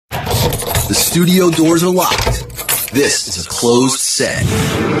The studio doors are locked. This is a closed set.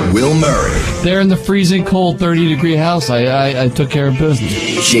 Will Murray. There in the freezing cold 30-degree house, I took care of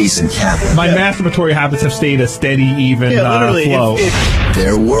business. Jason Kaplan. My masturbatory habits have stayed a steady, even flow.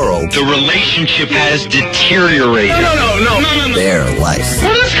 Their world. The relationship has deteriorated. No. Their life.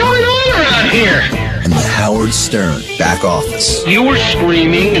 What is going on around here? And the Howard Stern back office. You were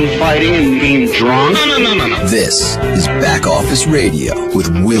screaming and fighting and being drunk. No. This is Back Office Radio with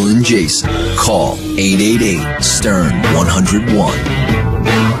Will and Jason. Call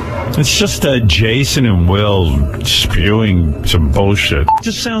 888-STERN-101. It's just Jason and Will spewing some bullshit. It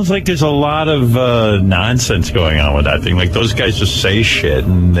just sounds like there's a lot of nonsense going on with that thing. Like, those guys just say shit,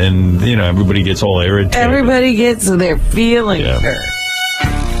 and then, everybody gets all irritated. Everybody gets their feelings hurt.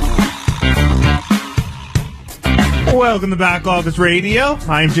 Welcome to Back Office Radio.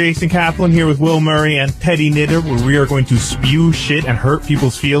 I'm Jason Kaplan here with Will Murray and Teddy Knitter, where we are going to spew shit and hurt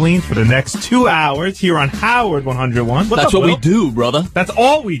people's feelings for the next 2 hours here on Howard 101. That's what we do, brother. That's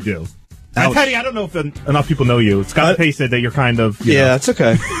all we do. And Teddy, I don't know if enough people know you. Scott Pace said that you're kind of... Yeah, it's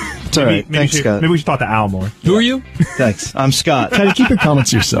okay. It's all right. Thanks, Scott. Maybe we should talk to Al more. Who are you? Thanks. I'm Scott. Teddy, keep your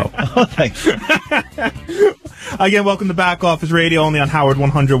comments to yourself. Oh, thanks. Again, welcome to Back Office Radio, only on Howard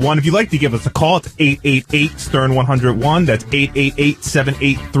 101. If you'd like to give us a call, it's 888-STERN-101. That's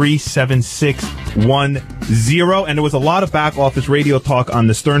 888-783-7610. And there was a lot of Back Office Radio talk on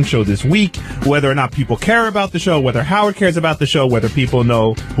the Stern Show this week, whether or not people care about the show, whether Howard cares about the show, whether people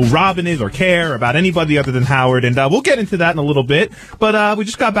know who Robin is or care about anybody other than Howard. And we'll get into that in a little bit. But we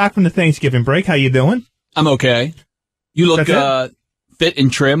just got back from the Thanksgiving break. How you doing? I'm okay. You look fit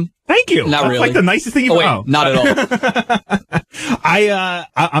and trim. Thank you. Not That's really. like the nicest thing you've wait, not at all.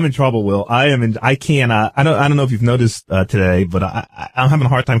 I'm in trouble, Will. I can't, I don't know if you've noticed, today, but I'm having a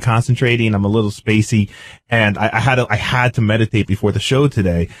hard time concentrating. I'm a little spacey, and I had to meditate before the show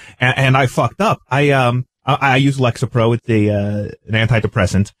today, and I fucked up. I use Lexapro. It's an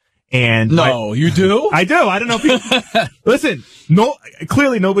antidepressant. And you do? I do. I don't know if you listen.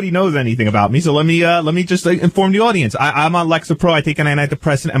 Clearly nobody knows anything about me. So let me just inform the audience. I'm on Lexapro. I take an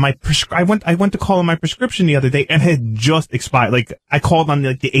antidepressant, and I went to call in my prescription the other day, and it had just expired. Like, I called on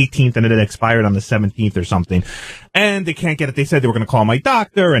the 18th, and it had expired on the 17th or something. And they can't get it. They said they were going to call my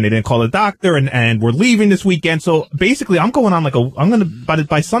doctor, and they didn't call the doctor, and we're leaving this weekend. So basically, I'm going on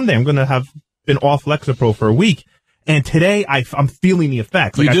by Sunday, I'm going to have been off Lexapro for a week. And today I'm feeling the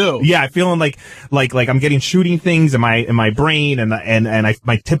effects. Like, you do? I'm feeling like I'm getting shooting things in my brain, and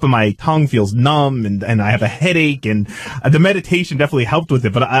my tip of my tongue feels numb, and I have a headache, and the meditation definitely helped with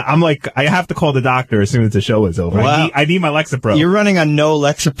it. But I'm like, I have to call the doctor as soon as the show is over. Wow. I need my Lexapro. You're running on no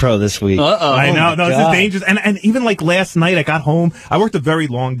Lexapro this week. Uh-oh. I know. No, this is dangerous. And even like last night, I got home. I worked a very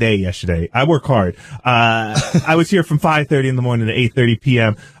long day yesterday. I work hard. I was here from 5:30 in the morning to 8:30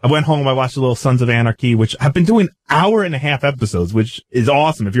 p.m. I went home. I watched a little Sons of Anarchy, which I've been doing hour-and-a-half episodes, which is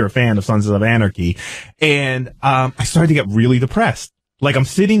awesome if you're a fan of Sons of Anarchy. And I started to get really depressed. Like, I'm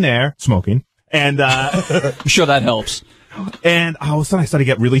sitting there smoking, and I'm sure that helps. And all of a sudden I started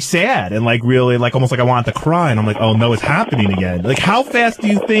to get really sad, and really almost like I wanted to cry. And I'm like, oh no, it's happening again. Like, how fast do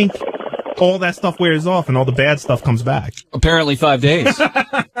you think all that stuff wears off and all the bad stuff comes back? Apparently 5 days.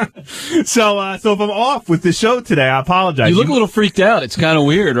 So if I'm off with the show today, I apologize. You look a little freaked out. It's kind of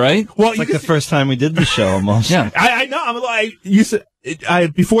weird, right? Well, It's like the first time we did the show almost. Yeah. I know.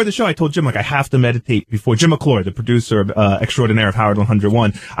 Before the show, I told Jim, I have to meditate before. Jim McClure, the producer extraordinaire of Howard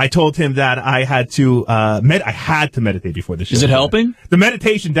 101. I told him that I had to, meditate before the show. Is it helping? The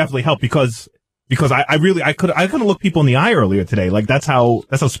meditation definitely helped because I couldn't look people in the eye earlier today. Like, that's how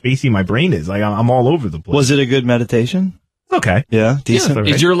spacey my brain is. Like, I'm all over the place. Was it a good meditation? Okay. Yeah, decent.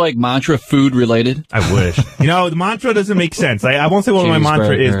 Yeah, is your mantra food related? I wish. The mantra doesn't make sense. I won't say what my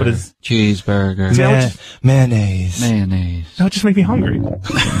mantra is, but it's cheeseburger. Mayonnaise. That would just make me hungry.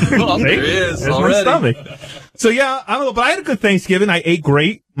 Well, there is already. My stomach. So yeah, I don't know, but I had a good Thanksgiving. I ate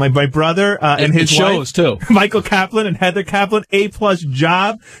great. My brother and his wife, too. Michael Kaplan and Heather Kaplan, A+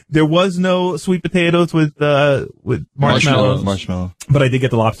 job. There was no sweet potatoes with marshmallows. Marshmallow. But I did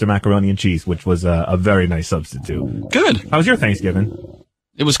get the lobster macaroni and cheese, which was a very nice substitute. Good. How was your Thanksgiving?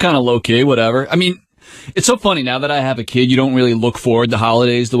 It was kind of low key, whatever. I mean, it's so funny now that I have a kid, you don't really look forward to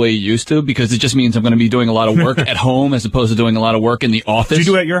holidays the way you used to, because it just means I'm going to be doing a lot of work at home as opposed to doing a lot of work in the office. Did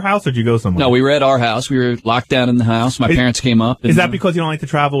you do it at your house or did you go somewhere? No, we were at our house. We were locked down in the house. My parents came up. Is that because you don't like to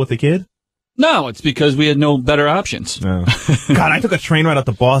travel with the kid? No, it's because we had no better options. No. God, I took a train ride out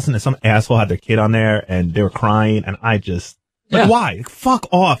to Boston and some asshole had their kid on there and they were crying and I just... why? Like, fuck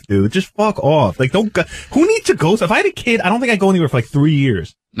off, dude. Just fuck off. Like, don't go. Who needs to go? If I had a kid, I don't think I'd go anywhere for 3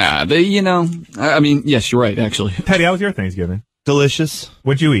 years. Nah, I mean, yes, you're right, actually. Teddy, how was your Thanksgiving? Delicious.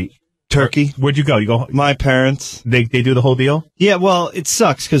 What'd you eat? Turkey. Where'd you go? You go. My parents. They do the whole deal. Yeah, well, it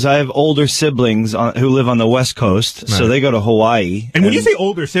sucks because I have older siblings who live on the West Coast, so they go to Hawaii. And when you say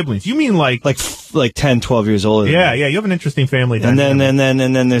older siblings, you mean like 10, 12 years older. Yeah, you have an interesting family. And then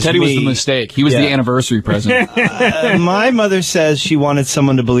there's Teddy me. was the mistake. He was the anniversary present. My mother says she wanted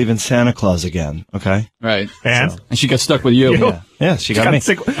someone to believe in Santa Claus again. Okay, right. And she got stuck with you. Yeah, she got me.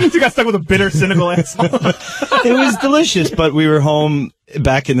 She got stuck with a bitter, cynical asshole. It was delicious, but we were home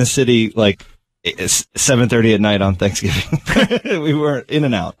back in the city like 7:30 at night on Thanksgiving. We were in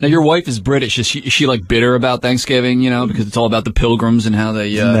and out. Now your wife is British. Is she like bitter about Thanksgiving? You know, because it's all about the Pilgrims and how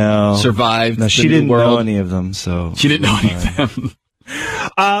they survived. No, she didn't know any of them. So she didn't know any of them.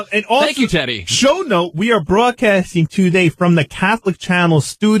 And also, thank you, Teddy. Show note: we are broadcasting today from the Catholic Channel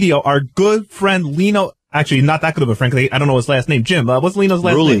studio. Our good friend Lino. Actually, not that good of a friend. I don't know his last name. Jim, what's Lino's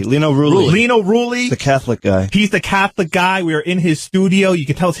last name? Lino Rulli. Lino Rulli. The Catholic guy. He's the Catholic guy. We are in his studio. You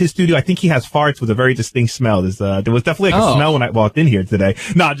can tell it's his studio. I think he has farts with a very distinct smell. There was definitely like a smell when I walked in here today.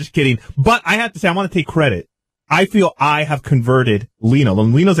 No, just kidding. But I have to say, I want to take credit. I feel I have converted Lino.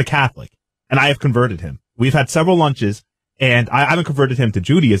 Lino's a Catholic, and I have converted him. We've had several lunches, and I haven't converted him to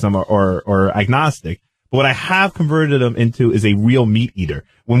Judaism or agnostic. But what I have converted him into is a real meat eater.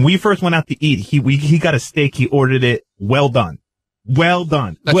 When we first went out to eat, he got a steak. He ordered it well done. Well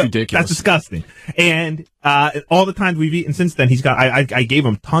done. That's ridiculous. That's disgusting. And all the times we've eaten since then, I gave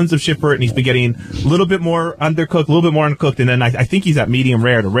him tons of shit for it, and he's been getting a little bit more undercooked, and then I think he's at medium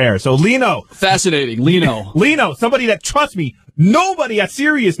rare to rare. So Lino. Fascinating. Lino, somebody that, trust me, nobody at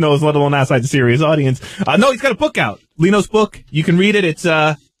Sirius knows, let alone outside the Sirius audience. No, he's got a book out. Lino's book. You can read it. It's,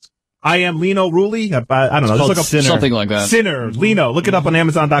 I am Lino Rulli. I don't know. It's called Sinner. Something like that. Sinner. Lino. Look it up on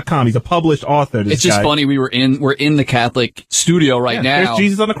Amazon.com. He's a published author. It's just funny. We're in the Catholic studio right now. There's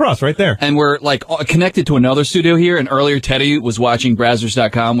Jesus on the cross right there. And we're like connected to another studio here. And earlier Teddy was watching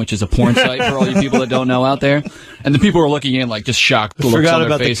Brazzers.com, which is a porn site for all you people that don't know out there. And the people were looking in like just shocked. I forgot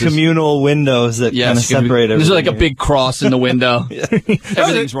about the communal windows that kind of separate everything. There's like a big cross in the window.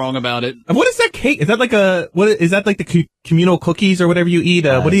 Everything's wrong about it. And what is that cake? Is that like the communal cookies or whatever you eat?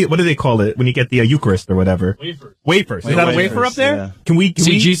 What do they call it when you get the Eucharist or whatever? Wafers. Is that a wafer up there? Yeah. Can we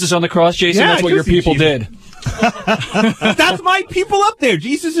see Jesus on the cross, Jason? Yeah, that's what your people did. That's my people up there.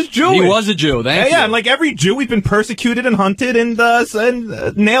 Jesus is Jewish. He was a Jew. Thank you. Yeah, and like every Jew, we've been persecuted and hunted and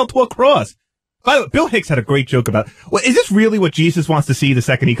nailed to a cross. By the way, Bill Hicks had a great joke about, well, is this really what Jesus wants to see the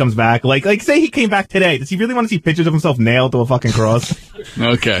second he comes back? Like say he came back today. Does he really want to see pictures of himself nailed to a fucking cross?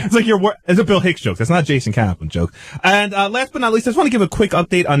 Okay. It's like it's a Bill Hicks joke. That's not a Jason Kaplan joke. And, last but not least, I just want to give a quick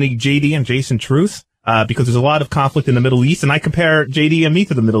update on the JD and Jason truce. Because there's a lot of conflict in the Middle East, and I compare JD and me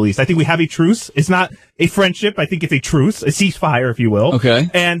to the Middle East. I think we have a truce. It's not a friendship. I think it's a truce, a ceasefire, if you will. Okay.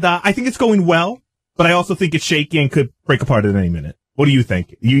 And, I think it's going well, but I also think it's shaky and could break apart at any minute. What do you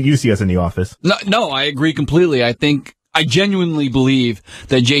think? You see us in the office. No, I agree completely. I genuinely believe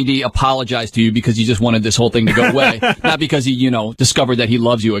that JD apologized to you because he just wanted this whole thing to go away, not because he, discovered that he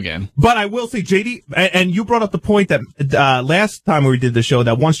loves you again. But I will say, JD, and you brought up the point that last time we did the show,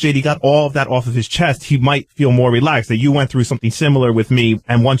 that once JD got all of that off of his chest, he might feel more relaxed, that you went through something similar with me,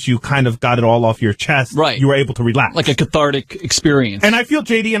 and once you kind of got it all off your chest, right, you were able to relax. Like a cathartic experience. And I feel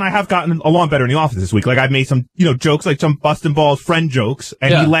JD and I have gotten along better in the office this week. Like I've made some, jokes, like some busting balls friend jokes,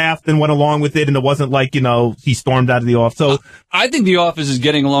 and he laughed and went along with it, and it wasn't like, he stormed out of the office. So I think the office is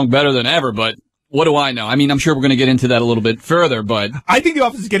getting along better than ever, but what do I know? I mean, I'm sure we're going to get into that a little bit further, but I think the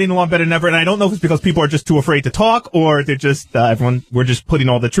office is getting along better than ever, and I don't know if it's because people are just too afraid to talk, or they're just we're just putting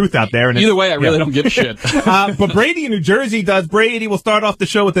all the truth out there. And either way, I really don't give a shit. But Brady in New Jersey does. Brady, we'll start off the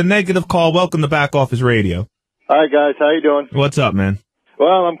show with a negative call. Welcome to Back Office Radio. Hi guys, how you doing? What's up, man?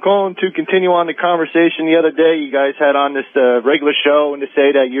 Well, I'm calling to continue on the conversation the other day you guys had on this regular show, and to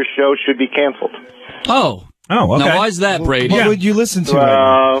say that your show should be canceled. Oh, okay. Now, why is that, Brady? What would you listen to right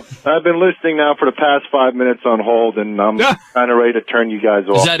now? I've been listening now for the past 5 minutes on hold, and I'm kind of ready to turn you guys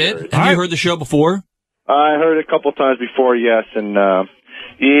off. Is that it? Have you heard the show before? I heard it a couple times before, yes, and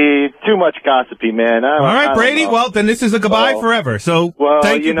too much gossipy, man. All right, Brady. Well, then this is a goodbye forever. So,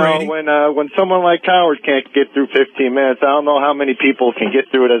 thank you, Brady. When someone like Howard can't get through 15 minutes, I don't know how many people can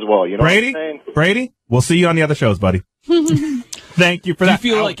get through it as well. You know Brady? what I'm saying? Brady, we'll see you on the other shows, buddy. Thank you for that. Do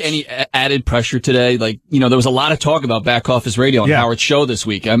you feel like any added pressure today? Like, there was a lot of talk about Back Office Radio on Howard's show this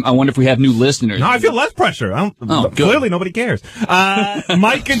week. I wonder if we have new listeners. No, I feel less pressure. Clearly, nobody cares.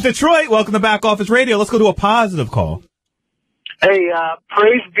 Mike in Detroit, welcome to Back Office Radio. Let's go to a positive call. Hey,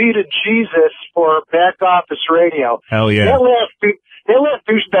 praise be to Jesus for Back Office Radio. Hell yeah. That last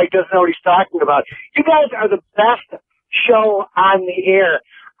douchebag doesn't know what he's talking about. You guys are the best show on the air.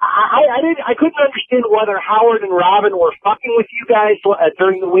 I couldn't understand whether Howard and Robin were fucking with you guys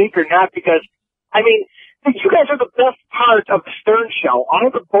during the week or not, because, I mean, you guys are the best part of the Stern Show. All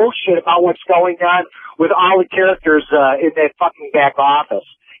the bullshit about what's going on with all the characters in that fucking back office.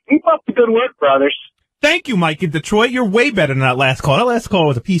 Keep up the good work, brothers. Thank you, Mike in Detroit. You're way better than that last call. That last call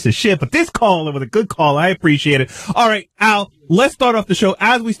was a piece of shit, but this call was a good call. I appreciate it. All right, Al, let's start off the show.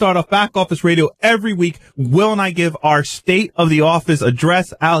 As we start off Back Office Radio every week, Will and I give our State of the Office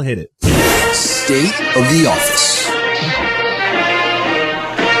address. Al, hit it. State of the Office.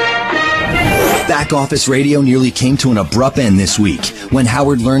 Back Office Radio nearly came to an abrupt end this week when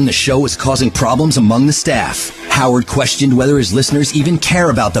Howard learned the show was causing problems among the staff. Howard questioned whether his listeners even care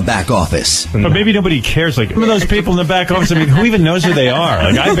about the back office. But maybe nobody cares. Like, some of those people in the back office, I mean, who even knows who they are?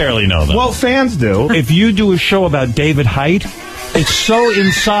 Like, I barely know them. Well, fans do. If you do a show about David Height, it's so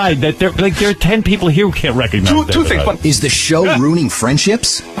inside that there are 10 people here who can't recognize Two things. Is the show ruining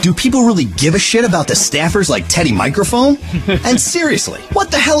friendships? Do people really give a shit about the staffers like Teddy Microphone? And seriously,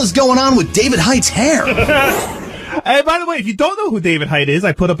 what the hell is going on with David Height's hair? Hey, by the way, if you don't know who David Height is,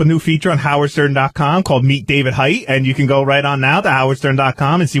 I put up a new feature on howardstern.com called Meet David Height, and you can go right on now to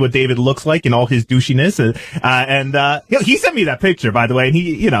howardstern.com and see what David looks like in all his douchiness. He sent me that picture, by the way, and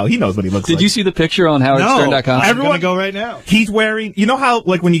he knows what he looks like. Did you see the picture on howardstern.com? No, everyone go right now. He's wearing, you know how,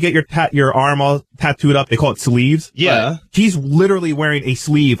 like, when you get your arm all tattooed up, they call it sleeves? Yeah. Right. He's literally wearing a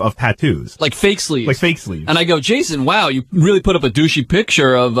sleeve of tattoos. Like fake sleeves. Like fake sleeves. And I go, Jason, wow, you really put up a douchey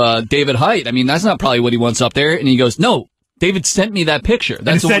picture of David Height. I mean, that's not probably what he wants up there. And he goes, no, David sent me that picture.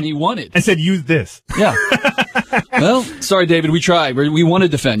 That's the one he wanted. And said, use this. Yeah. Well, sorry, David, we tried. We want to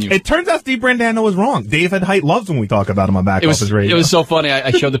defend you. It turns out Steve Brandano was wrong. David Height loves when we talk about him on Back Office Radio. It was so funny.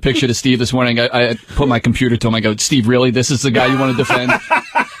 I showed the picture to Steve this morning. I put my computer to him. I go, Steve, really? This is the guy you want to defend?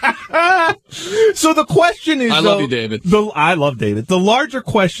 So the question is, I love you, David. I love David. The larger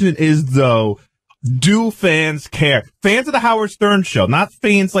question is, though, do fans care? Fans of the Howard Stern Show, not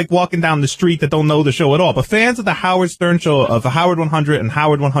fans like walking down the street that don't know the show at all, but fans of the Howard Stern Show, of the Howard 100 and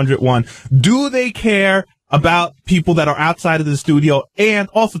Howard 101, do they care about people that are outside of the studio, and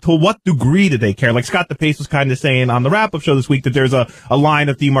also to what degree do they care? Like Scott DePace was kind of saying on the wrap-up show this week that there's a line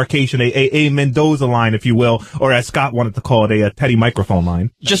of demarcation, a Mendoza line, if you will, or as Scott wanted to call it, a Teddy Microphone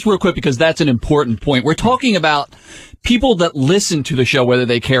line. Just real quick, because that's an important point. We're talking about people that listen to the show, whether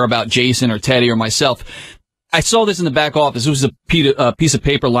they care about Jason or Teddy or myself. I saw this in the back office. It was a piece of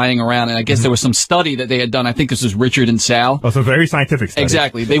paper lying around, and I guess there was some study that they had done. I think this was Richard and Sal. Oh, so very scientific study.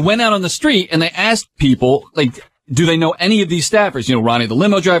 Exactly. They went out on the street and they asked people, like, do they know any of these staffers? You know, Ronnie the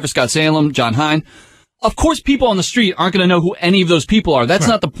limo driver, Scott Salem, John Hine. Of course, people on the street aren't going to know who any of those people are. That's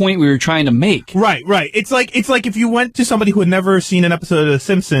not the point we were trying to make. Right. It's like if you went to somebody who had never seen an episode of The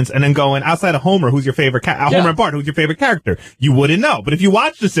Simpsons and then going, outside of Homer, who's your favorite Homer and Bart, who's your favorite character? You wouldn't know. But if you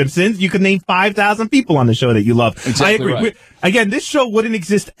watch The Simpsons, you could name 5,000 people on the show that you love. Exactly. I agree. Right. Again, this show wouldn't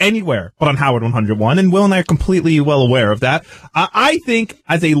exist anywhere but on Howard 101, and Will and I are completely well aware of that. I think,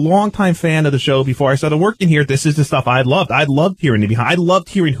 as a longtime fan of the show before I started working here, this is the stuff I loved. I loved hearing the behind. I loved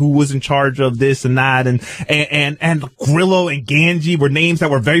hearing who was in charge of this and that, and Grillo and Ganji were names that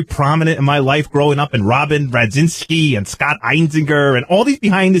were very prominent in my life growing up, and Robin Radzinski and Scott Einziger and all these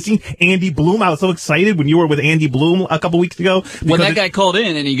behind the scenes. Andy Bloom. I was so excited when you were with Andy Bloom a couple weeks ago. When that guy called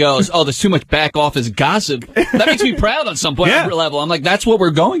in and he goes, oh, there's too much back office gossip. That makes me proud on some point. Level. I'm like, that's what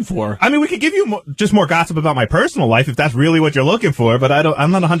we're going for. I mean, we could give you just more gossip about my personal life if that's really what you're looking for, but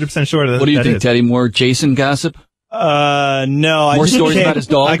I'm not 100% sure that. What do you think, Teddy? More Jason gossip? No. More stories about his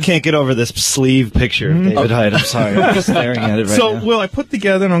dog? I can't get over this sleeve picture of David Height. I'm sorry. I'm just staring at it right now. So, Will, I put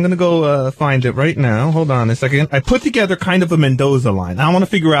together, and I'm going to go find it right now. Hold on a second. I put together kind of a Mendoza line. I want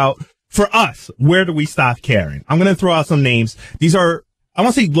to figure out, for us, where do we stop caring? I'm going to throw out some names. These are, I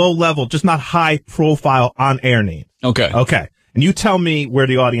want to say low level, just not high profile on air names. Okay. And you tell me where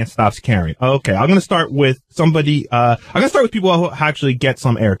the audience stops caring. Okay. I'm going to start with somebody, I'm going to start with people who actually get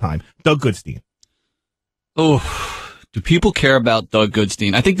some airtime. Doug Goodstein. Oh, do people care about Doug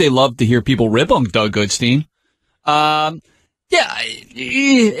Goodstein? I think they love to hear people rip on Doug Goodstein. Yeah,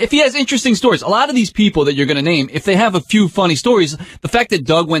 if he has interesting stories, a lot of these people that you're going to name, if they have a few funny stories, the fact that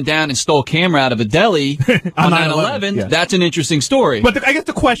Doug went down and stole a camera out of a deli on 9/11, that's an interesting story. But I guess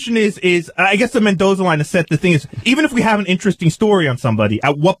the question is I guess the Mendoza line to set the thing is, even if we have an interesting story on somebody,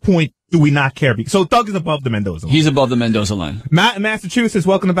 at what point do we not care? So Doug is above the Mendoza line. He's above the Mendoza line. Matt in Massachusetts,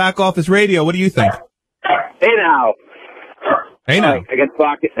 welcome to Back Office Radio. What do you think? Hey now. Hey now. I got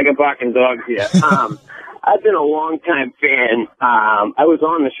barking dogs here. I've been a long-time fan. I was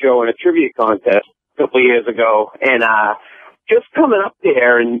on the show in a trivia contest a couple of years ago, and just coming up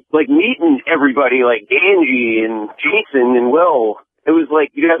there and like meeting everybody like Angie and Jason and Will It was like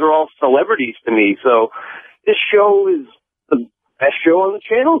you guys are all celebrities to me. So this show is the best show on the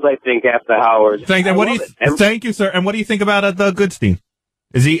channels, I think, after Howard. Thank you, sir. And what do you think about Doug Goodstein?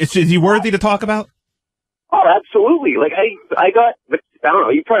 Is he worthy to talk about? Oh, absolutely. Like I don't know,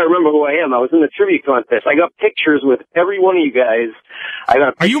 you probably remember who I am. I was in the trivia contest. I got pictures with every one of you guys. I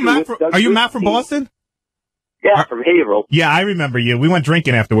got Are you Matt from Boston? Yeah, from Haverhill. Yeah, I remember you. We went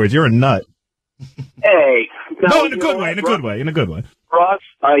drinking afterwards. You're a nut. Hey. No, in a good way. Ross,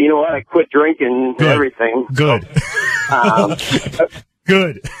 you know what? I quit drinking and everything. Good.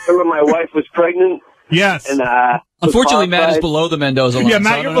 Good. When my wife was pregnant. Yes. And, unfortunately, Matt is below the Mendoza line. Yeah,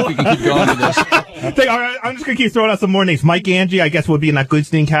 Matt, so I don't know if we can keep going with this. All right, I'm just going to keep throwing out some more names. Mike Ganji, I guess, would be in that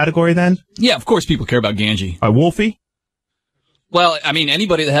Goodstein category then? Yeah, of course people care about Ganji. Wolfie? Well, I mean,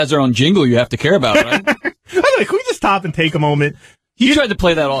 anybody that has their own jingle you have to care about, right? By the way, can we just stop and take a moment? You tried to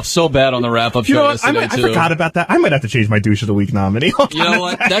play that off so bad on the wrap-up show yesterday, I forgot about that. I might have to change my Douche of the Week nominee. You know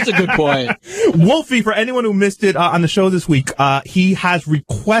what? That's a good point. Wolfie, for anyone who missed it on the show this week, he has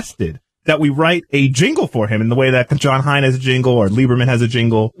requested that we write a jingle for him in the way that John Hein has a jingle or Lieberman has a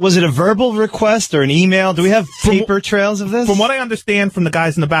jingle. Was it a verbal request or an email? Do we have paper trails of this? From what I understand from the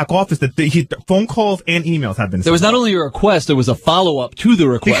guys in the back office, that phone calls and emails have been sent. There was not only a request, there was a follow-up to the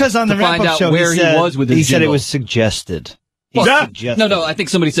request. Because on the wrap-up show, where he was with his he said it jingle. was suggested. No, I think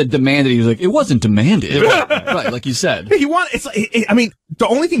somebody said demanded. He was like, it wasn't demanded. Right, like you said. I mean, the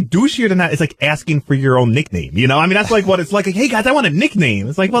only thing douchier than that is like asking for your own nickname. You know, I mean, that's like what it's like. Hey guys, I want a nickname.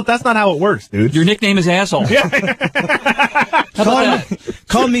 It's like, well, that's not how it works, dude. Your nickname is asshole. Yeah.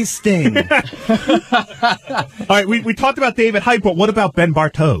 Call me Sting. All right, we talked about David Hype, but what about Ben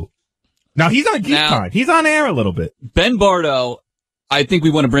Bartow? Now he's on Geek Time. He's on air a little bit. Ben Bartow, I think we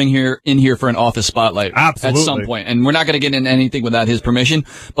want to bring in here for an office spotlight at some point. And we're not going to get into anything without his permission.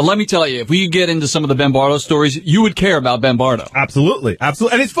 But let me tell you, if we get into some of the Ben Bartow stories, you would care about Ben Bartow. Absolutely.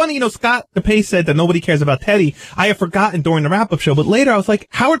 Absolutely. And it's funny, Scott DePace said that nobody cares about Teddy. I have forgotten during the wrap-up show, but later I was like,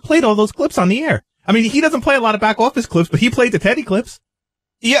 Howard played all those clips on the air. I mean, he doesn't play a lot of back office clips, but he played the Teddy clips.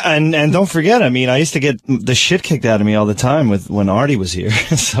 Yeah, and don't forget, I mean, I used to get the shit kicked out of me all the time when Artie was here.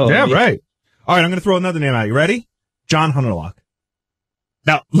 So yeah, right. All right, I'm going to throw another name out. You ready? John Hunterlock.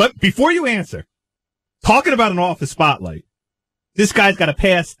 Now, before you answer, talking about an office spotlight, this guy's got a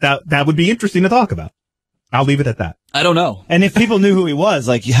past that would be interesting to talk about. I'll leave it at that. I don't know. And if people knew who he was,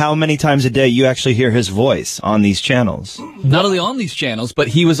 like how many times a day you actually hear his voice on these channels? Not only on these channels, but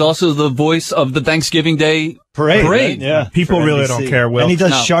he was also the voice of the Thanksgiving Day parade. Right? Yeah. People really don't care, Will. And he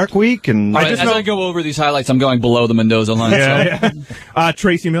does Shark Week. And as I go over these highlights, I'm going below the Mendoza line. Yeah.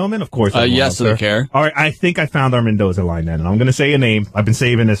 Tracy Millman, of course. Yes, they care. All right, I think I found our Mendoza line then, and I'm going to say a name. I've been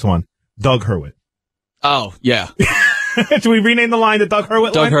saving this one. Doug Hurwit. Oh, yeah. Should we rename the line the Doug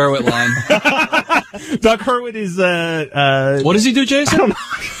Hurwit line? Doug Hurwit line. Doug Hurwit is, what does he do, Jason? I don't know.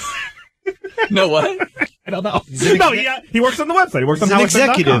 No, what? I don't know. He works on the website. He works on He's an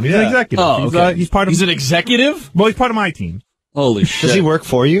executive. He's an executive. Oh, okay. He's part of. He's an executive? Well, he's part of my team. Holy shit. Does he work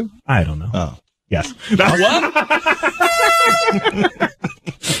for you? I don't know. Oh. Yes. What?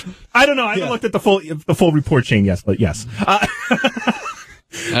 I don't know. I haven't looked at the full report chain yet, but yes.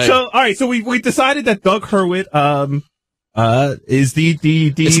 So, all right. So we decided that Doug Hurwit, is the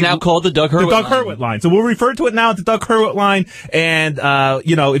it's now called the Doug Hurwit line. So we'll refer to it now as the Doug Hurwit line. And,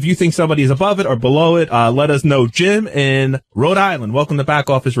 if you think somebody is above it or below it, let us know. Jim in Rhode Island, welcome to Back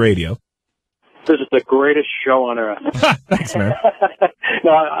Office Radio. This is the greatest show on earth. Thanks, man.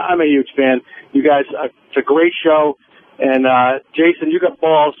 No, I'm a huge fan. You guys, it's a great show. And, Jason, you got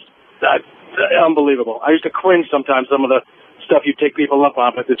balls. Unbelievable. I used to cringe sometimes some of the stuff you take people up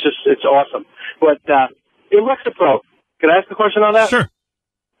on, but it's awesome. But, in Lexapro, can I ask a question on that? Sure.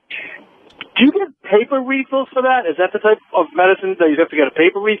 Do you get paper refills for that? Is that the type of medicine that you have to get a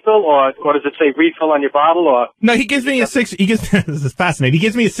paper refill, or does it say refill on your bottle? Or no, he gives me this is fascinating. He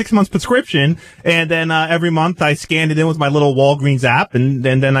gives me a 6-month prescription, and then every month I scan it in with my little Walgreens app, and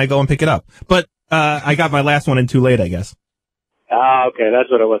then I go and pick it up. But I got my last one in too late, I guess. Okay,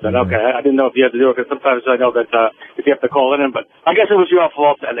 that's what it was then. Okay, I didn't know if you had to do it, because sometimes I know that if you have to call it in, but I guess it was your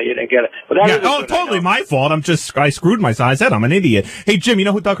fault then that you didn't get it. But that totally my fault. I screwed myself. I said I'm an idiot. Hey, Jim, you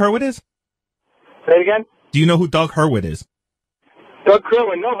know who Doug Hurwit is? Say it again? Do you know who Doug Hurwit is? Doug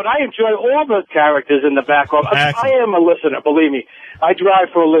Hurwit, no, but I enjoy all the characters in the back office. I am a listener, believe me. I drive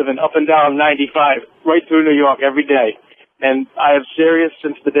for a living up and down 95, right through New York every day. And I have Sirius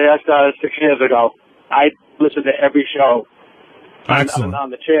since the day I started 6 years ago. I listen to every show. Excellent.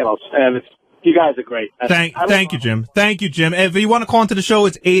 On the channels, and you guys are great. Thank you, Jim. Thank you, Jim. If you want to call into the show,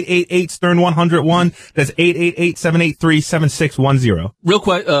 it's 888-STERN-101. That's 888-783-7610.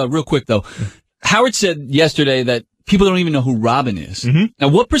 Real quick though. Howard said yesterday that people don't even know who Robin is. Now,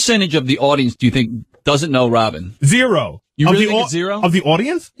 what percentage of the audience do you think doesn't know Robin? 0. You of really the think it's 0? Of the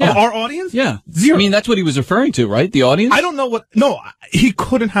audience? Yeah. Of our audience? Yeah. 0. I mean, that's what he was referring to, right? The audience? I don't know what. No, he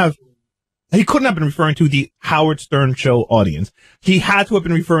couldn't have been referring to the Howard Stern show audience. He had to have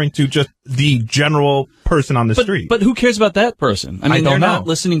been referring to just the general person on the street. But who cares about that person? I mean, they're not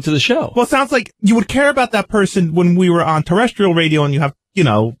listening to the show. Well, it sounds like you would care about that person when we were on terrestrial radio and you have,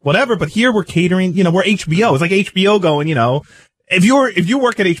 whatever. But here we're catering, we're HBO. It's like HBO going, if you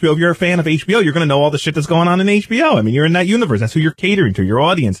work at HBO, if you're a fan of HBO, you're going to know all the shit that's going on in HBO. I mean, you're in that universe. That's who you're catering to, your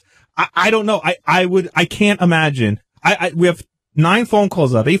audience. I don't know. I can't imagine. We have 8 phone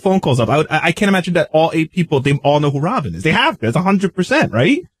calls up. I can't imagine that all 8 people, they all know who Robin is. They have to. It's 100%,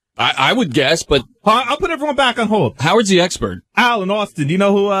 right? I would guess, but I'll put everyone back on hold. Howard's the expert. Al in Austin, do you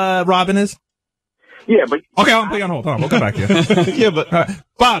know who Robin is? Yeah, but okay, I'll put you on hold. Hold on, we'll come back to you. Yeah, but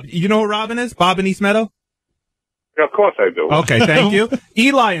Bob, you know who Robin is? Bob in East Meadow? Yeah, of course I do. Okay, thank you.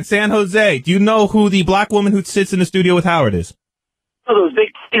 Eli in San Jose, do you know who the black woman who sits in the studio with Howard is? Oh, those big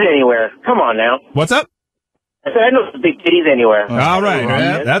titties anywhere. Come on now. What's up? I said I know those big titties anywhere. All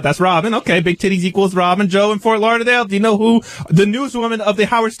right, that's Robin. Okay, big titties equals Robin. Joe in Fort Lauderdale, do you know who the newswoman of the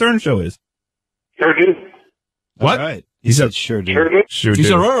Howard Stern show is? Sure do. What? All right. He said, sure do. Sure do.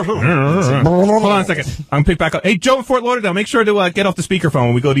 Hold on a second. I'm going to pick back up. Hey, Joe in Fort Lauderdale, make sure to get off the speakerphone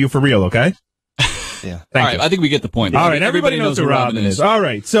when we go to you for real, okay? Yeah. All right, I think we get the point. All right, everybody knows who Robin is. All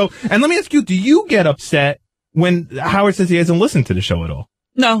right, so, and let me ask you, do you get upset when Howard says he hasn't listened to the show at all?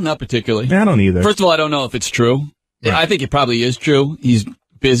 No, not particularly. I don't either. First of all, I don't know if it's true. Right. I think it probably is true. He's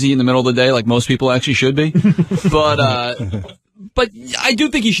busy in the middle of the day, like most people actually should be. But I do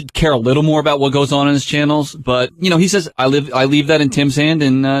think he should care a little more about what goes on in his channels. But, he says, I leave that in Tim's hand,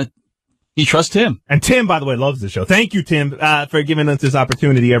 and he trusts Tim. And Tim, by the way, loves the show. Thank you, Tim, for giving us this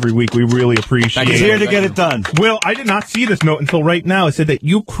opportunity every week. We really appreciate it. He's here to get it done. Will, I did not see this note until right now. It said that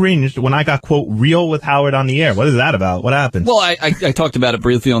you cringed when I got, quote, real with Howard on the air. What is that about? What happened? Well, I talked about it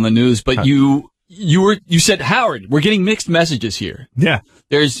briefly on the news, but you said, Howard, we're getting mixed messages here. Yeah.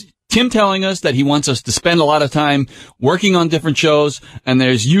 There's Tim telling us that he wants us to spend a lot of time working on different shows, and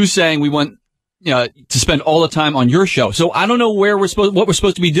there's you saying we want to spend all the time on your show. So I don't know what we're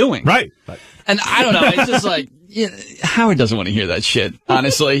supposed to be doing. Right. And I don't know. It's just like, Howard doesn't want to hear that shit.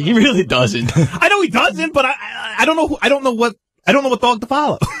 Honestly, he really doesn't. I know he doesn't, but I don't know. I don't know what dog to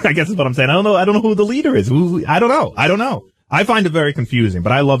follow. I guess is what I'm saying. I don't know who the leader is. I don't know. I find it very confusing,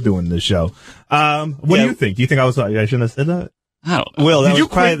 but I love doing this show. What do you think? Do you think I shouldn't have said that? I don't know. Will, that was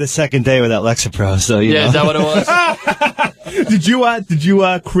probably the second day with that Lexapro, so you know. Is that what it was? Did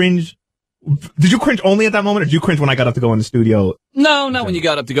you cringe? Did you cringe only at that moment, or did you cringe when I got up to go in the studio? No, not when you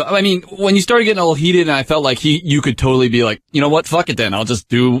got up to go. I mean, when you started getting a little heated, and I felt like you could totally be like, you know what, fuck it then. I'll just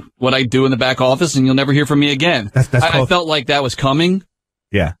do what I do in the back office, and you'll never hear from me again. I felt like that was coming.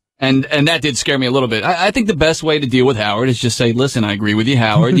 Yeah. And that did scare me a little bit. I think the best way to deal with Howard is just say, listen, I agree with you,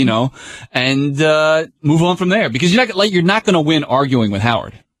 Howard, and move on from there. Because you're not going to win arguing with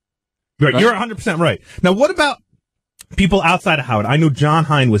Howard. Right. You're 100% right. Now, what about people outside of Howard? I know John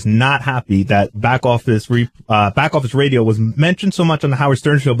Hein was not happy that Back Office Radio was mentioned so much on the Howard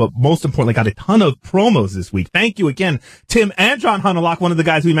Stern Show, but most importantly, got a ton of promos this week. Thank you again, Tim and John Hunalock, one of the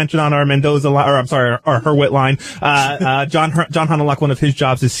guys we mentioned on our our Hurwitz line. John Hunalock, one of his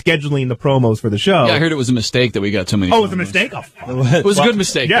jobs is scheduling the promos for the show. Yeah, I heard it was a mistake that we got too many. Oh, it was a mistake? Oh, it was a good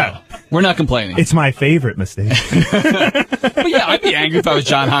mistake. Yeah. Though. We're not complaining. It's my favorite mistake. But yeah, I'd be angry if I was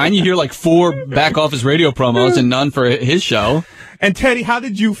John Hein. You hear like 4 Back Office Radio promos and none for his show. And Teddy, how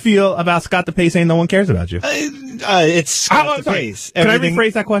did you feel about Scott DePace saying no one cares about you? It's Scott DePace. Can I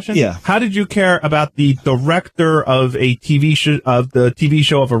rephrase that question? Yeah. How did you care about the director of a TV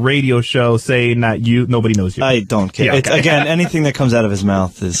show of a radio show saying that nobody knows you? I don't care. Yeah, again, anything that comes out of his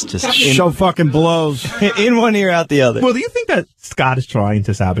mouth is just show fucking blows in one ear out the other. Well, do you think that Scott is trying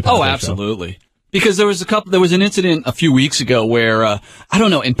to sabotage? Oh, absolutely. Because there was an incident a few weeks ago where, I don't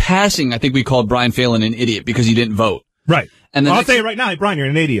know, in passing, I think we called Brian Phelan an idiot because he didn't vote. Right. And I'll say it right now, Brian, you're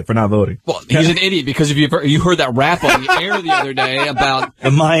an idiot for not voting. Well, he's an idiot because if you heard that rap on the air the other day about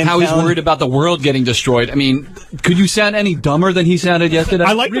how he's worried about the world getting destroyed. I mean, could you sound any dumber than he sounded yesterday?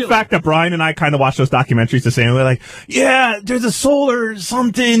 I like the fact that Brian and I kind of watch those documentaries the same way. Like, yeah, there's a solar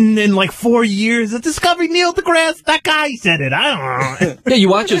something in like 4 years. Discovering Neil deGrasse. That guy said it. I don't know. Yeah, you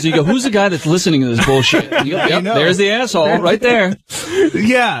watch this and you go, who's the guy that's listening to this bullshit? And you go, yep, there's the asshole right there.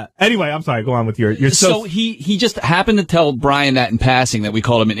 Yeah. Anyway, I'm sorry. Go on with your So he just happened to tell Brian that in passing that we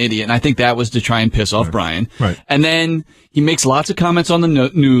called him an idiot, and I think that was to try and piss off Brian. Right. And then he makes lots of comments on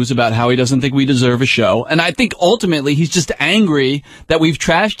the news about how he doesn't think we deserve a show, and I think ultimately he's just angry that we've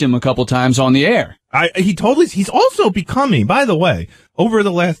trashed him a couple times on the air. He's also becoming, by the way, over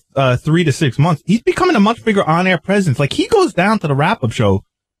the last 3 to 6 months, he's becoming a much bigger on-air presence. Like, he goes down to the wrap-up show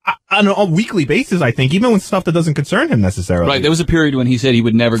on a weekly basis, I think, even with stuff that doesn't concern him necessarily. Right. There was a period when he said he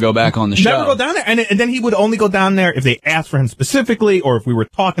would never go back on the show. Never go down there. And then he would only go down there if they asked for him specifically or if we were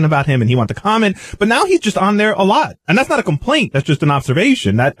talking about him and he wanted to comment. But now he's just on there a lot. And that's not a complaint. That's just an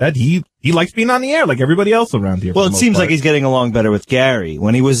observation that he likes being on the air like everybody else around here. Well, it seems like he's getting along better with Gary.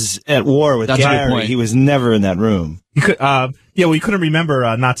 When he was at war with Gary, he was never in that room. He could, he couldn't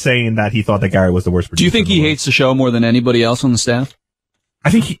remember not saying that he thought that Gary was the worst producer. Do you think he hates the show more than anybody else on the staff? I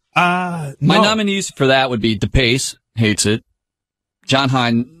think My nominees for that would be DePace, hates it. John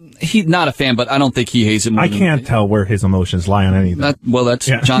Hein, he's not a fan, but I don't think he hates it more. I can't tell where his emotions lie on anything. That's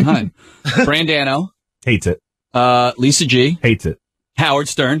John Hein. Brandano. Hates it. Lisa G. Hates it. Howard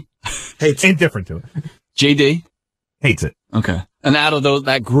Stern. Hates it. Indifferent to it. JD. Hates it. Okay. And out of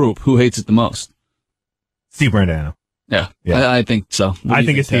that group, who hates it the most? Steve Brandano. Yeah. I think so. I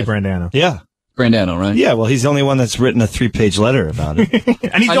think it's Steve Brandano. Yeah. Brandano, right? Yeah, well, he's the only one that's written a 3-page letter about it.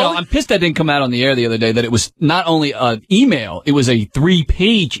 And I know, I'm pissed that didn't come out on the air the other day, that it was not only an email, it was a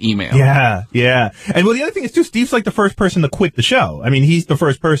 3-page email. Yeah. And well, the other thing is, too, Steve's like the first person to quit the show. I mean, he's the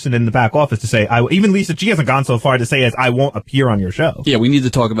first person in the back office to say, even Lisa G hasn't gone so far to say I won't appear on your show. Yeah, we need to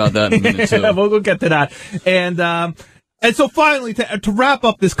talk about that in a minute, too. We'll get to that. And so finally, to wrap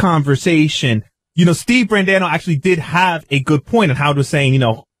up this conversation, Steve Brandano actually did have a good point on how to saying,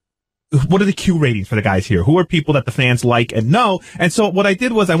 what are the Q ratings for the guys here? Who are people that the fans like and know? And so what I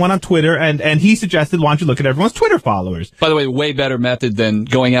did was I went on Twitter and he suggested, why don't you look at everyone's Twitter followers? By the way, way better method than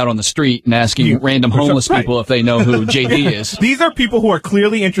going out on the street and asking random homeless people if they know who JD is. These are people who are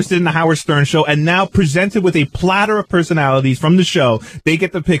clearly interested in the Howard Stern show and now presented with a platter of personalities from the show. They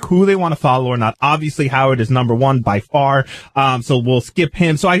get to pick who they want to follow or not. Obviously, Howard is number one by far. So we'll skip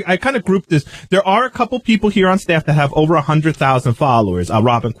him. So I kind of grouped this. There are a couple people here on staff that have over 100,000 followers.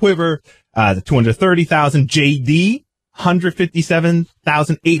 Robin Quiver, the 230,000, JD,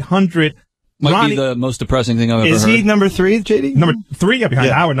 157,800. Might be the most depressing thing I've ever heard. Is he number 3, JD? Number 3, behind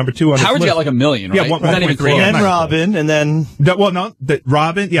Howard. Number 2 on the Howard's got like 1 million, right? Yeah, 1.3. And Robin, and then...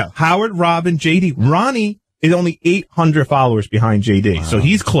 Robin, Howard, Robin, JD. Ronnie is only 800 followers behind JD, so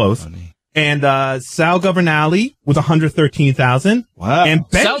he's close. Funny. And Sal Governale with 113,000. Wow. And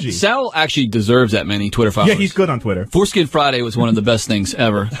Benji. Sal actually deserves that many Twitter followers. Yeah, he's good on Twitter. Foreskin Friday was one of the best things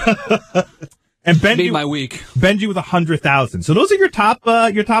ever. And Benji made my week. Benji with 100,000. So those are your top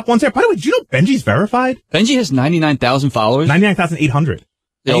ones there. By the way, do you know Benji's verified? Benji has 99,000 followers. 99,800.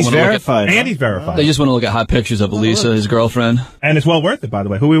 He's verified. And he's verified. They just want to look at hot pictures of Elisa, his girlfriend. And it's well worth it, by the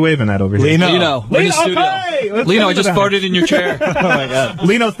way. Who are we waving at over here? Lino. We're in the studio. Okay. Lino, I just farted in your chair. Oh, my God.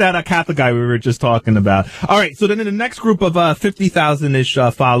 Lino's that Catholic guy we were just talking about. All right. So then in the next group of 50,000-ish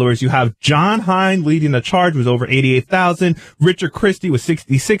followers, you have John Hein leading the charge with over 88,000. Richard Christie with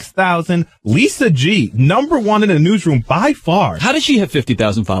 66,000. Lisa G, number one in the newsroom by far. How does she have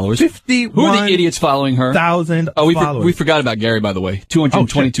 50,000 followers? 51,000 Who are the idiots following her? followers. We forgot about Gary, by the way.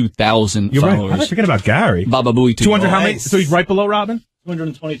 222,000 You're followers. right. I forget about Gary. Baba Booey 200 how many? So he's right below Robin?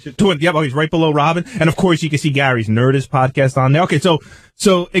 222. He's right below Robin. And of course you can see Gary's Nerdist podcast on there. Okay, so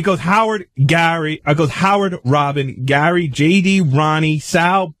it goes Howard, Robin, Gary, JD, Ronnie,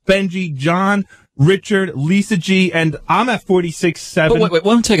 Sal, Benji, John, Richard, Lisa G, and I'm at 46,700. But wait,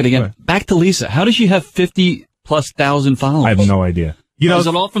 one second again. Back to Lisa. How does she have 50,000+ followers? I have no idea. Is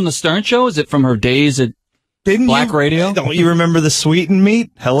it all from the Stern Show? Is it from her days at Black Radio? Don't you remember the Sweet and Meat?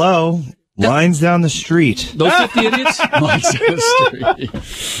 Hello. Lines down the street. Those 50 idiots? Lines down the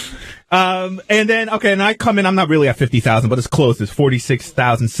street. And then, and I come in, I'm not really at 50,000, but it's close. It's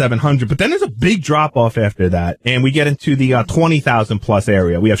 46,700. But then there's a big drop off after that. And we get into the 20,000+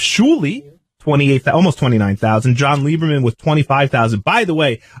 area. We have Shuli, almost 29,000. John Lieberman with 25,000. By the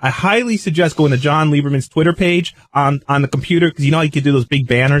way, I highly suggest going to John Lieberman's Twitter page on the computer, because you know he can do those big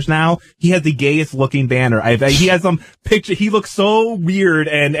banners now. He has the gayest looking banner. He has some picture. He looks so weird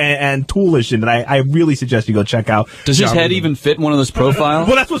and toolish, and I really suggest you go check out. Does his head even fit in one of those profiles?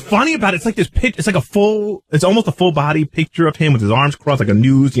 Well, that's what's funny about it. It's like this pitch. It's like it's almost a full body picture of him with his arms crossed, like a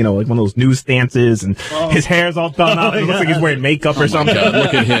news, like one of those news stances, and his hair's all done up. It looks like he's wearing makeup or something. God,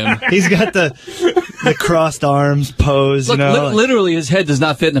 look at him. He's got the the crossed arms pose. Look, literally, his head does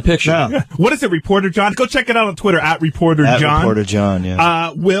not fit in the picture. No. What is it, Reporter John? Go check it out on Twitter at Reporter John. Reporter John,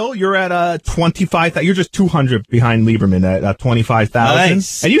 yeah. Will, you're at 25,000. You're just 200 behind Lieberman at 25,000.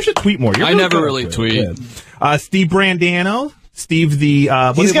 Nice. And you should tweet more. I never really tweet. Steve Brandano. Steve the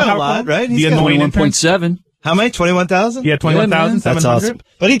he's got a lot, right? He's got 21.7. How many? 21,000? Yeah, 21,000. That's awesome.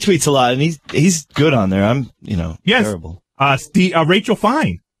 But he tweets a lot, and he's good on there. I'm terrible. Rachel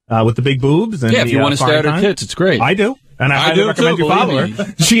Fine with the big boobs. And if you want to stare at her tits, it's great. I do. And I highly recommend you follow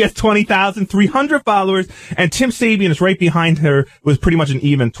her. She has 20,300 followers, and Tim Sabian is right behind her with pretty much an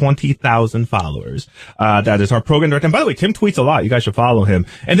even 20,000 followers. That is our program director. And by the way, Tim tweets a lot. You guys should follow him.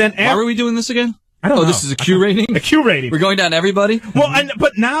 And then why were we doing this again? I don't know. This is a Q rating? A Q rating. We're going down everybody? Well,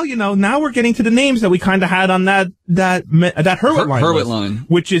 but now, now we're getting to the names that we kind of had on that Hurwitz line. Hurwitz line.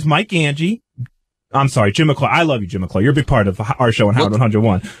 Which is Mike Angie. I'm sorry, Jim McClure. I love you, Jim McClure. You're a big part of our show on Howard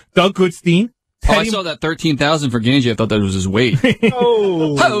 101. Doug Goodstein. I saw that 13,000 for Ganji. I thought that was his weight.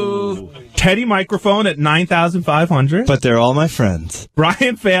 Teddy Microphone at 9,500. But they're all my friends.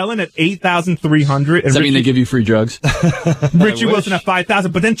 Brian Phelan at 8,300. Does that mean they give you free drugs? Richie Wilson at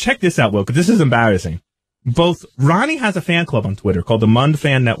 5,000. But then check this out, Will, because this is embarrassing. Both Ronnie has a fan club on Twitter called the Mund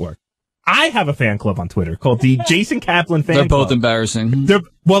Fan Network. I have a fan club on Twitter called the Jason Kaplan Fan Club. They're both embarrassing.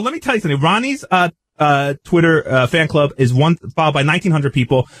 Well, let me tell you something. Ronnie's Twitter fan club is followed by 1,900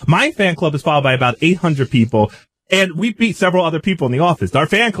 people. My fan club is followed by about 800 people. And we beat several other people in the office. Our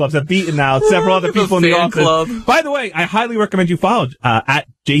fan clubs have beaten out several other people in the office. Club. By the way, I highly recommend you follow at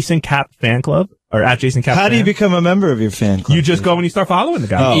Jason Cap Fan Club or at Jason Cap. How do you become a member of your fan club? You just go when you start following the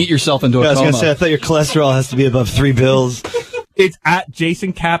guy. You eat yourself into a coma. I was going to say, I thought your cholesterol has to be above 3 bills. It's at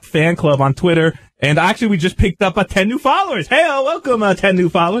Jason Cap Fan Club on Twitter. And actually, we just picked up 10 new followers. Hey, welcome, 10 new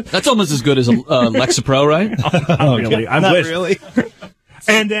followers. That's almost as good as Lexapro, right? Not really. Not really.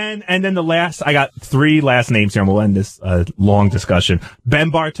 And then I got 3 last names here, and we'll end this long discussion. Ben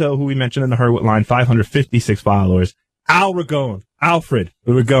Bartow, who we mentioned in the Hurwitz line, 556 followers. Alfred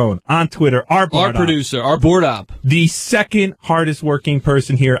Ragone on Twitter. Our producer, our board op. The second hardest working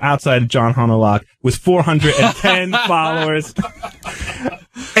person here outside of John Honolak with 410 followers.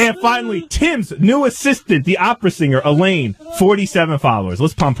 And finally, Tim's new assistant, the opera singer, Elaine, 47 followers.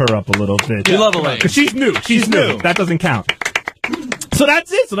 Let's pump her up a little bit. We love Elaine. Because she's new. She's new. That doesn't count. So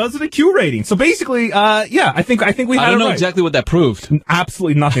that's it. So those are the Q ratings. So basically, I think we had it right. I don't know exactly what that proved.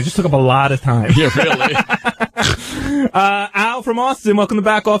 Absolutely nothing. It just took up a lot of time. Yeah, really. Al from Austin, welcome to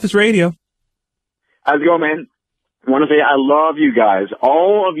Back Office Radio. How's it going, man? I want to say I love you guys.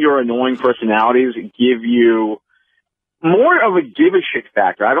 All of your annoying personalities give you more of a give a shit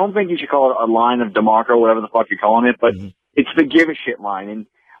factor. I don't think you should call it a line of DeMarco, whatever the fuck you're calling it, but it's the give a shit line. And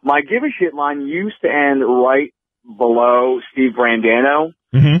my give a shit line used to end right below Steve Brandano,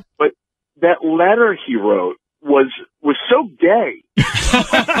 but that letter he wrote was so gay.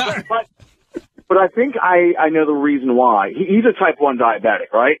 but I think I know the reason why. He's a type 1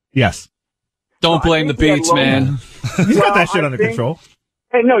 diabetic, right? Yes. Don't blame the beats, man. He's got that shit under control.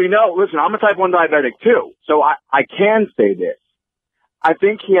 Hey, no, listen, I'm a type 1 diabetic too, so I can say this. I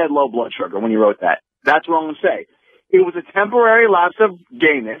think he had low blood sugar when he wrote that. That's what I'm going to say. It was a temporary lapse of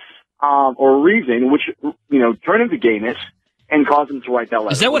gayness, or reason, which, turned into gayness and caused him to write that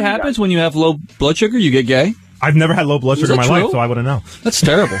letter. Is that what happens when you have low blood suger? You get gay? I've never had low blood sugar in my life, so I wouldn't know. That's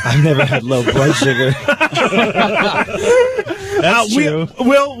terrible. I've never had low blood sugar. That's true.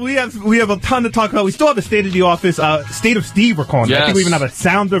 We have a ton to talk about. We still have the State of the Office, State of Steve, we're calling it. I think we even have a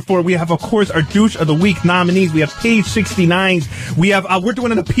sounder for it. We have, of course, our Douche of the Week nominees. We have Page 69s. We have, we're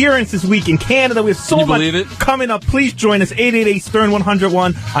doing an appearance this week in Canada. We have so much coming up. Please join us,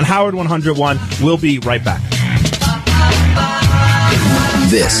 888-STERN-101 on Howard 101. We'll be right back.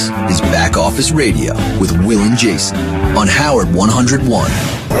 This is Back Office Radio with Will and Jason on Howard 101.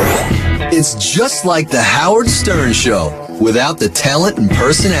 It's just like the Howard Stern Show without the talent and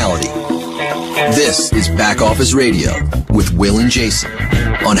personality. This is Back Office Radio with Will and Jason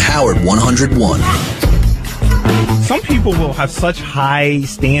on Howard 101. Some people will have such high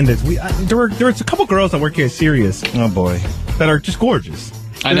standards. There's a couple girls that work here at Sirius. Oh boy, that are just gorgeous.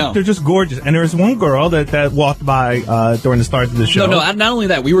 I know. They're just gorgeous. And there was one girl that walked by during the start of the show. No, not only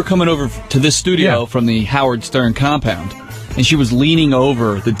that. We were coming over to this studio from the Howard Stern compound, and she was leaning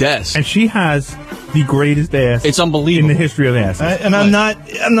over the desk. And she has the greatest ass. It's unbelievable. In the history of asses. And I'm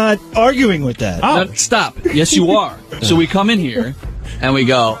not arguing with that. Oh. No, stop. Yes, you are. So we come in here, and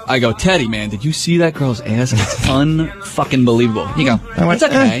I go, Teddy, man, did you see that girl's ass? It's unfucking believable. You go, it's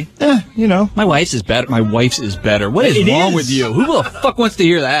okay. My wife's is better. My wife's is better. What is wrong with you? Who the fuck wants to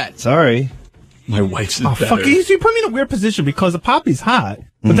hear that? Sorry. My wife's is better. Fuck, you put me in a weird position because the Poppy's hot.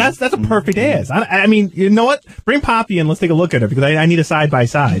 But that's a perfect ass. I mean, you know what? Bring Poppy in. Let's take a look at her because I need a side by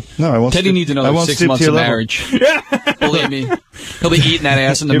side. No, I won't. Teddy needs another 6 months of marriage. Believe me, he'll be eating that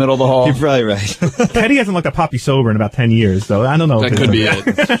ass in the middle of the hall. You're probably right. Teddy hasn't looked at Poppy sober in about 10 years, so I don't know. That could be it.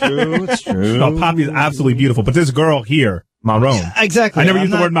 It's true. It's true. No, Poppy's absolutely beautiful, but this girl here, Marone. Yeah, exactly. I never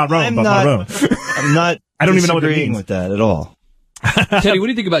used the word Marone, but Marone. I'm not. I don't even know what it means with that at all. Teddy, what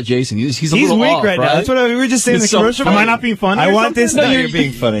do you think about Jason? He's a little weak off, right now. That's what we were just saying in the commercial. Am I not being funny? I want this. No, You're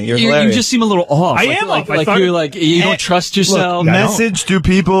being funny. You're hilarious. You just seem a little off. I am off. You're like, you don't trust yourself. Look, message to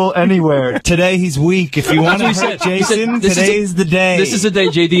people anywhere. Today he's weak. If you want to hurt Jason, today's the day. This is the day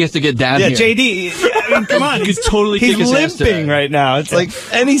JD has to get down here. Yeah, JD. I mean, come on. He could totally He's kick his ass today. limping right now. It's like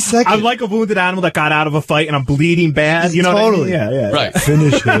any second. I'm like a wounded animal that got out of a fight and I'm bleeding bad. You know Totally. what I mean? Yeah. Right.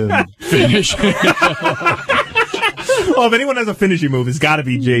 Finish him. Finish. Oh, if anyone has a finishing move, it's got to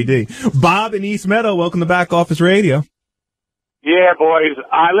be JD. Bob in East Meadow, welcome to Back Office Radio. Yeah, boys.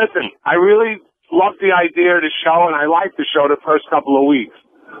 Listen, I really loved the idea of the show, and I liked the show the first couple of weeks.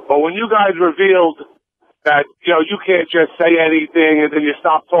 But when you guys revealed that, you can't just say anything and then you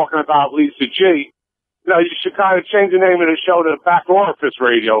stop talking about Lisa G, you should kind of change the name of the show to Back Orifice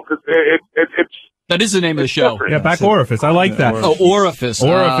Radio, because it's... That is the name of the show. Yeah, Back Orifice. I like that. Oh, Orifice.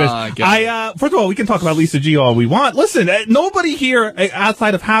 Orifice. First of all, we can talk about Lisa G all we want. Listen, nobody here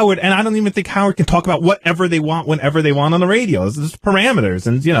outside of Howard, and I don't even think Howard can talk about whatever they want, whenever they want on the radio. There's parameters,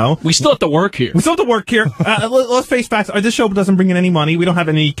 and we still have to work here. Let's face facts. This show doesn't bring in any money. We don't have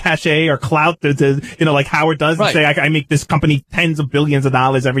any cachet or clout to like Howard does, and say I make this company tens of billions of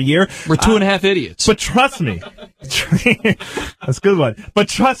dollars every year. We're 2.5 idiots. But trust me, that's a good one. But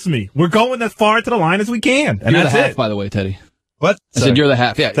trust me, we're going as far to the line as we can, and you're that's the half, it. by the way, Teddy. What? I said you're the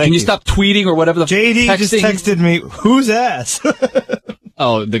half. Yeah. Can you stop tweeting or whatever the JD texting? just texted me, whose ass?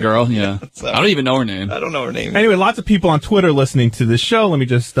 Oh, the girl? Yeah. I don't even know her name. I don't know her name. Anyway, lots of people on Twitter listening to this show. Let me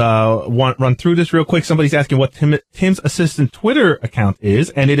just run through this real quick. Somebody's asking what Tim's assistant Twitter account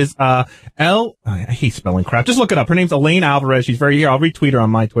is, and it is I hate spelling crap. Just look it up. Her name's Elaine Alvarez. She's very here. I'll retweet her on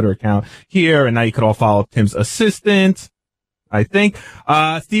my Twitter account here, and now you could all follow Tim's assistant, I think.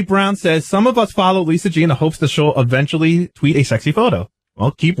 Steve Brown says, some of us follow Lisa G in the hopes that she'll eventually tweet a sexy photo.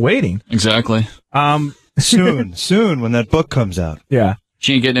 Well, keep waiting. Exactly. Soon, when that book comes out. Yeah.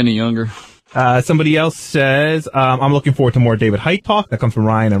 She ain't getting any younger. Somebody else says, I'm looking forward to more David Height talk. That comes from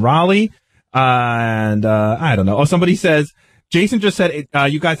Ryan and Raleigh. And, I don't know. Oh, somebody says, Jason just said,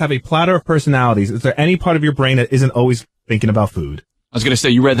 you guys have a platter of personalities. Is there any part of your brain that isn't always thinking about food? I was going to say,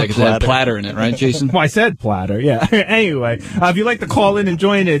 you read that because it had platter in it, right, Jason? Well, I said platter, yeah. Anyway, if you'd like to call in and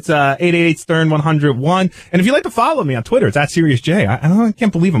join, it's 888-STERN-101. And if you'd like to follow me on Twitter, it's @SeriousJ. I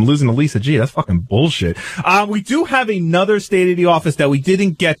can't believe I'm losing to Lisa G. That's fucking bullshit. We do have another State of the Office that we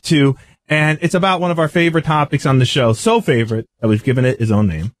didn't get to, and it's about one of our favorite topics on the show. So favorite that we've given it his own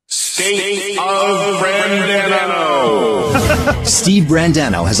name. State of Brandano. Steve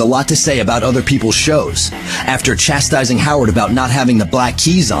Brandano has a lot to say about other people's shows. After chastising Howard about not having the black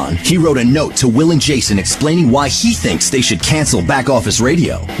keys on, he wrote a note to Will and Jason explaining why he thinks they should cancel Back Office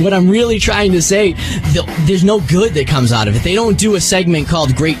Radio. What I'm really trying to say, there's no good that comes out of it. They don't do a segment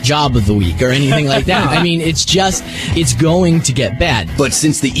called Great Job of the Week or anything like that. I mean, it's going to get bad. But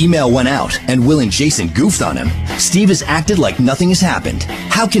since the email went out and Will and Jason goofed on him, Steve has acted like nothing has happened.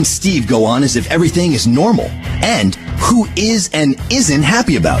 How can Steve go on as if everything is normal? And who is and isn't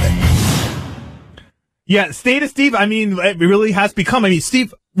happy about it? Yeah, State of Steve, I mean, it really has become,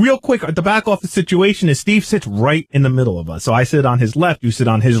 Steve, real quick, the Back Office situation is Steve sits right in the middle of us. So I sit on his left, you sit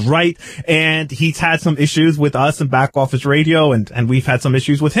on his right, and he's had some issues with us and Back Office Radio, and we've had some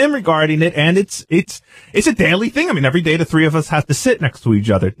issues with him regarding it, and it's a daily thing. I mean, every day the three of us have to sit next to each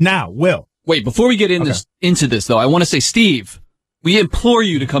other. Now, Will. Wait, before we get into this, though, I want to say, Steve, we implore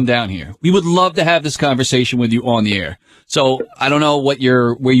you to come down here. We would love to have this conversation with you on the air. So I don't know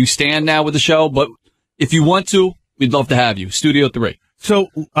where you stand now with the show, but if you want to, we'd love to have you. Studio 3. So,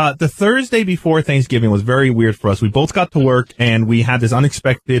 the Thursday before Thanksgiving was very weird for us. We both got to work and we had this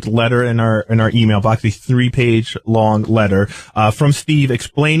unexpected letter in our email box, this 3-page long letter, from Steve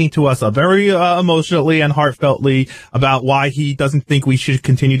explaining to us very, emotionally and heartfeltly about why he doesn't think we should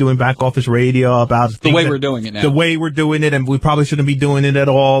continue doing Back Office Radio, about the way we're doing it now. The way we're doing it, and we probably shouldn't be doing it at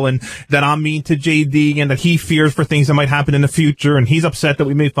all, and that I'm mean to JD, and that he fears for things that might happen in the future, and he's upset that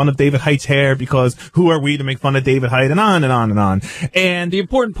we made fun of David Height's hair because who are we to make fun of David Height, and on and on and on. And the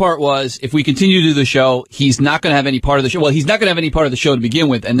important part was, if we continue to do the show, he's not going to have any part of the show. Well, he's not going to have any part of the show to begin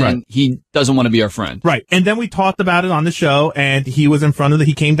with, and then he doesn't want to be our friend. Right. And then we talked about it on the show, and he was in front of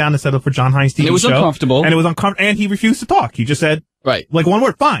he came down to set up for John Hines' TV show. And it was uncomfortable. And it was uncomfortable, and he refused to talk. He just said, like one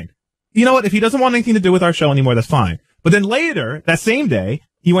word, fine. You know what? If he doesn't want anything to do with our show anymore, that's fine. But then later, that same day,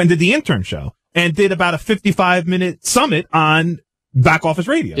 he went and did the intern show and did about a 55-minute summit on back office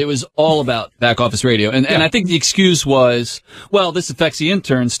radio. It was all about back office radio. And I think the excuse was, well, this affects the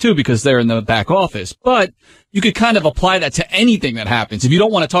interns too because they're in the back office. But you could kind of apply that to anything that happens. If you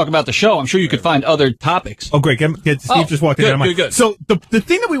don't want to talk about the show, I'm sure you could find other topics. Oh, great. Steve just walked in. Good. So the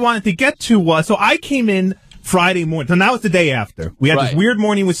thing that we wanted to get to was, so I came in Friday morning. So now it's the day after. We had this weird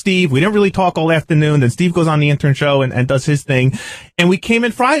morning with Steve. We didn't really talk all afternoon. Then Steve goes on the intern show and does his thing. And we came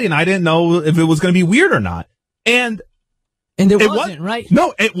in Friday and I didn't know if it was going to be weird or not. And it wasn't, right?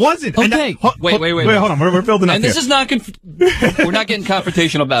 No, it wasn't. Okay. Wait, hold on. We're building up and here. this is not, we're not getting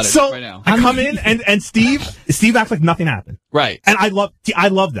confrontational about it right now. I come in and Steve acts like nothing happened. Right. And I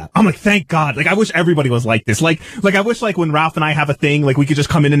love that. I'm like, thank God. Like, I wish everybody was like this. Like I wish like when Ralph and I have a thing, like we could just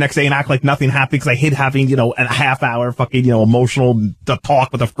come in the next day and act like nothing happened because I hate having, a half hour fucking, emotional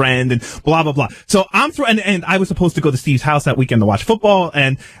talk with a friend and blah, blah, blah. So I'm through, and I was supposed to go to Steve's house that weekend to watch football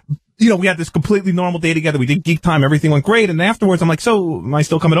and, we had this completely normal day together. We did Geek Time. Everything went great. And afterwards, I'm like, so am I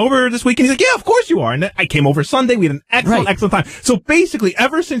still coming over this weekend? He's like, yeah, of course you are. And then I came over Sunday. We had an excellent time. So basically,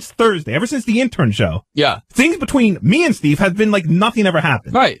 ever since Thursday, ever since the intern show, things between me and Steve have been like nothing ever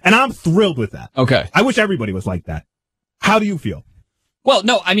happened. Right. And I'm thrilled with that. Okay. I wish everybody was like that. How do you feel? Well,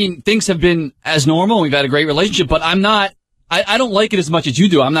 no, I mean, things have been as normal. We've had a great relationship, but I don't like it as much as you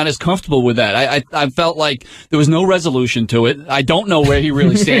do. I'm not as comfortable with that. I felt like there was no resolution to it. I don't know where he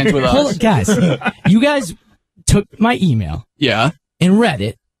really stands with us. Hold on, guys. You guys took my email. Yeah. And read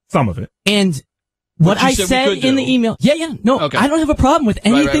it. Some of it. And what I said in the email. No, okay. I don't have a problem with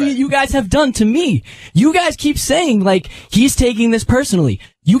anything that you guys have done to me. You guys keep saying, like, he's taking this personally.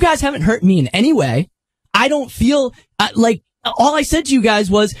 You guys haven't hurt me in any way. I don't feel like. All I said to you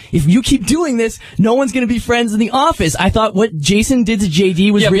guys was, if you keep doing this, no one's going to be friends in the office. I thought what Jason did to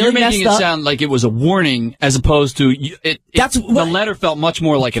JD was really messed up. You're making it sound like it was a warning as opposed to the letter felt much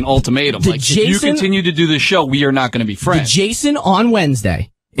more like an ultimatum. Like, if you continue to do this show, we are not going to be friends. Jason on Wednesday.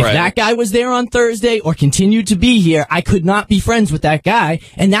 If that guy was there on Thursday or continued to be here, I could not be friends with that guy.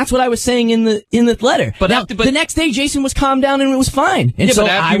 And that's what I was saying in the letter. But the next day, Jason was calmed down and it was fine. And so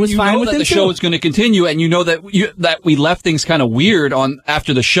I was fine with him too. The show is going to continue, and you know that we left things kind of weird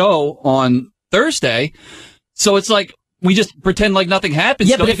after the show on Thursday. So it's like we just pretend like nothing happened.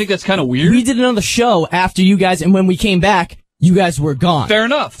 Don't you think that's kind of weird? We did another show after you guys, and when we came back, you guys were gone. Fair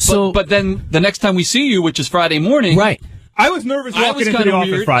enough. So, but then the next time we see you, which is Friday morning, right? I was nervous walking into the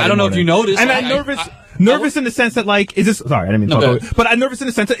office Friday. I don't know if you noticed. And I'm nervous in the sense that, like, is this, sorry, I didn't mean to talk over, but I'm nervous in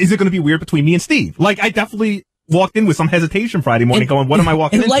the sense that, is it going to be weird between me and Steve? Like, I definitely walked in with some hesitation Friday morning going, what am I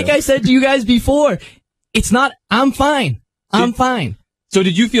walking into? And like I said to you guys before, it's not, I'm fine. I'm fine. So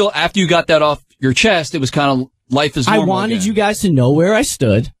did you feel after you got that off your chest, it was kind of life is normal I wanted again? You guys to know where I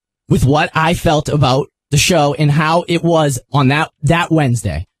stood with what I felt about the show and how it was on that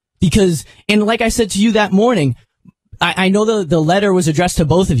Wednesday. Because, and like I said to you that morning, I know the letter was addressed to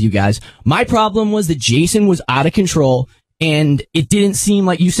both of you guys. My problem was that Jason was out of control, and it didn't seem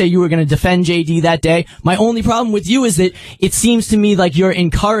like you say you were going to defend JD that day. My only problem with you is that it seems to me like you're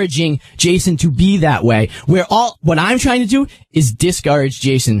encouraging Jason to be that way, where what I'm trying to do is discourage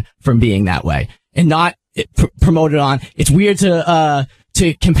Jason from being that way and not promote it on. It's weird to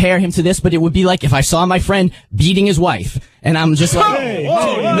compare him to this, but it would be like if I saw my friend beating his wife, and I'm just like,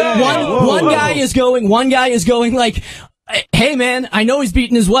 one guy is going like, hey man, I know he's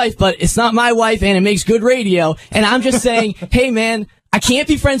beating his wife, but it's not my wife and it makes good radio. And I'm just saying, hey man, I can't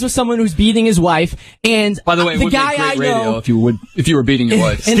be friends with someone who's beating his wife. And by the way, the guy I know, if you were beating your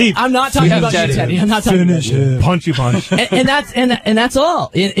wife, Steve, I'm not talking about you, Teddy. I'm not talking about you. Punchy punch. And that's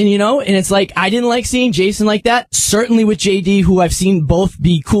all. And it's like, I didn't like seeing Jason like that. Certainly with JD, who I've seen both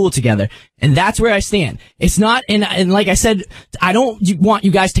be cool together. And that's where I stand. It's not, and like I said, I don't want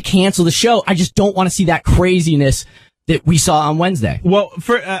you guys to cancel the show. I just don't want to see that craziness that we saw on Wednesday. Well,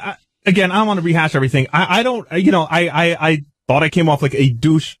 again, I don't want to rehash everything. I don't, I thought I came off like a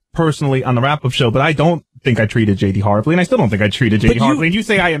douche personally on the wrap-up show, but I don't think I treated JD horribly, and I still don't think I treated JD horribly. And you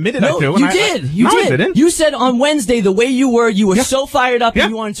say I admitted I do. You did. I didn't. You said on Wednesday the way you were so fired up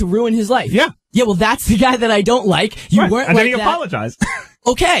and you wanted to ruin his life. Yeah. Yeah, well, that's the guy that I don't like. You weren't and like then he that. apologized.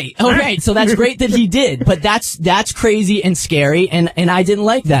 Okay. All right. So that's great that he did, but that's crazy and scary, and I didn't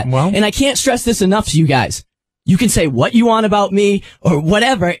like that. Well, and I can't stress this enough to you guys. You can say what you want about me or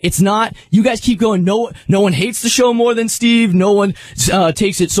whatever. It's not, you guys keep going, no one hates the show more than Steve. No one,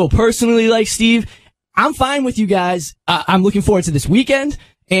 takes it so personally like Steve. I'm fine with you guys. I'm looking forward to this weekend,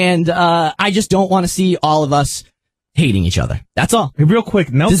 and, I just don't want to see all of us hating each other. That's all. Hey, real quick.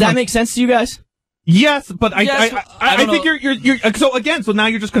 Does that make sense to you guys? Yes, but I don't think you're so now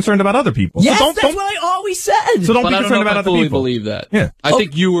you're just concerned about other people. Yes, so that's what I always said. So don't But be I concerned about I other fully people. believe that. Yeah. I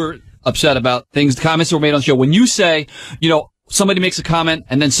think you were upset about comments that were made on the show. When you say, somebody makes a comment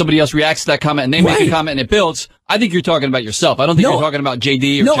and then somebody else reacts to that comment and they make a comment and it builds, I think you're talking about yourself. I don't think you're talking about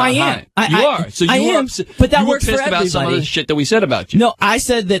JD or John I am. Hine. You are. So you were upset, but that you were works for pissed about some of the everybody. shit that we said about you. No, I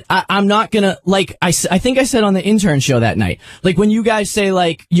said that I'm not gonna, I think I said on the intern show that night, when you guys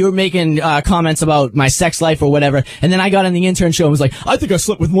say, you're making, comments about my sex life or whatever, and then I got on the intern show and was like, I think I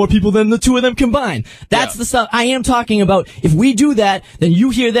slept with more people than the two of them combined. That's the stuff I am talking about. If we do that, then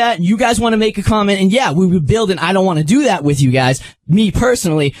you hear that, and you guys want to make a comment, and we would build, and I don't want to do that with you guys. Me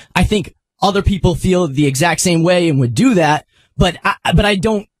personally, I think other people feel the exact same way and would do that, but I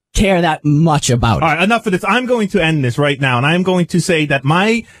don't care that much about it. All right, enough of this. I'm going to end this right now, and I'm going to say that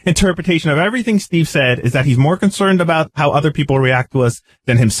my interpretation of everything Steve said is that he's more concerned about how other people react to us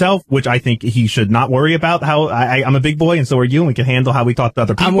than himself, which I think he should not worry about. I'm a big boy, and so are you, and we can handle how we talk to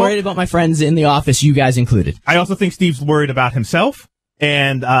other people. I'm worried about my friends in the office, you guys included. I also think Steve's worried about himself.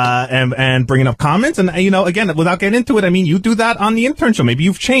 And bringing up comments. And, again, without getting into it, you do that on the intern show. Maybe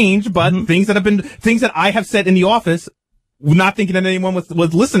you've changed, but things that I have said in the office, not thinking that anyone was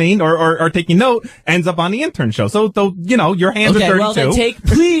listening or taking note, ends up on the intern show. So, your hands are dirty well, too. then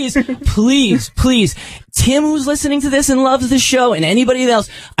please, Tim, who's listening to this and loves the show, and anybody else,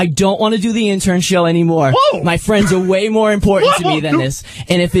 I don't want to do the intern show anymore. Whoa! My friends are way more important to me than this.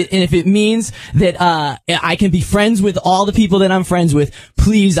 And if it means that, I can be friends with all the people that I'm friends with,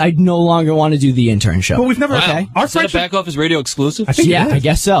 please, I no longer want to do the intern show. Well, we've never, our Is that a friendship, Back Office Radio exclusive? I think it is. I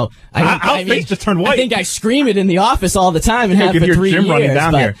guess so. Our face just turned white. I think I scream it in the office all the time and have for 3 Jim years. running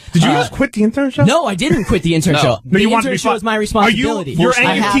down but, here. Did you just quit the intern show? No, I didn't quit the intern show. No, The you want to intern be show is my responsibility. You're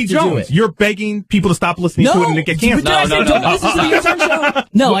I have T. to do Jones. it. You're begging people to stop listening to it and to get canceled. Did I say don't listen to the intern show?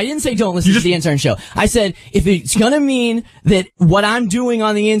 No, I didn't say don't listen to the intern show. I said if it's gonna mean that what I'm doing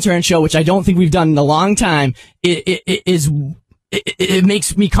on the intern show, which I don't think we've done in a long time, it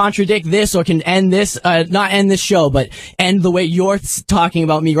makes me contradict this or can end this, not end this show, but end the way you're talking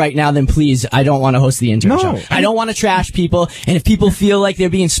about me right now, then please, I don't want to host the intern show. I don't want to trash people, and if people feel like they're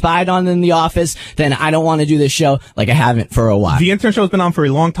being spied on in the office, then I don't want to do this show like I haven't for a while. The intern show has been on for a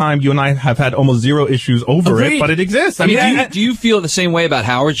long time. You and I have had almost zero issues over it, but it exists. Do you feel the same way about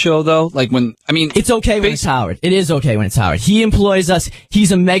Howard's show, though? It's okay when it's Howard. It is okay when it's Howard. He employs us.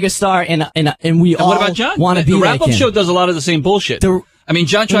 He's a megastar, and we all what about John? want to be the like wrap-up him. show does a lot of the same bullshit.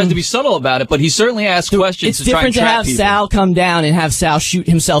 John tries to be subtle about it, but he certainly asks questions It's to try and different to trap have people. Sal come down and have Sal shoot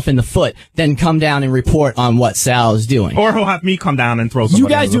himself in the foot, than come down and report on what Sal is doing. Or he'll have me come down and throw somebody You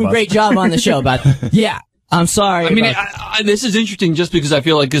guys under the do a bus. great job on the show, but I'm sorry. This is interesting just because I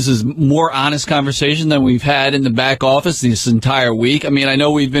feel like this is more honest conversation than we've had in the back office this entire week. I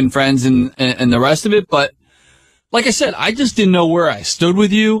know we've been friends and the rest of it, but like I said, I just didn't know where I stood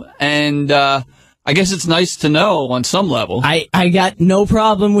with you, and I guess it's nice to know on some level. I got no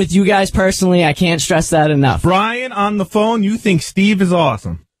problem with you guys personally. I can't stress that enough. Brian on the phone, you think Steve is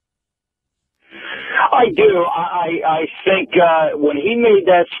awesome. I do. I think when he made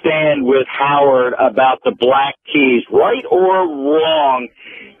that stand with Howard about the black keys, right or wrong,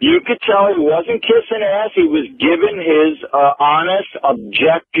 you could tell he wasn't kissing ass. He was giving his honest,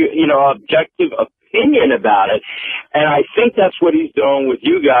 objective opinion about it. And I think that's what he's doing with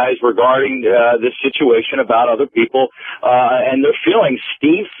you guys regarding this situation about other people and their feelings.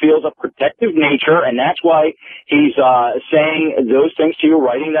 Steve feels a protective nature, and that's why he's saying those things to you,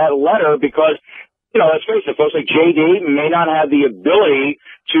 writing that letter, because let's face it, folks, like JD may not have the ability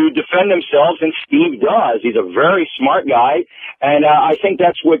to defend themselves, and Steve does. He's a very smart guy, and I think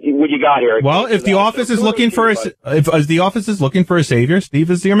that's what you got here. Well, if the office is looking for a savior,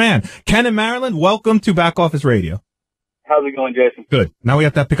 Steve is your man. Ken in Maryland, welcome to Back Office Radio. How's it going, Jason? Good. Now we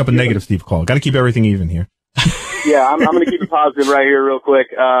have to pick up a negative Steve call. Got to keep everything even here. Yeah, I'm going to keep it positive right here real quick.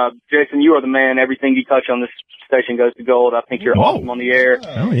 Jason, you are the man. Everything you touch on this station goes to gold. I think you're awesome on the air.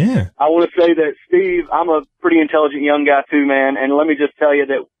 Oh, yeah. I want to say that, Steve, I'm a pretty intelligent young guy too, man. And let me just tell you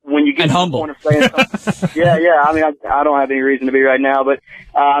that when you get to the point of saying something, I don't have any reason to be right now, but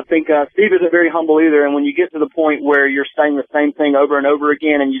I think Steve isn't very humble either. And when you get to the point where you're saying the same thing over and over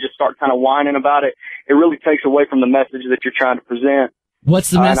again and you just start kind of whining about it, it really takes away from the message that you're trying to present.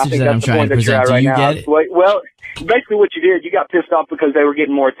 What's the message that I'm trying to present? Do you get it? Well, basically what you did, you got pissed off because they were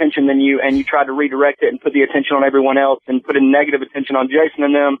getting more attention than you, and you tried to redirect it and put the attention on everyone else and put a negative attention on Jason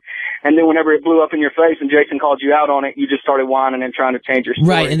and them. And then whenever it blew up in your face and Jason called you out on it, you just started whining and trying to change your story.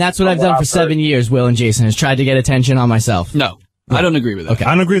 Right, and that's what I've done for 7 years, Will and Jason, is tried to get attention on myself. No, I don't agree with that. Okay.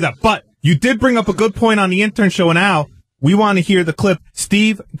 I don't agree with that. But you did bring up a good point on the intern show and Al. we want to hear the clip.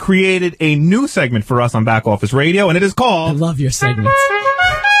 Steve created a new segment for us on Back Office Radio, and it is called... I love your segments.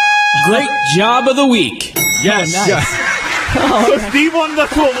 Great Job of the Week. Yes. Oh, nice. So Steve wanted us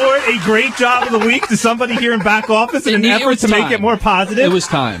to award a great job of the week to somebody here in Back Office in an effort to make it more positive. It was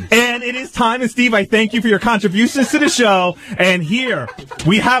time. And it is time. And Steve, I thank you for your contributions to the show. And here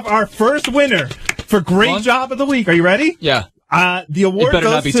we have our first winner for great job of the week. Are you ready? Yeah. The award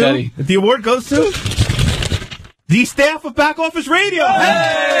goes to Teddy. The award goes to the staff of Back Office Radio.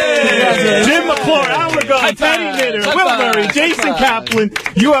 Hey! Jim McClure, Howard Gunn, Teddy Knitter, Will Murray, Jason Kaplan.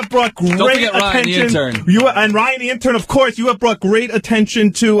 You have brought great attention. Ryan, the intern. And Ryan, the intern, of course. You have brought great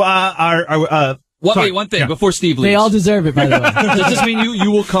attention to our Wait, one thing before Steve leaves. They all deserve it, by the way. Does this mean you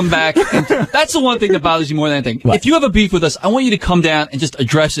will come back? And that's the one thing that bothers you more than anything. What? If you have a beef with us, I want you to come down and just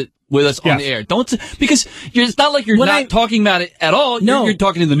address it with us on the air. Because it's not like you're talking about it at all. No. You're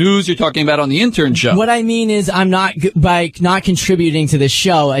talking in the news. You're talking about it on the intern show. What I mean is, I'm not by not contributing to the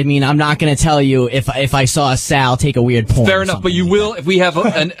show. I mean, I'm not going to tell you if I saw Sal take a weird porn. Fair enough, but you will. If we have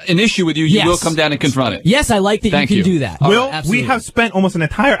an issue with you, you will come down and confront it. Yes, I like that Thank you can do that. Will, we have spent almost an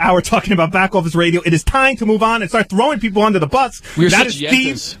entire hour talking about Back Office Radio. It is time to move on and start throwing people under the bus. That is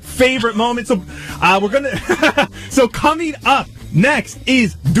Steve's favorite moment. So we're gonna. So coming up next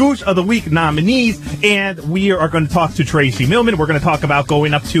is Douche of the Week nominees, and we are going to talk to Tracy Millman. We're going to talk about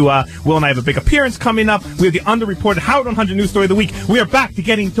going up to Will and I have a big appearance coming up. We have the underreported Howard 100 news story of the week. We are back to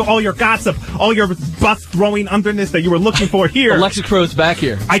getting to all your gossip, all your bus throwing underness that you were looking for here. Alexa Crow's back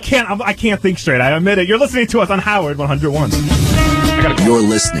here. I can't think straight. I admit it. You're listening to us on Howard 101. You're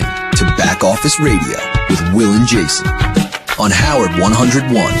listening to Back Office Radio with Will and Jason on Howard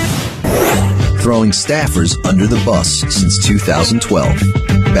 101. Throwing staffers under the bus since 2012.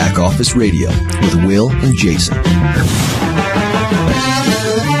 Back Office Radio with Will and Jason.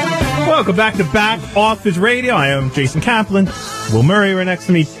 Welcome back to Back Office Radio. I am Jason Kaplan. Will Murray right next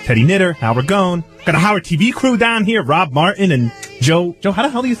to me. Teddy Knitter, Howard Gone. Got a Howard TV crew down here. Rob Martin and Joe. Joe, how the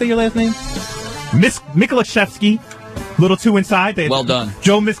hell do you say your last name? Mikulashevsky. Little too inside. Well done.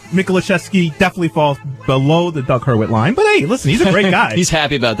 Joe Mikulashevsky definitely falls below the Doug Hurwitz line. But hey, listen, he's a great guy. He's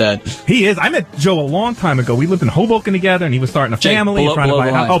happy about that. He is. I met Joe a long time ago. We lived in Hoboken together, and he was starting a family. Trying to buy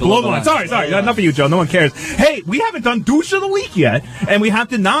a house. Oh, below the line. Sorry. Enough of you, Joe. No one cares. Hey, we haven't done Douche of the Week yet, and we have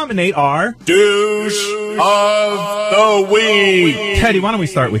to nominate our Douche of the Week. Teddy, why don't we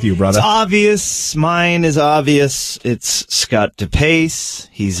start with you, brother? It's obvious. Mine is obvious. It's Scott DePace.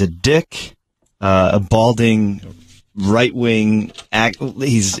 He's a dick. A balding right-wing act.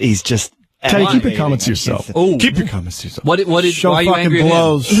 He's just... Teddy, keep your comments to yourself. Keep your comments to yourself. What did Show why are you fucking angry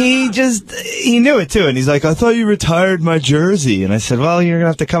blows. at him? He knew it too, and he's like, I thought you retired my jersey. And I said, well, you're gonna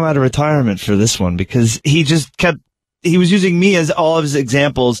have to come out of retirement for this one, because he was using me as all of his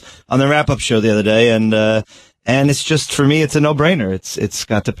examples on the wrap-up show the other day, and it's just, for me, it's a no-brainer. It's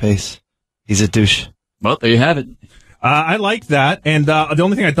Scott DePace. He's a douche. Well, there you have it. I like that, and the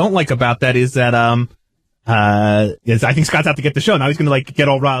only thing I don't like about that is that I think Scott's out to get the show. Now he's going to get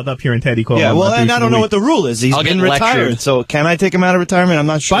all riled up here in Teddy Cole. Yeah, well, and I don't know what the rule is. He's been retired, lectured. so can I take him out of retirement? I'm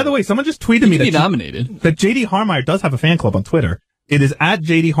not sure. By the way, someone just tweeted me that nominated. That JD Harmeyer does have a fan club on Twitter. It is at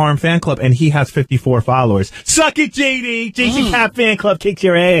JD Harm Fan Club, and he has 54 followers. Suck it, JD! Jason Cap Fan Club kicks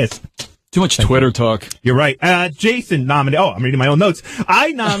your ass. Too much Twitter talk. You're right. Jason nominated. Oh, I'm reading my own notes.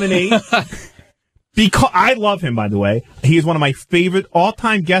 I nominate because I love him, by the way. He is one of my favorite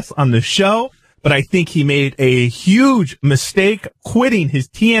all-time guests on the show, but I think he made a huge mistake quitting his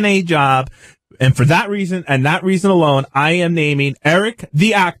TNA job. And for that reason, and that reason alone, I am naming Eric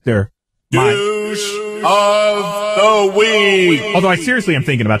the actor. Douche of the Week. Although I seriously am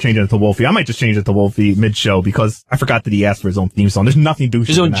thinking about changing it to Wolfie. I might just change it to Wolfie mid-show because I forgot that he asked for his own theme song. There's nothing douchier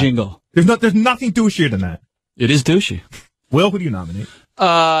His own than jingle. That. There's nothing douchier than that. It is douchey. Will, who do you nominate?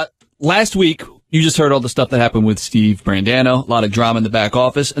 Last week, you just heard all the stuff that happened with Steve Brandano, a lot of drama in the back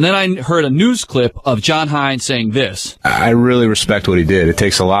office. And then I heard a news clip of John Hines saying this. I really respect what he did. It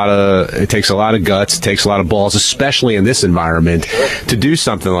takes a lot of guts, it takes a lot of balls, especially in this environment, to do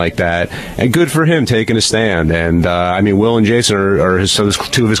something like that. And good for him taking a stand. And Will and Jason are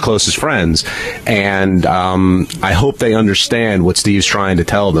two of his closest friends. And I hope they understand what Steve's trying to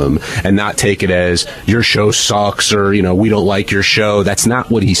tell them and not take it as your show sucks or, we don't like your show. That's not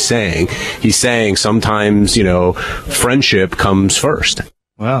what he's saying. He's saying sometimes, friendship comes first.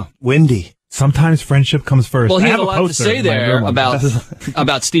 Wow. Windy. Sometimes friendship comes first. Well, he had a lot to say there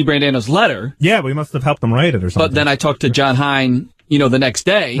about Steve Brandano's letter. Yeah, we must have helped him write it or something. But then I talked to John Hine, the next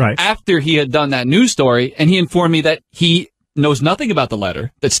day after he had done that news story, and he informed me that he knows nothing about the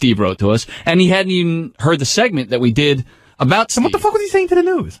letter that Steve wrote to us, and he hadn't even heard the segment that we did about Steve. And what the fuck was he saying to the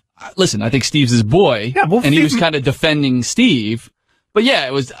news? Listen, I think Steve's his boy, and he was kind of defending Steve. But yeah,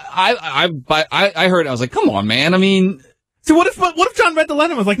 it was. I heard it. I was like, come on, man. I mean. So what if John read the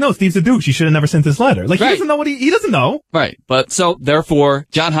letter and was like, no, Steve's a douche. He should have never sent this letter. Like, he doesn't know he doesn't know. Right. But so, therefore,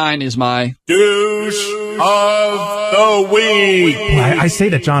 John Hein is my douche of the week. I say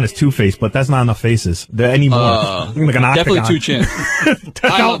that John is two-faced, but that's not enough faces anymore. Like an definitely octagon. two chin.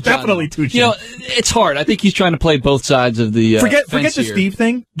 Definitely two chin. You know, it's hard. I think he's trying to play both sides of the forget fence the here. Steve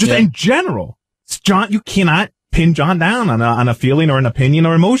thing. Just in general, John, you cannot pin John down on a feeling or an opinion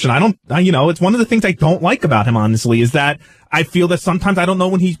or emotion. It's one of the things I don't like about him, honestly, is that I feel that sometimes I don't know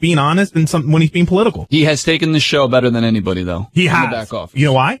when he's being honest and when he's being political. He has taken the show better than anybody, though. He in has. the back office. You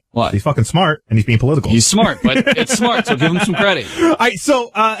know why? Why? He's fucking smart and he's being political. He's smart, but it's smart, so give him some credit. All right,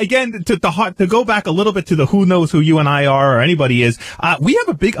 so again, to go back a little bit to the who knows who you and I are or anybody is, we have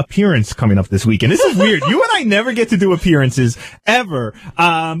a big appearance coming up this weekend. This is weird. You and I never get to do appearances ever.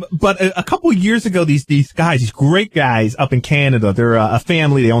 But a couple years ago, these guys, these great guys up in Canada, they're a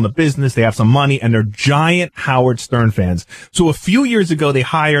family, they own a business, they have some money, and they're giant Howard Stern fans. So a few years ago, they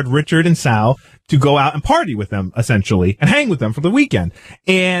hired Richard and Sal to go out and party with them, essentially, and hang with them for the weekend.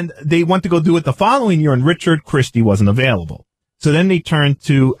 And they went to go do it the following year, and Richard Christie wasn't available. So then they turned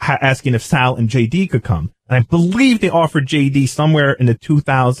to asking if Sal and JD could come. And I believe they offered JD somewhere in the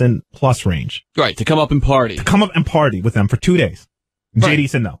 2,000 plus range. Right, to come up and party. To come up and party with them for 2 days. And JD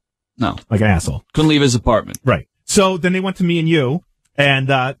said no. No. Like an asshole. Couldn't leave his apartment. Right. So then they went to me and you, and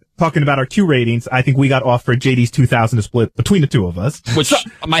talking about our Q ratings, I think we got offered JD's 2,000 to split between the two of us. Which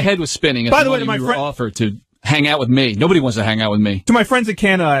my head was spinning. By the way, you were offered to hang out with me. Nobody wants to hang out with me. To my friends in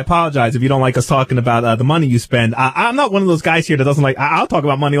Canada, I apologize if you don't like us talking about the money you spend. I'm not one of those guys here that doesn't like. I'll talk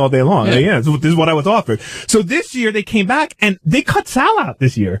about money all day long. Yeah, this is what I was offered. So this year they came back and they cut Sal out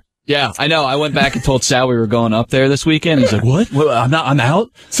this year. Yeah, I know. I went back and told Sal we were going up there this weekend. He's like, "What? I'm out."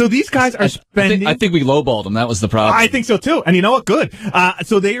 So these guys are spending. I think we lowballed him. That was the problem. I think so too. And you know what? Good.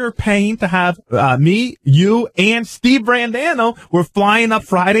 So they are paying to have me, you, and Steve Brandano. We're flying up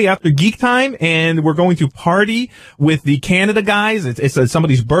Friday after Geek Time, and we're going to party with the Canada guys. It's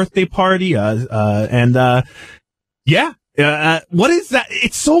somebody's birthday party. Yeah. What is that?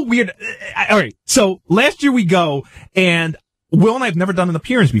 It's so weird. All right. So last year we go, and Will and I have never done an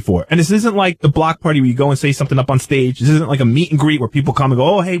appearance before. And this isn't like the block party where you go and say something up on stage. This isn't like a meet and greet where people come and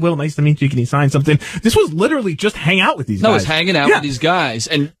go, "Oh, hey, Will, nice to meet you. Can you sign something?" This was literally just hang out with these guys. No, it's hanging out with these guys.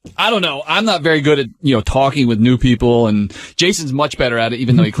 And I don't know. I'm not very good at, talking with new people, and Jason's much better at it,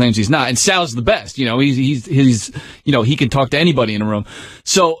 even though he claims he's not. And Sal's the best. He's he can talk to anybody in a room.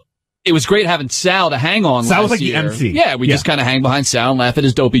 So it was great having Sal to hang on. Sal was like year. the MC. Yeah, we just kind of hang behind Sal and laugh at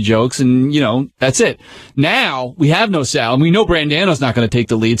his dopey jokes, and that's it. Now we have no Sal, and we know Brandano's not going to take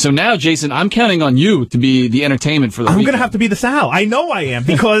the lead. So now, Jason, I'm counting on you to be the entertainment for the weekend. I'm going to have to be the Sal. I know I am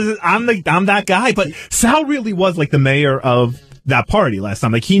because I'm that guy. But Sal really was like the mayor of that party last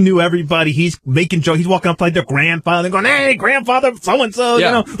time. Like, he knew everybody. He's making jokes. He's walking up to like their grandfather and going, "Hey, grandfather, so and so,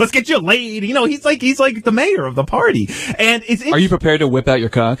 let's get you laid." He's like the mayor of the party. And Are you prepared to whip out your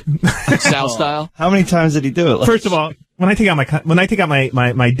cock, Sal style? How many times did he do it? First of all, when I take out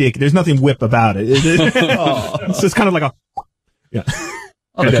my dick, there's nothing whip about it. It's just kind of like a, yeah.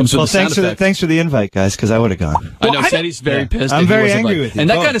 Oh, well, thanks for the invite, guys, because I would have gone. I know Teddy's very pissed. I'm very angry with you. And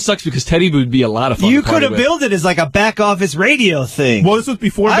that kind of sucks because Teddy would be a lot of fun. You could have billed it as like a back office radio thing. Well, this was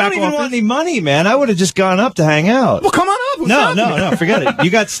before back office. I don't even want any money, man. I would have just gone up to hang out. Well, come on up. No, forget it.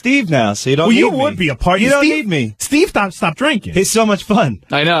 You got Steve now, so you don't need me. Well, you would be a part. You don't need me. Steve, stop drinking. It's so much fun.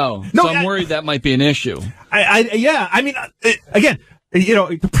 I know. No, I'm worried that might be an issue. I mean, again,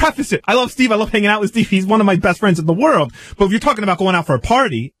 to preface it, I love Steve. I love hanging out with Steve. He's one of my best friends in the world. But if you're talking about going out for a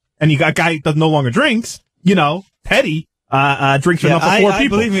party, and you got a guy that no longer drinks, Teddy, drinks enough for four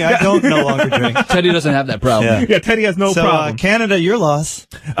people. Believe me, I don't no longer drink. Teddy doesn't have that problem. Yeah, Teddy has no problem. Canada, your loss.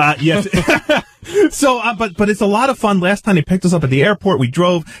 Yes. So, but it's a lot of fun. Last time they picked us up at the airport, we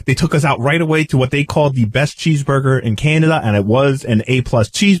drove. They took us out right away to what they called the best cheeseburger in Canada, and it was an A+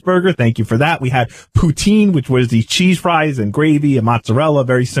 cheeseburger. Thank you for that. We had poutine, which was the cheese fries and gravy and mozzarella,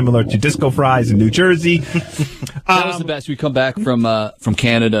 very similar to disco fries in New Jersey. That was the best. We come back from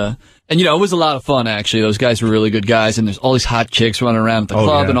Canada. And, it was a lot of fun, actually. Those guys were really good guys, and there's all these hot chicks running around at the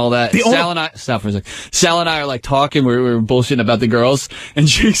club and all that. Sal and I are like talking. We're bullshitting about the girls, and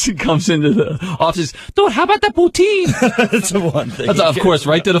Jason comes into the Offices, dude, how about that poutine? That's the one thing. That's, of course,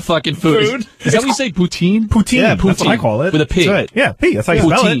 right to the fucking food. Is that what you say, poutine? Poutine. Yeah, That's what I call it. With a P. That's right. Yeah, P. That's how you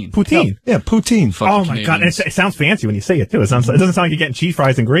spell it. Poutine. Yeah, poutine. Oh my God! And it sounds fancy when you say it too. It doesn't sound like you're getting cheese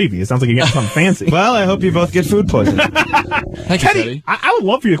fries and gravy. It sounds like you're getting something fancy. Well, I hope you both get food poisoning. Teddy, I would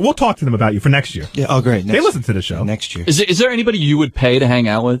love for you. We'll talk to them about you for next year. Yeah. Oh, great. They listen to the show next year. Is there anybody you would pay to hang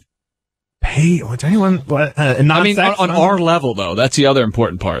out with? Pay? Or anyone? I mean, on our level, though, that's the other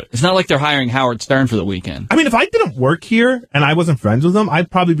important part. It's not like they're hiring Howard Stern for the weekend. I mean, if I didn't work here and I wasn't friends with them, I'd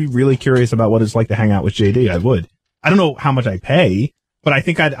probably be really curious about what it's like to hang out with JD. I would. I don't know how much I pay, but I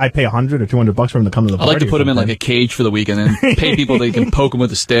think I'd pay $100 or $200 for him to come to the I'd party. like to put him in like a cage for the weekend and pay people they can poke him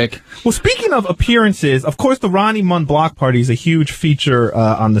with a stick. Well, speaking of appearances, of course, the Ronnie Mund block party is a huge feature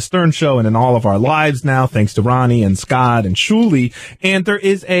on the Stern Show and in all of our lives now, thanks to Ronnie and Scott and Shuli. And there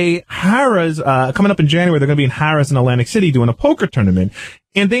is a Harrah's coming up in January. They're going to be in Harrah's in Atlantic City doing a poker tournament.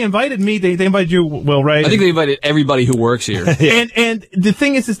 And they invited me. They invited you, Will, right? I think they invited everybody who works here. And the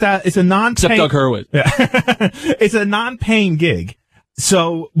thing is that it's a except Doug Hurwitz. Yeah. It's a non-paying gig.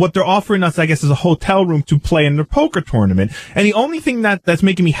 So what they're offering us, I guess, is a hotel room to play in their poker tournament. And the only thing that's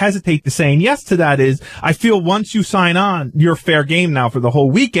making me hesitate to saying yes to that is I feel once you sign on, you're fair game now for the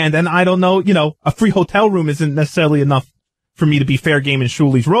whole weekend. And I don't know, a free hotel room isn't necessarily enough for me to be fair game in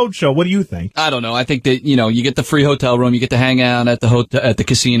Shuli's Roadshow. What do you think? I don't know. I think that, you get the free hotel room, you get to hang out at the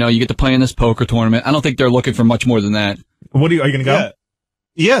casino, you get to play in this poker tournament. I don't think they're looking for much more than that. Are you going to go?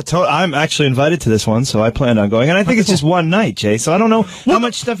 Yeah, I'm actually invited to this one, so I plan on going. And I think it's just one night, Jay, so I don't know how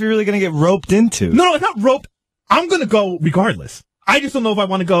much stuff you're really going to get roped into. No, it's not roped. I'm going to go regardless. I just don't know if I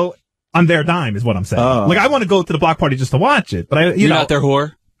want to go on their dime, is what I'm saying. Oh. Like, I want to go to the block party just to watch it. But you're not their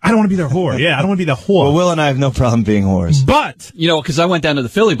whore? I don't want to be their whore. Yeah, I don't want to be the whore. Well, Will and I have no problem being whores. But, because I went down to the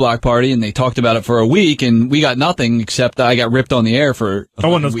Philly block party and they talked about it for a week and we got nothing except I got ripped on the air for a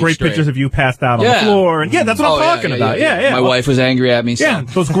one of those great straight. pictures of you passed out on the floor. And that's what I'm talking about. Yeah. My wife was angry at me. So yeah,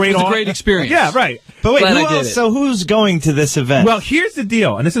 those great. It was a great experience. Yeah, right. But wait, so who's going to this event? Well, here's the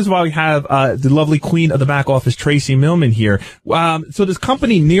deal, and this is why we have the lovely queen of the back office, Tracy Millman, here. So this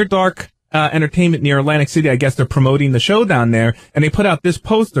company, Near Dark Entertainment near Atlantic City, I guess they're promoting the show down there, and they put out this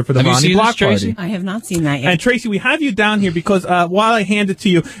poster for the Ronnie Block Party. I have not seen that yet. And Tracy, we have you down here because while I hand it to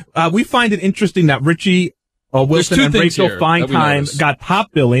you, we find it interesting that Richie Wilson and Rachel Feinheim got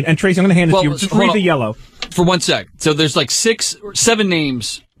top billing. And Tracy, I'm going to hand it to you. Just read the yellow. For 1 sec. So there's like 6 or 7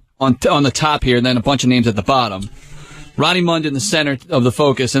 names on the top here, and then a bunch of names at the bottom. Ronnie Mund in the center of the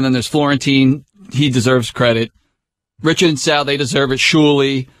focus, and then there's Florentine. He deserves credit. Richard and Sal, they deserve it.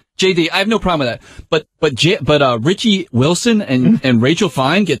 Shuli. JD, I have no problem with that. But Richie Wilson and Rachel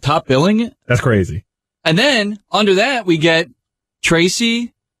Fine get top billing. That's crazy. And then under that we get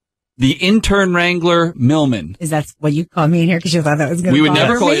Tracy, the intern wrangler Millman. Is that what you called me in here because you thought that was going to We would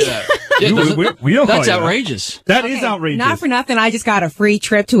never call you that. Yeah, we don't that's call you outrageous. That is outrageous. Not for nothing. I just got a free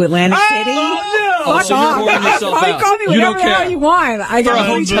trip to Atlantic City. Oh, so you're pouring yourself out. Call me whatever the hell you want. I got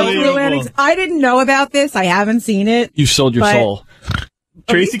a free trip to Atlantic. I didn't know about this. I haven't seen it. You sold your soul.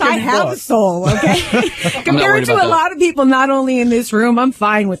 Tracy, I have a soul, okay? Compared to a lot of people, not only in this room, I'm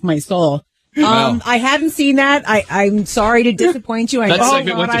fine with my soul. I hadn't seen that. I'm sorry to disappoint you. I thought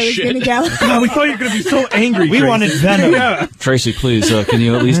I was going to go. No, we thought you were going to be so angry. We wanted Venom. Yeah. Tracy, please, can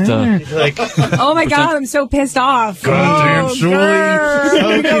you at least oh my God, I'm so pissed off. Goddamn, Shuli.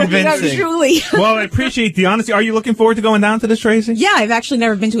 So convincing. Shuli. Well, I appreciate the honesty. Are you looking forward to going down to this, Tracy? Yeah, I've actually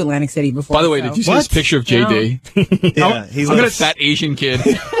never been to Atlantic City before. By the way, did you see this picture of JD? Yeah, he's a fat Asian kid.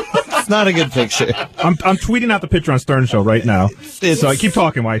 It's not a good picture. I'm tweeting out the picture on Stern Show right now. So I keep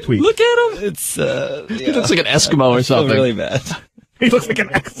talking while I tweet. Look at him. It's he looks like an Eskimo or something. Really bad. He looks like an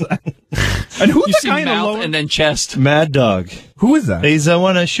Eskimo. And who's the guy in the mouth lower? and then chest? Mad Dog. Who is that? He's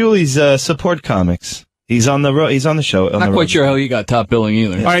one of Shuli's support comics. He's on the He's on the show. Not quite sure how he got top billing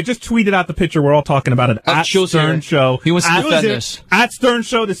either. All right, just tweeted out the picture. We're all talking about it at Stern Show. He wants to defend this. At Stern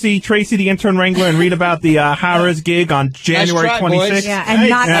Show to see Tracy, the intern wrangler, and read about the Harrah's gig on January 26th. Yeah, and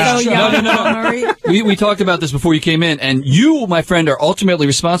not so young. No. We talked about this before you came in, and you, my friend, are ultimately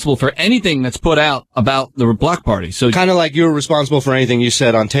responsible for anything that's put out about the block party. So kind of like you were responsible for anything you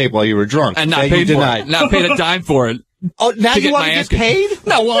said on tape while you were drunk. And not paid for it. Not paid a dime for it. Oh, now you want to get paid?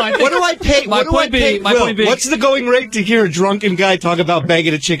 No, well, what do I pay? My point being, what's the going rate to hear a drunken guy talk about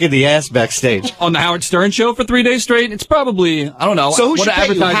banging a chick in the ass backstage? On the Howard Stern Show for 3 days straight? It's probably, I don't know. So who should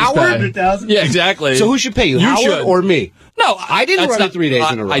pay you? Howard? Yeah, exactly. So who should pay you? Howard or me? No, I didn't run it 3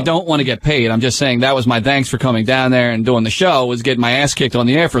 days in a row. I don't want to get paid. I'm just saying that was my thanks for coming down there and doing the show, was getting my ass kicked on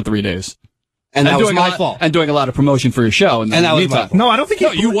the air for 3 days. And that was my fault. And doing a lot of promotion for your show. And that was my fault. No, I don't think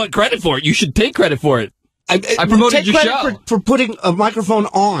you want credit for it. You should take credit for it. I promoted your show for putting a microphone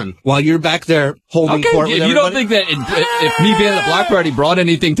on while you're back there holding court with everybody. You don't think that if me being at the block party brought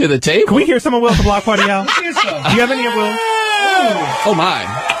anything to the table? Can we hear some of Will at the block party, Al? Do you have any of Will? Oh my!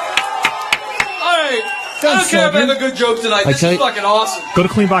 All right, I don't care if I have a good joke tonight. This is fucking awesome. Go to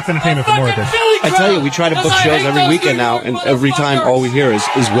Clean Box Entertainment for more of this. I tell you, we try to book shows every weekend now, and every time all we hear is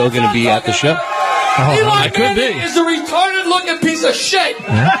Will going to be at the show? Eli Manning is a retarded-looking piece of shit.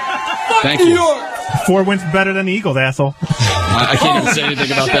 Fuck Thank New you. York. 4 wins better than the Eagles, asshole. I can't even say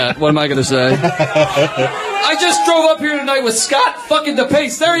anything about that. What am I going to say? I just drove up here tonight with Scott fucking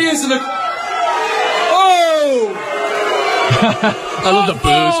DePace. There he is in the... Oh! I love the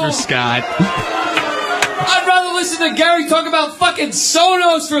booze for Scott. I'd rather listen to Gary talk about fucking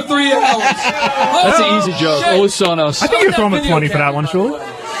Sonos for 3 hours. That's an easy joke. Always Sonos. I think you're throwing a 20 for that one, Shuli.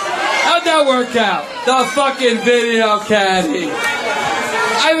 How'd that work out? The fucking video caddy.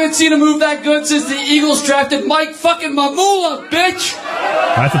 I haven't seen a move that good since the Eagles drafted Mike fucking Mamula, bitch.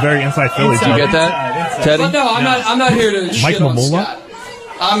 That's a very inside Philly. Did you get that, Teddy? But no, I'm not here to Mike shit on Mamula? Scott.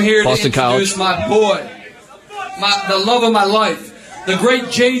 I'm here Boston to introduce my boy, the love of my life, the great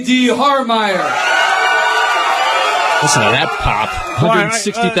J.D. Harmeyer. Listen to that pop.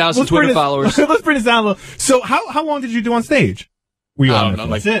 160,000 Twitter followers. Let's bring this down a little. So how long did you do on stage? Were you I on don't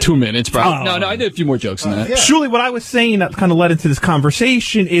know, like 2 minutes, probably. Oh. No, I did a few more jokes than that. Surely what I was saying that kind of led into this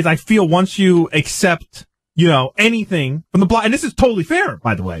conversation is I feel once you accept, anything from the block, and this is totally fair,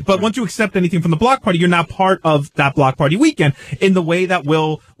 by the way, but once you accept anything from the block party, you're now part of that block party weekend in the way that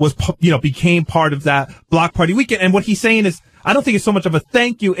Will was, became part of that block party weekend. And what he's saying is, I don't think it's so much of a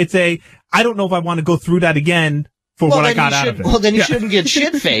thank you. It's I don't know if I want to go through that again. What I got out of it. Well, then you shouldn't get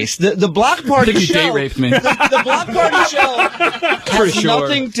shit-faced. The block party show... date raped me. The block party show has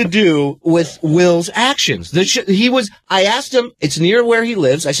nothing to do with Will's actions. I asked him, it's near where he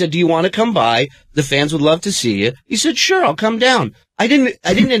lives. I said, do you want to come by? The fans would love to see you. He said, sure, I'll come down. I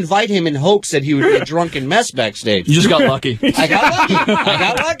didn't invite him in hopes that he would be a drunken mess backstage. You just got lucky. I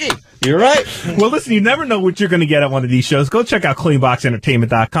got lucky. You're right. Well, listen, you never know what you're going to get at one of these shows. Go check out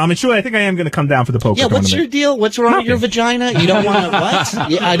cleanboxentertainment.com. And sure, I think I am going to come down for the poker tournament. What's your deal? What's wrong with your vagina? You don't want to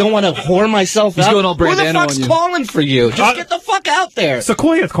what? I don't want to whore myself He's out. going all Who the Brandano fuck's on you. calling for you? Just get the fuck out there.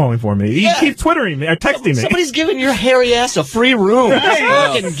 Sequoia's calling for me. He keeps twittering me or texting me. Somebody's giving your hairy ass a free room.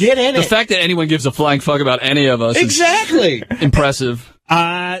 Fucking get in The it. fact that anyone gives a flying fuck about any of us Exactly. is impressive.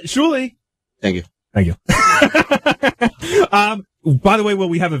 Shuli. Thank you. Thank you. By the way,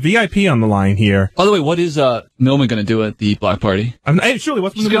 we have a VIP on the line here. By the way, what is Millman going to do at the block party? Hey, Shuli,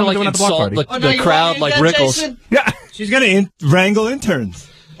 what's Millman doing at the block party? The crowd like Rickles. Jason? Yeah, she's going to wrangle interns.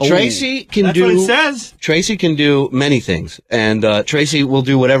 Tracy can That's do. what it says. Tracy can do many things, and Tracy will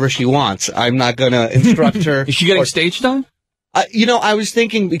do whatever she wants. I'm not going to instruct her. Is she getting stage time? I was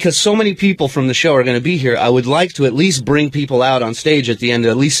thinking because so many people from the show are going to be here, I would like to at least bring people out on stage at the end to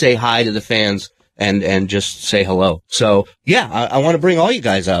at least say hi to the fans and just say hello. So, yeah, I want to bring all you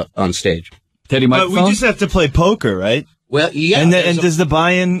guys out on stage. Teddy, But we just have to play poker, right? Well, yeah. And does the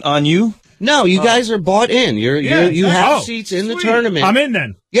buy-in on you? No, you guys are bought in. You have seats in the tournament. I'm in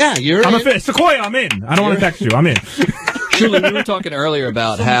then. Yeah, you're in. Sequoia, I'm in. I don't want to text you. I'm in. Julie, we were talking earlier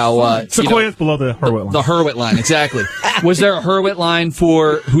about how Sequoia's below the Hurwitz line. The Hurwitz line, exactly. Was there a Hurwitz line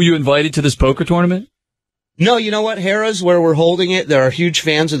for who you invited to this poker tournament? No, you know what? Harrah's, where we're holding it, there are huge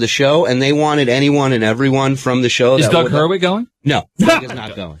fans of the show, and they wanted anyone and everyone from the show. Is Doug Hurwitz going? No, Doug is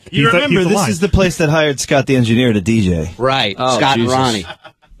not going. You remember, this is the place that hired Scott the engineer to DJ. Right, Oh, Scott Jesus. and Ronnie.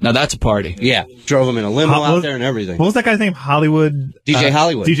 Now that's a party. Yeah, drove him in a limo out there and everything. What was that guy's name? Hollywood? DJ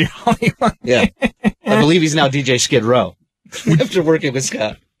Hollywood. DJ Hollywood. Yeah. I believe he's now DJ Skid Row after working with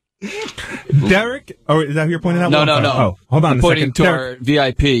Scott. Derek? Oh, is that who you're pointing out? No. Oh, hold on I'm a pointing second. to Derek,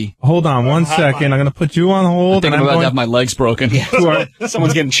 our VIP. hold on one second. I'm going to put you on hold. I'm and about I'm to have my legs broken. to our,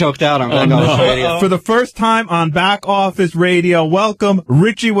 Someone's getting choked out on Back Office Radio. for the first time on Back Office Radio, welcome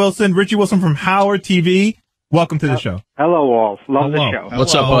Richie Wilson. Richie Wilson from Howard TV. Welcome to the show. Hello, all. Love the show.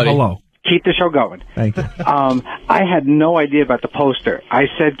 What's up, buddy? Hello. Keep the show going. Thank you. I had no idea about the poster. I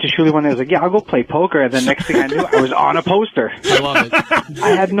said to Shuli one day, I was like, yeah, I'll go play poker. And then next thing I knew, I was on a poster. I love it. I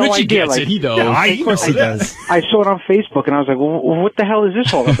had no Richie idea. gets it. He knows. Of course he does. I saw it on Facebook, and I was like, well, what the hell is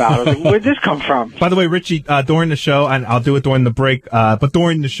this all about? I was like, where'd this come from? By the way, Richie, during the show, and I'll do it during the break, but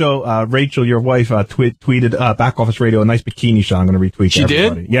during the show, Rachel, your wife, tweeted Back Office Radio, a nice bikini shot. I'm going to retweet She to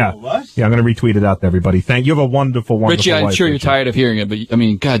everybody. did? Yeah. What? Yeah, I'm going to retweet it out to everybody. Thank you. You have a wonderful, wonderful Richie, I'm wife, sure you're Richie. tired of hearing it, but I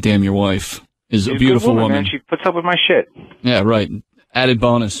mean, goddamn, your wife is She's a beautiful good woman. man. She puts up with my shit. Yeah, right. Added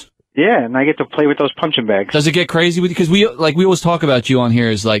bonus. Yeah, and I get to play with those punching bags. Does it get crazy with you? Because we always talk about you on here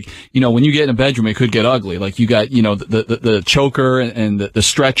is like, when you get in a bedroom, it could get ugly. Like you got, the choker and the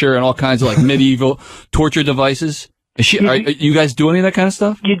stretcher and all kinds of like medieval torture devices. Are you guys do any of that kind of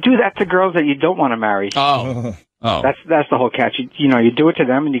stuff? You do that to girls that you don't want to marry. Oh. That's the whole catch. You do it to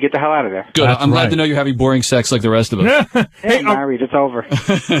them and you get the hell out of there. Good. I'm glad to know you're having boring sex like the rest of us. Hey, I'm married. It's over.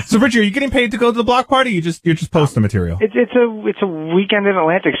 So, Richard, are you getting paid to go to the block party? You're just posting material. It's a weekend in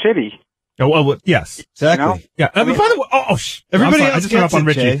Atlantic City. Oh, well, yes. Exactly. Yeah. I mean, by the way, everybody else I just went up on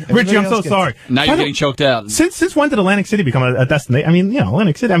Richie. Richie, I'm so sorry. Now you're getting choked out. Since when did Atlantic City become a destination? I mean,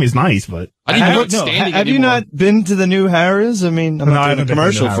 Atlantic City, it's nice, but. I didn't know it's standing Have you not been to the new Harrah's? I mean, I'm not doing a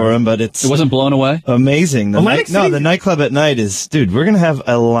commercial for him, but it wasn't blown away? Amazing. The Atlantic nightclub at night is, dude, we're going to have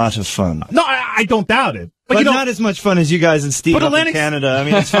a lot of fun. No, I don't doubt it. But not as much fun as you guys and Steve up in Canada. I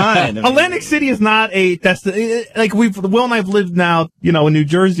mean, it's fine. Atlantic City is not a destination. Like Will and I have lived now, in New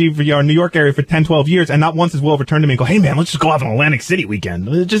Jersey, New York area for 10, 12 years, and not once has Will returned to me and go, hey man, let's just go have an Atlantic City weekend.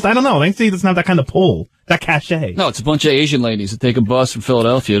 I don't know. Atlantic City doesn't have that kind of pull, that cachet. No, it's a bunch of Asian ladies that take a bus from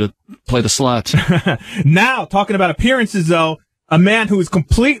Philadelphia to play the slots. Now, talking about appearances though, a man who is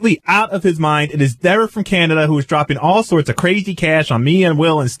completely out of his mind. It is Derek from Canada who is dropping all sorts of crazy cash on me and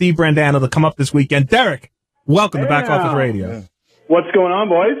Will and Steve Brandano to come up this weekend. Derek. Welcome to Back Office Radio. What's going on,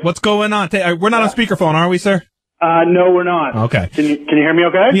 boys? What's going on? We're not on speakerphone, are we, sir? No, we're not. Okay. Can you hear me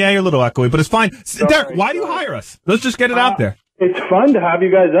okay? Yeah, you're a little echoey, but it's fine. Derek, why do you hire us? Let's just get it out there. It's fun to have you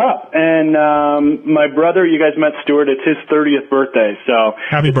guys up. And my brother, you guys met Stuart. It's his 30th birthday. So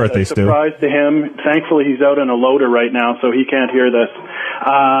happy birthday, Stu. Surprise to him. Thankfully, he's out in a loader right now, so he can't hear this.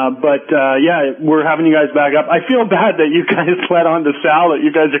 Yeah, we're having you guys back up. I feel bad that you guys let on to Sal that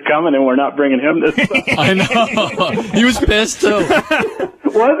you guys are coming and we're not bringing him this time. I know. He was pissed, too.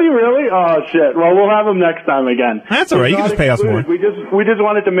 Was he really? Oh, shit. Well, we'll have him next time again. That's all right. You can just pay us more. We just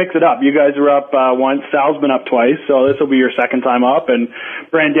wanted to mix it up. You guys were up once. Sal's been up twice, so this will be your second time up, and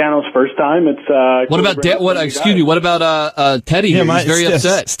Brandano's first time. It's what about What about Teddy? Yeah, He's very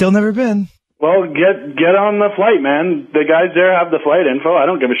upset. Still never been. Well, get on the flight, man. The guys there have the flight info. I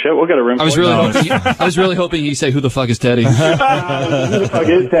don't give a shit. We'll get a room. I was really hoping he'd say, "Who the fuck is Teddy?" Who the fuck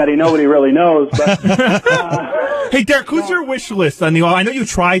is Teddy? Nobody really knows. But hey, Derek, who's your wish list? I know you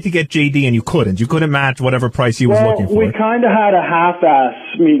tried to get JD and you couldn't. You couldn't match whatever price he was looking for. We kind of had a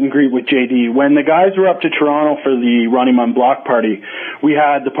half-ass meet and greet with JD. When the guys were up to Toronto for the Ronnie Munn block party, we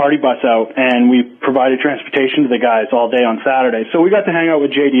had the party bus out and we provided transportation to the guys all day on Saturday. So we got to hang out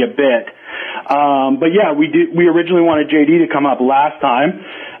with JD a bit. But yeah, we originally wanted JD to come up last time,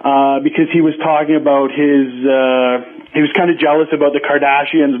 because he was talking about he was kind of jealous about the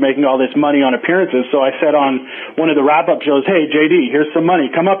Kardashians making all this money on appearances. So I said on one of the wrap-up shows, hey, JD, here's some money.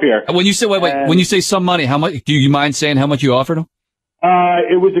 Come up here. When you say, when you say some money, how much, do you mind saying how much you offered him?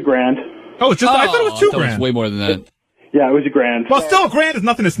 It was $1,000. Oh, it's just, I thought it was $2,000. It was way more than that. Yeah, it was $1,000. Well, still $1,000 is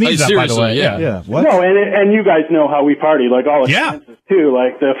nothing to sneeze at, by the way. Yeah. What? No, and you guys know how we party, like all expenses too.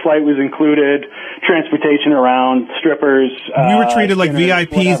 Like the flight was included, transportation around, strippers. We were treated like dinners,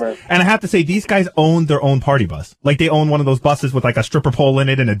 VIPs, whatever. and I have to say, these guys own their own party bus. Like they own one of those buses with like a stripper pole in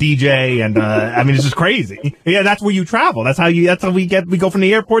it and a DJ, and I mean, it's just crazy. Yeah, that's where you travel. That's how we go from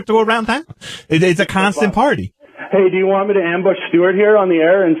the airport to around town. It's a constant party. Hey, do you want me to ambush Stuart here on the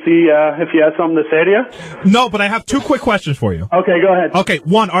air and see if he has something to say to you? No, but I have two quick questions for you. Okay, go ahead. Okay,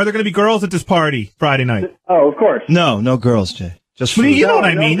 one, are there going to be girls at this party Friday night? Oh, of course. No girls, Jay. Just food. You know what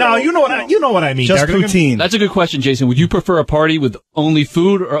I mean. No, you know what I mean. Just poutine. That's a good question, Jason. Would you prefer a party with only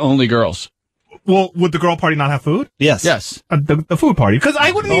food or only girls? Well, would the girl party not have food? Yes. The food party. Because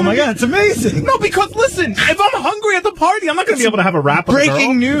I wouldn't even... Oh, my God, it's amazing. No, because, listen, if I'm hungry at the party, I'm not going to be able to have a rap with a girl.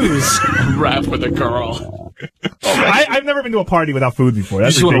 Breaking news. Rap with a girl. I've never been to a party without food before.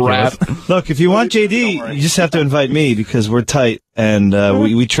 That's you just ridiculous. Want to rap. Look, if you want JD, you just have to invite me because we're tight and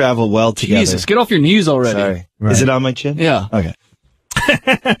we travel well together. Jesus, get off your knees already. Sorry. Right. Is it on my chin? Yeah. Okay.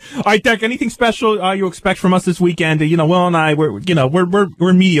 All right, Derek, anything special you expect from us this weekend? Will and I,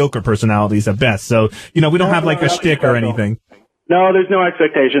 we're mediocre personalities at best, so we don't have like a shtick or anything. No, there's no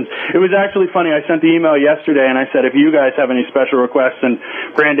expectations. It was actually funny. I sent the email yesterday and I said, if you guys have any special requests, and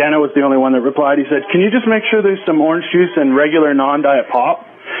Brandano was the only one that replied. He said, can you just make sure there's some orange juice and regular non-diet pop?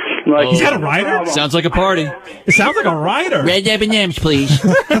 Like, Is that a rider? Sounds like a party. It sounds like a rider. Red M&M's, please.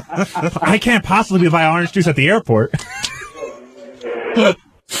 I can't possibly buy orange juice at the airport.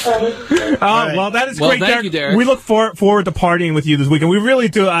 Well, that is great, thank Derek. you, Derek. We look forward to partying with you this weekend. We really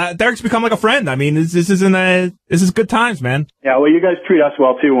do. Derek's become like a friend. I mean, this is good times, man. Yeah, well, you guys treat us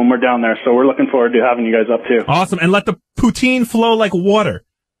well too when we're down there, so we're looking forward to having you guys up too. Awesome, and let the poutine flow like water.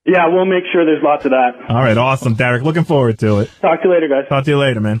 Yeah, we'll make sure there's lots of that. All right, awesome, Derek. Looking forward to it. Talk to you later, guys. Talk to you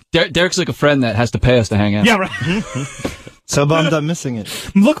later, man. Derek's like a friend that has to pay us to hang out. Yeah, right. So bummed I'm missing it.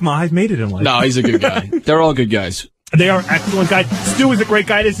 Look, Ma, I've made it in life. No, he's a good guy. They're all good guys. They are excellent guys. Stu is a great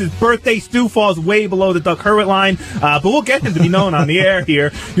guy. This is his birthday. Stu falls way below the Doug Hurwitz line, but we'll get him to be known on the air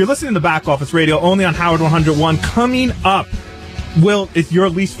here. You're listening to Back Office Radio only on Howard 101. Coming up, Will, it's your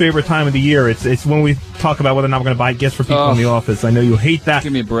least favorite time of the year. It's when we talk about whether or not we're going to buy gifts for people in the office. I know you hate that.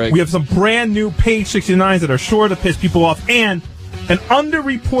 Give me a break. We have some brand new Page 69s that are sure to piss people off, and an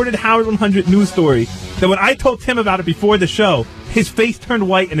underreported Howard 100 news story that when I told Tim about it before the show, his face turned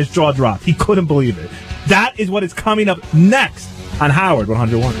white and his jaw dropped. He couldn't believe it. That is what is coming up next on Howard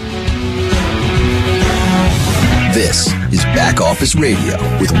 101. This is Back Office Radio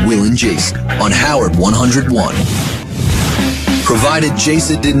with Will and Jason on Howard 101. Provided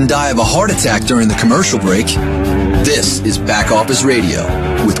Jason didn't die of a heart attack during the commercial break, this is Back Office Radio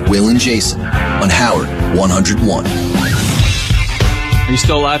with Will and Jason on Howard 101. Are you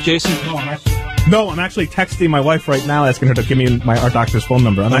still alive, Jason? No, I'm actually texting my wife right now asking her to give me our doctor's phone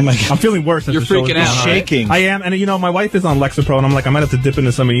number. I'm feeling worse. You're freaking out. Shaking. I am. And, my wife is on Lexapro, and I'm like, I might have to dip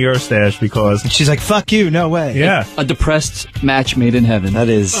into some of your stash because... She's like, fuck you, no way. Yeah. A depressed match made in heaven. That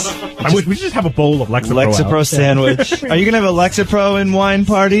is... I wish we should just have a bowl of Lexapro Lexapro sandwich. Are you going to have a Lexapro and wine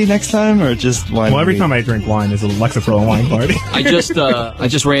party next time, or just wine? Well, every time I drink wine is a Lexapro and wine party. I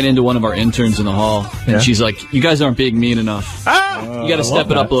just ran into one of our interns in the hall, and she's like, you guys aren't being mean enough. You got to step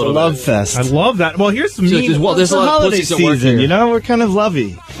it up a little bit. Love fest. I love that. Well, here's some there's a lot of pussies that work here. We're kind of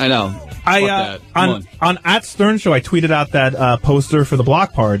lovey. I know. On at Stern Show, I tweeted out that poster for the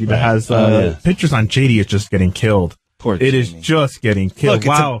block party that has pictures on JD is just getting killed. It is just getting killed.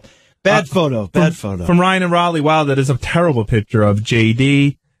 Look, wow. Bad photo. From Ryan and Raleigh. Wow, that is a terrible picture of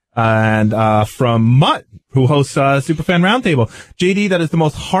JD. And from Mutt, who hosts Superfan Roundtable. JD, that is the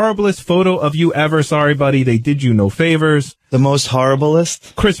most horriblest photo of you ever. Sorry, buddy. They did you no favors. The most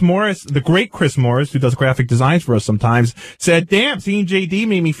horriblest? Chris Morris, the great Chris Morris, who does graphic designs for us sometimes, said, damn, seeing JD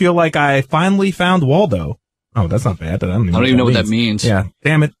made me feel like I finally found Waldo. Oh, that's not bad. I don't even know what that means. Yeah,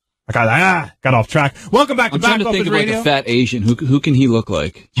 damn it. I got off track. Welcome back to Back Office Radio. I'm trying to think of like a fat Asian. Who can he look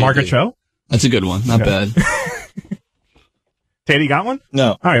like? Margaret Cho? That's a good one. Not bad. Teddy, got one?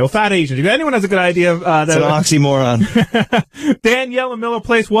 No. All right, well, fat Asian. If anyone has a good idea... it's an oxymoron. Danielle in Miller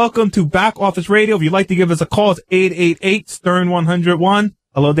Place, welcome to Back Office Radio. If you'd like to give us a call, it's 888-STERN-101.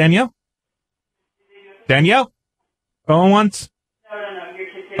 Hello, Danielle? Danielle? Going once?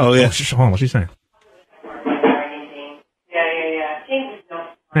 No. Oh, yeah. Hold on, what's she saying? Yeah.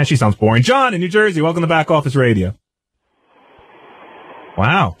 Man, she sounds boring. John in New Jersey, welcome to Back Office Radio.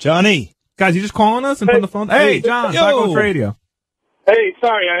 Wow. Johnny. Guys, you just calling us and putting the phone... Hey, John, Back Office Radio. Hey,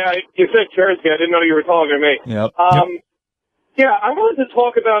 sorry, you said Jersey. I didn't know you were talking to me. Yep. Yeah, I wanted to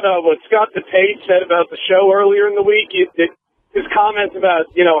talk about what Scott DePage said about the show earlier in the week. His comments about,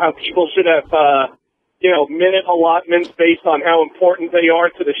 how people should have, minute allotments based on how important they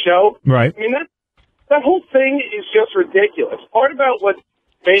are to the show. Right. I mean, that whole thing is just ridiculous. Part about what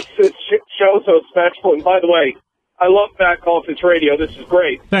makes this show so special, and by the way, I love Back Office Radio. This is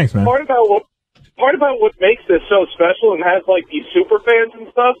great. Thanks, man. Part about what makes this so special and has like these super fans and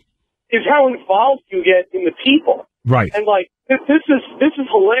stuff is how involved you get in the people. Right. And like this is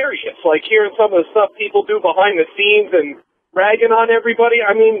hilarious. Like hearing some of the stuff people do behind the scenes and ragging on everybody.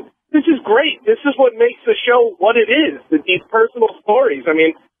 I mean, this is great. This is what makes the show what it is. These personal stories. I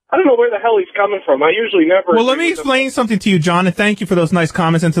mean, I don't know where the hell he's coming from. I usually never... Well, let me explain something to you, John, and thank you for those nice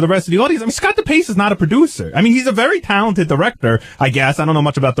comments, and to the rest of the audience. I mean, Scott DePace is not a producer. I mean, he's a very talented director, I guess. I don't know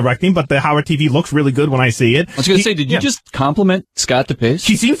much about directing, but the Howard TV looks really good when I see it. I was going to say, did you just compliment Scott DePace?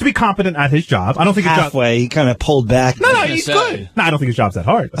 He seems to be competent at his job. I don't think halfway. He kind of pulled back. No, he's good. No, I don't think his job's that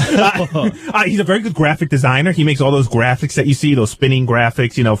hard. He's a very good graphic designer. He makes all those graphics that you see, those spinning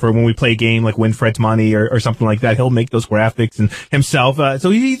graphics, for when we play a game like Win Fred's Money or something like that. He'll make those graphics and himself. So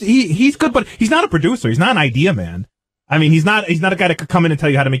he's good, but he's not a producer. He's not an idea man. I mean, he's not a guy that could come in and tell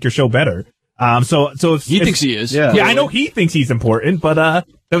you how to make your show better. So if he thinks he is. Yeah, I know he thinks he's important, but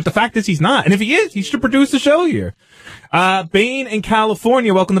the fact is he's not. And if he is, he should produce the show here. Bain in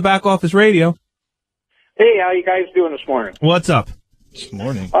California, welcome to Back Office Radio. Hey, how you guys doing this morning? What's up? This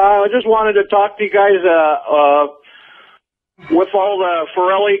morning. I just wanted to talk to you guys, with all the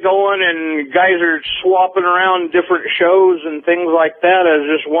Ferrelli going and guys are swapping around different shows and things like that. I was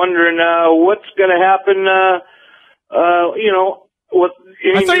just wondering, what's going to happen, with...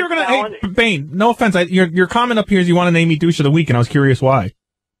 I thought you were going to... Hey, Bain, no offense. Your comment up here is you want to name me Douche of the Week, and I was curious why.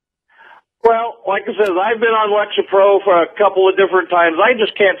 Well, like I said, I've been on Lexapro for a couple of different times. I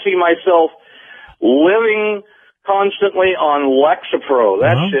just can't see myself living constantly on Lexapro.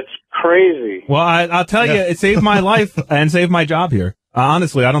 That shit's crazy. Well, I'll tell you, it saved my life and saved my job here.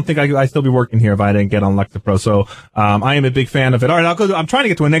 Honestly, I don't think I'd still be working here if I didn't get on Lexapro. So, I am a big fan of it. All right, I'm trying to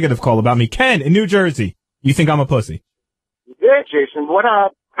get to a negative call about me. Ken in New Jersey, you think I'm a pussy? Yeah, Jason. What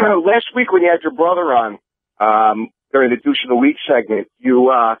last week when you had your brother on during the douche of the week segment,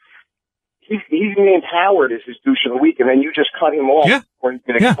 he's named Howard as his douche of the week, and then you just cut him off. Yeah. Or you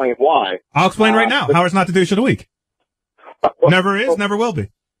can explain why. I'll explain right now. Howard's not the douche of the week. Never is, never will be.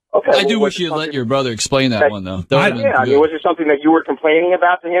 Okay. I do wish you'd let your brother explain that one, though. I mean, was there something that you were complaining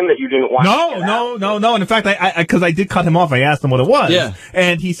about to him that you didn't want? No. And in fact, because I did cut him off, I asked him what it was. Yeah.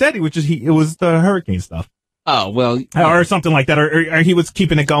 And he said it was the hurricane stuff. Oh, well. Or something like that. Or he was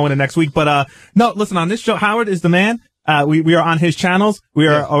keeping it going the next week. But, no, listen, on this show, Howard is the man. We are on his channels. We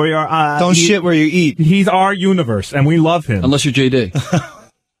are, don't shit where you eat. He's our universe and we love him. Unless you're JD.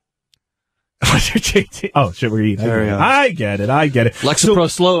 Unless you're JD. Oh, shit where you eat. I get it. Lexapro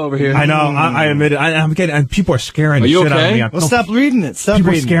slow over here. I know. I admit it. I'm getting, and people are scaring the shit out of me. Well, stop reading it.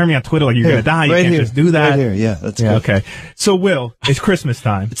 People scare me on Twitter like you're going to die. You can't just do that. Right here. Yeah, that's good. Okay. So, Will, it's Christmas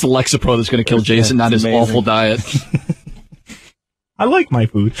time. It's Lexapro that's going to kill Jason, not his awful diet. I like my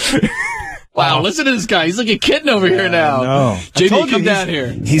food. Wow, listen to this guy. He's like a kitten over here now. No. JD, come down here.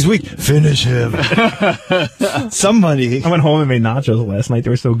 He's weak. Finish him. Somebody. I went home and made nachos last night. They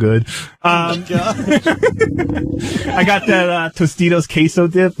were so good. I got that Tostitos queso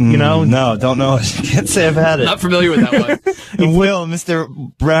dip, you know? No, don't know. Can't say I've had it. Not familiar with that one. Will, Mr.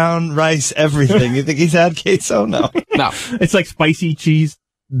 Brown Rice, everything. You think he's had queso? No. No. It's like spicy cheese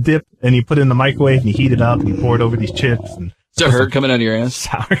dip, and you put it in the microwave, and you heat it up, and you pour it over these chips, and is there hurt coming out of your ass?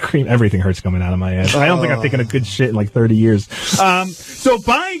 Sour cream. Everything hurts coming out of my ass. I don't think I've taken a good shit in like 30 years. So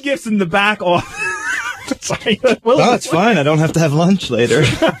buying gifts in the back office. Sorry. No, it's fine. I don't have to have lunch later.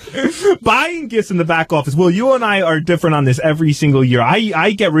 Buying gifts in the back office. Will, you and I are different on this every single year.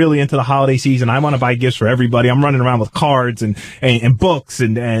 I get really into the holiday season. I want to buy gifts for everybody. I'm running around with cards and books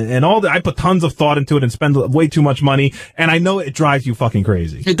and all that. I put tons of thought into it and spend way too much money. And I know it drives you fucking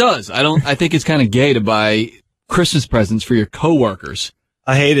crazy. It does. I think it's kind of gay to buy Christmas presents for your coworkers.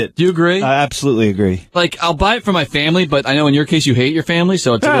 I hate it. Do you agree? I absolutely agree. Like, I'll buy it for my family, but I know in your case you hate your family,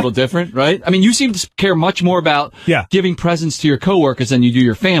 so it's a little different, right? I mean, you seem to care much more about giving presents to your coworkers than you do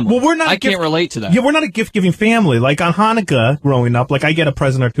your family. Well, we're not. I can't relate to that. Yeah, we're not a gift-giving family. Like on Hanukkah, growing up, like I get a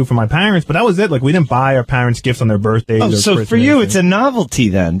present or two from my parents, but that was it. Like we didn't buy our parents gifts on their birthdays. Oh, so Christmas for you, it's a novelty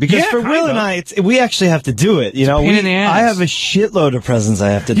then, because for Will and I, we actually have to do it. You know, pain in the ass. I have a shitload of presents I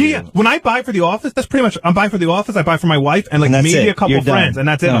have to do. Yeah, when I buy for the office, that's pretty much. I buy for the office. I buy for my wife and maybe a couple friends, and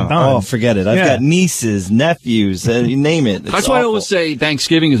that's it. I'm done. Oh, forget it. I've got nieces, nephews, you name it. That's why I always say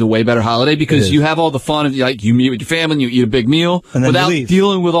Thanksgiving is a way better holiday because you have all the fun of like you meet with your family and you eat a big meal without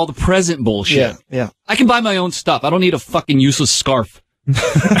dealing with all the present bullshit. Yeah. I can buy my own stuff. I don't need a fucking useless scarf.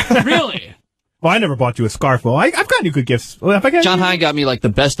 Really? Well, I never bought you a scarf. Well, I've gotten you good gifts. John Hine got me like the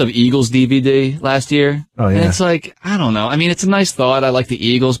Best of Eagles DVD last year. Oh, yeah. And it's like, I don't know. I mean, it's a nice thought. I like the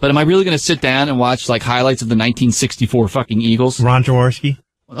Eagles, but am I really going to sit down and watch like highlights of the 1964 fucking Eagles? Ron Jaworski?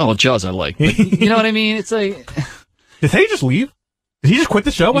 Oh, Jaws I like. But, you know what I mean? It's like... Did he just leave? Did he just quit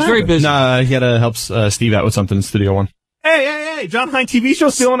the show? He's very busy. Nah, he had to help Steve out with something in Studio One. Hey, John Hine TV show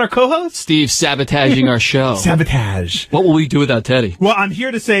still on our co-host? Steve sabotaging our show. Sabotage. What will we do without Teddy? Well, I'm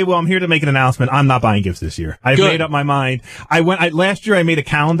here to make an announcement. I'm not buying gifts this year. I've made up my mind. Last year I made a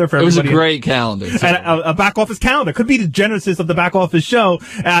calendar for everybody. It was a great calendar. And a back office calendar. Could be the genesis of the back office show.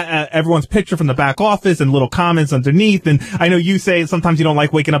 Everyone's picture from the back office and little comments underneath. And I know you say sometimes you don't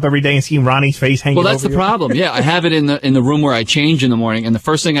like waking up every day and seeing Ronnie's face hanging over Well, that's the problem. Yeah, I have it in the room where I change in the morning. And the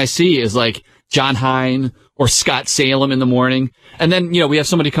first thing I see is like John Hine or Scott Salem in the morning. And then, we have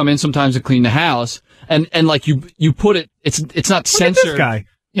somebody come in sometimes to clean the house. And like you put it, it's not censored. Look at this guy.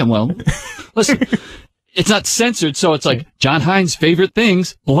 Yeah, well, listen, it's not censored. So it's like John Hine's favorite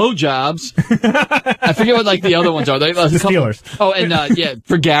things, blowjobs. I forget what like the other ones are. The Steelers. Oh, and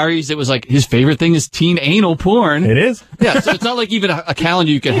for Gary's, it was like his favorite thing is teen anal porn. It is. Yeah. So it's not like even a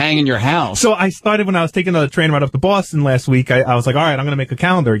calendar you can hang in your house. So I started when I was taking the train right up to Boston last week. I was like, all right, I'm going to make a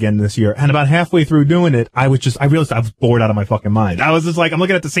calendar again this year. And about halfway through doing it, I realized I was bored out of my fucking mind. I was just like, I'm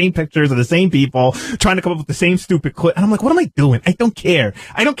looking at the same pictures of the same people, trying to come up with the same stupid clip. And I'm like, what am I doing? I don't care.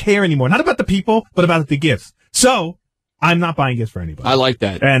 I don't care anymore. Not about the people, but about the gifts. So I'm not buying gifts for anybody. I like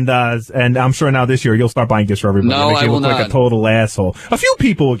that. And I'm sure now this year you'll start buying gifts for everybody. No, I will not. Like a total asshole. A few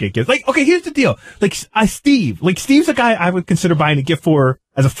people will get gifts. Like, okay, here's the deal. Like, Steve. Like, Steve's a guy I would consider buying a gift for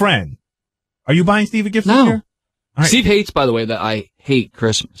as a friend. Are you buying Steve a gift this year? Right. Steve hates, by the way, that I hate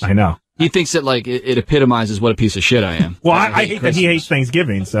Christmas. I know. He thinks that like it epitomizes what a piece of shit I am. Well, I hate that he hates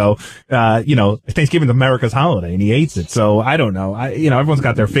Thanksgiving. So, Thanksgiving's America's holiday, and he hates it. So I don't know. Everyone's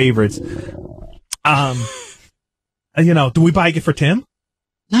got their favorites. Do we buy a gift for Tim?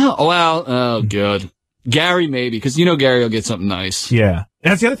 No. Well, oh, good. Gary maybe, because Gary will get something nice. Yeah,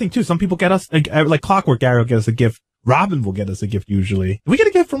 and that's the other thing too. Some people get us like clockwork. Gary will get us a gift. Robin will get us a gift usually. Do we get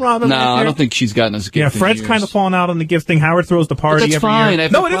a gift from Robin? No, I don't think she's gotten us a gift. Yeah, Fred's kind of falling out on the gift thing. Howard throws the party that's every fine. year. I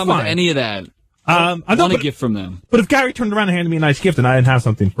have no problem with any of that. I want a gift from them. But if Gary turned around and handed me a nice gift and I didn't have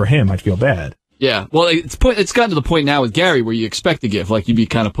something for him, I'd feel bad. Yeah, well, it's gotten to the point now with Gary where you expect a gift. Like, you'd be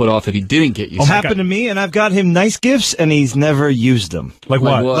kind of put off if he didn't get you something. Happened to me, and I've got him nice gifts, and he's never used them. Like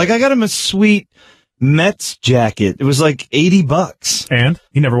what? Like, I got him a sweet Mets jacket. It was like $80. And?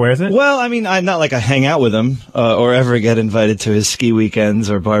 He never wears it? Well, I mean, I'm not like I hang out with him, or ever get invited to his ski weekends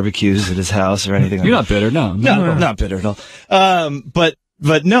or barbecues at his house or anything like that. You're not bitter, no. No, not bitter at all.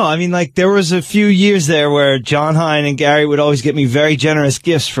 But no, I mean, like, there was a few years there where John Hein and Gary would always get me very generous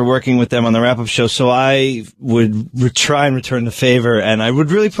gifts for working with them on the wrap-up show, so I would try and return the favor, and I would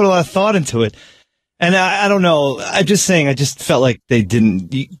really put a lot of thought into it. And I don't know, I'm just saying, I just felt like they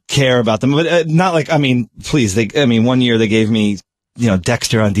didn't care about them, but not like, I mean, please, 1 year they gave me,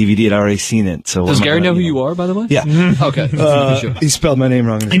 Dexter on DVD, and I'd already seen it. So does Gary know who you are, by the way? Yeah. Okay. Sure. He spelled my name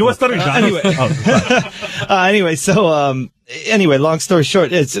wrong. You know what, Stuttering John? Anyway, long story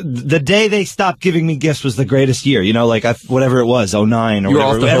short, it's the day they stopped giving me gifts was the greatest year. Whatever it was, 09 or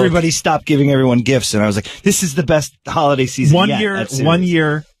whatever. Everybody stopped giving everyone gifts, and I was like, this is the best holiday season yet. One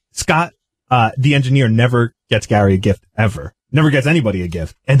year, Scott, the engineer, never gets Gary a gift ever. Never gets anybody a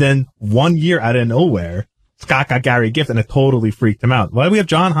gift. And then 1 year out of nowhere, Scott got Gary a gift, and it totally freaked him out. Why do we have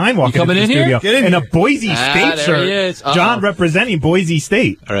John Hein walking into the studio in a Boise State shirt? John representing Boise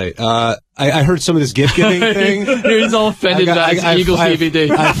State. All right. I heard some of this gift giving thing. He's all offended by his Eagles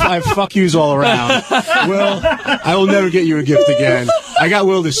DVD. I fuck yous all around. Will, I will never get you a gift again. I got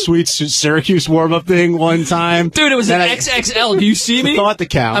Will this sweet Syracuse warm-up thing one time. Dude, it was an XXL. Do you see me? The thought that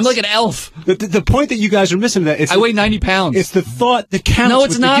counts. I'm like an elf. The point that you guys are missing that I weigh 90 pounds. It's the thought that counts. No,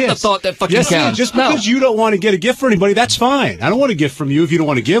 it's not the thought that fucking counts. Yeah, just because you don't want to get a gift for anybody, that's fine. I don't want a gift from you if you don't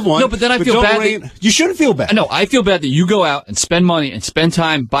want to give one. No, but then I feel bad. You shouldn't feel bad. No, I feel bad that you go out and spend money and spend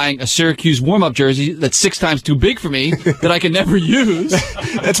time buying a Syracuse warm-up jersey that's 6 times too big for me that I can never use.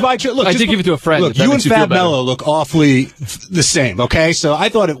 That's my look. I did give it to a friend. Look, you and Fab Mello look awfully the same. Okay, so I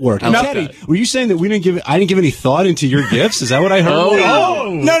thought it worked. Teddy, were you saying that I didn't give any thought into your gifts? Is that what I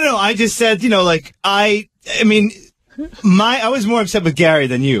heard? No. I just said, I was more upset with Gary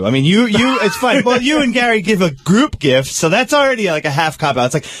than you. I mean, you, it's fine. Well, you and Gary give a group gift, so that's already like a half cop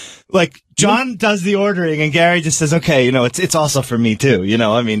out. It's like John does the ordering and Gary just says, okay, it's also for me too.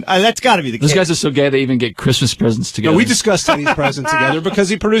 That's gotta be the case. Those guys are so gay they even get Christmas presents together. No, we discussed Teddy's present together because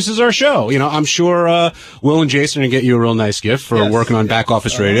he produces our show. I'm sure, Will and Jason are gonna get you a real nice gift for working on Back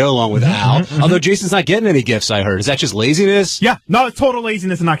Office Radio along with Al. Although Jason's not getting any gifts, I heard. Is that just laziness? Yeah. No, it's total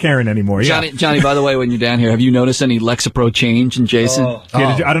laziness and not caring anymore. Yeah. Johnny, by the way, when you're down here, have you noticed any Lexapro change in Jason?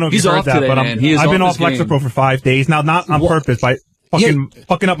 I don't know if you've heard that, but I've been off Lexapro for 5 days now, not on purpose, but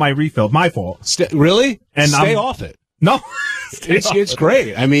fucking up my refill. My fault. Really? And stay off it. No. It's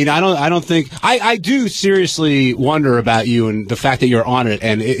great. I mean, I don't think I do seriously wonder about you and the fact that you're on it,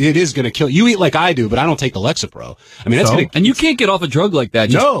 and it is going to kill you. Eat like I do, but I don't take the Lexapro. I mean, and you can't get off a drug like that.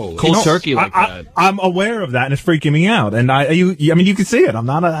 Just cold turkey like that. I'm aware of that, and it's freaking me out. And you can see it. I'm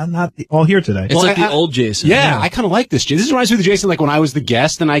not all here today. It's like the old Jason. Yeah, I kind of like this. This reminds me of the Jason like when I was the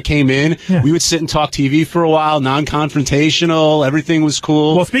guest and I came in. Yeah. We would sit and talk TV for a while, non-confrontational. Everything was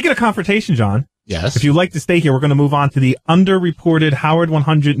cool. Well, speaking of confrontation, John. Yes. If you'd like to stay here, we're going to move on to the underreported Howard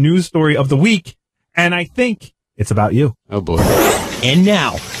 100 news story of the week. And I think it's about you. Oh, boy. And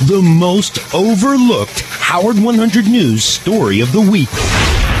now, the most overlooked Howard 100 news story of the week.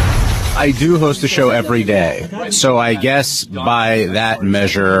 I do host a show every day. So I guess by that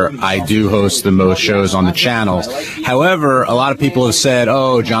measure, I do host the most shows on the channel. However, a lot of people have said,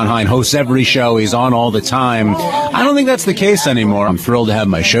 oh, John Hein hosts every show. He's on all the time. I don't think that's the case anymore. I'm thrilled to have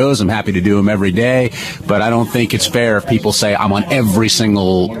my shows. I'm happy to do them every day. But I don't think it's fair if people say I'm on every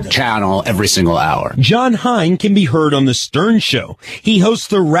single channel, every single hour. John Hein can be heard on The Stern Show. He hosts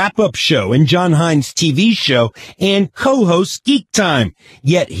The Wrap-Up Show and John Hein's TV show and co-hosts Geek Time.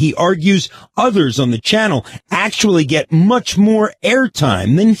 Yet he argues others on the channel actually get much more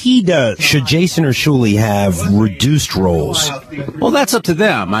airtime than he does. Should Jason or Shuli have reduced roles? Well, that's up to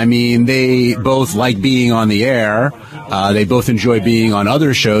them. I mean, they both like being on the air, They both enjoy being on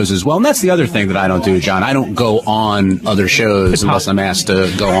other shows as well. And that's the other thing that I don't do, John. I don't go on other shows unless I'm asked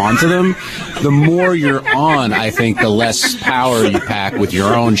to go on to them. The more you're on, I think the less power you pack with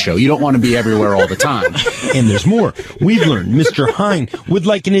your own show. You don't want to be everywhere all the time. And there's more. We've learned Mr. Hein would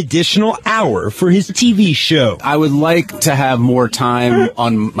like an additional hour for his TV show. I would like to have more time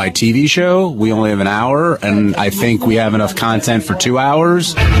on my TV show. We only have an hour, and I think we have enough content for 2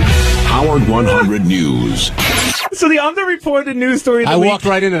 hours. Howard 100 News. So the underreported news story of the week, walked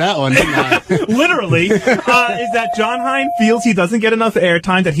right into that one, didn't I? literally, is that John Hein feels he doesn't get enough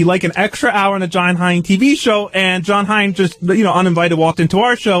airtime, that he like an extra hour on a John Hein TV show, and John Hein just, uninvited walked into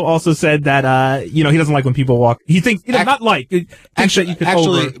our show, also said that, he doesn't like when people walk. He thinks,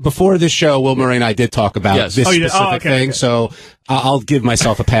 Actually, before this show, Will Murray and I did talk about this specific thing, so I'll give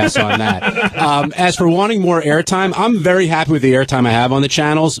myself a pass on that. As for wanting more airtime, I'm very happy with the airtime I have on the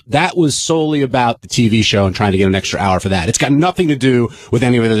channels. That was solely about the TV show and trying to get an extra hour for that. It's got nothing to do with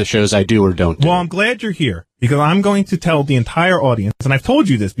any of the shows I do or don't do. Well, I'm glad you're here, because I'm going to tell the entire audience, and I've told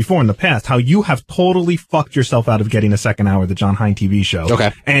you this before in the past, how you have totally fucked yourself out of getting a second hour of the John Hein TV show.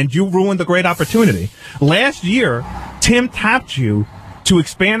 Okay. And you ruined a great opportunity. Last year, Tim tapped you to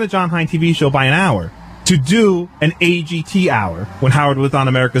expand the John Hein TV show by an hour, to do an AGT hour when Howard was on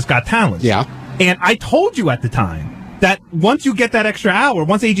America's Got Talent. Yeah. And I told you at the time that once you get that extra hour,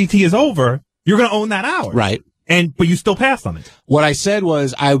 once AGT is over, you're going to own that hour. Right. But you still passed on it. What I said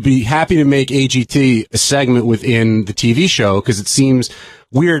was I would be happy to make AGT a segment within the TV show, because it seems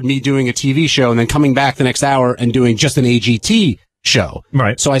weird me doing a TV show and then coming back the next hour and doing just an AGT show.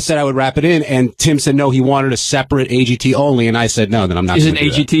 Right. So I said I would wrap it in, and Tim said no, he wanted a separate AGT only, and I said no, then I'm not. Is it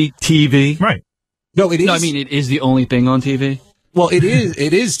AGT TV? Right. No, it is. No, I mean, it is the only thing on TV. Well, it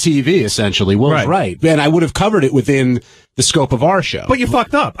is TV, essentially. Will's right. And I would have covered it within the scope of our show. But you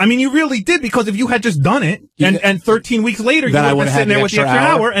fucked up. I mean, you really did, because if you had just done it, and 13 weeks later, you would have been sitting there with the extra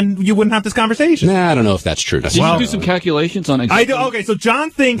hour, and you wouldn't have this conversation. Nah, I don't know if that's true. Did you do some calculations on it? I do. Okay, so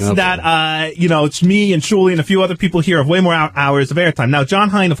John thinks that, it's me and Shuli and a few other people here have way more hours of airtime. Now, John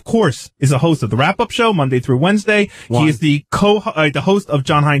Hein, of course, is a host of the Wrap-Up Show, Monday through Wednesday. He is the the host of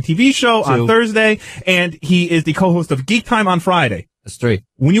John Hein TV Show on Thursday, and he is the co-host of Geek Time on Friday. That's 3.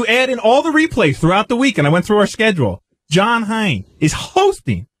 When you add in all the replays throughout the week, and I went through our schedule, John Hein is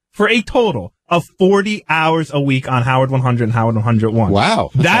hosting for a total of 40 hours a week on Howard 100 and Howard 101. Wow.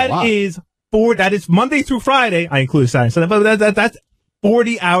 That is Monday through Friday. I include Saturday and Sunday, but that's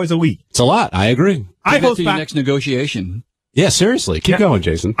 40 hours a week. It's a lot. I agree. I host your next negotiation. Yeah, seriously. Keep going,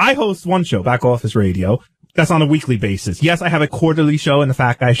 Jason. I host one show, Back Office Radio. That's on a weekly basis. Yes, I have a quarterly show in the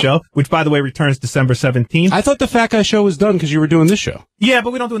Fat Guy Show, which, by the way, returns December 17th. I thought the Fat Guy Show was done because you were doing this show. Yeah,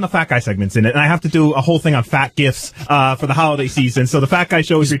 but we don't do the Fat Guy segments in it, and I have to do a whole thing on fat gifts for the holiday season. So the Fat Guy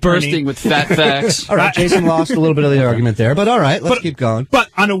Show is returning. Bursting with fat facts. All right, Jason lost a little bit of the argument there, but all right, let's keep going. But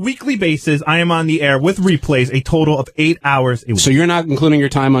on a weekly basis, I am on the air with replays a total of 8 hours a week. So you're not including your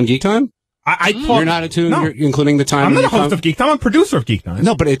time on Geek Time? You're not including the time. I'm not a host of Geek Time. I'm a producer of Geek Time.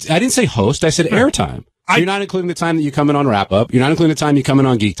 No, but I didn't say host. I said airtime. So you're not including the time that you come in on Wrap Up. You're not including the time you come in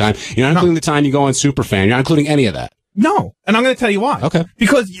on Geek Time. You're not including the time you go on Superfan. You're not including any of that. No, and I'm going to tell you why. Okay.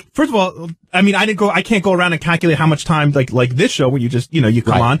 Because first of all, I mean, I can't go around and calculate how much time like this show where you just you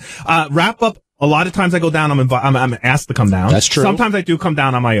come on. Wrap Up. A lot of times I go down, I'm asked to come down. That's true. Sometimes I do come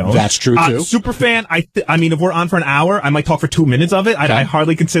down on my own. That's true, too. Superfan, I mean, if we're on for an hour, I might talk for 2 minutes of it. Okay. I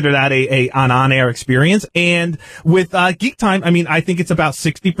hardly consider that an on-air experience. And with Geek Time, I mean, I think it's about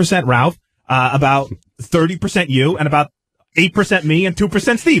 60% Ralph, about 30% you, and about 8% me and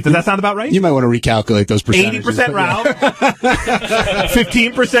 2% Steve. Does that sound about right? You might want to recalculate those percentages. 80% Ralph,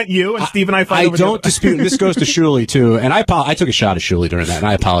 15% you, and Steve and I fight over. I don't dispute. This goes to Shuli too, and I took a shot at Shuli during that, and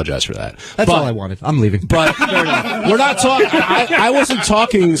I apologize for that. That's all I wanted. I'm leaving. But we're not talking. I wasn't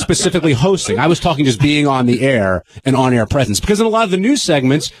talking specifically hosting. I was talking just being on the air and on-air presence, because in a lot of the news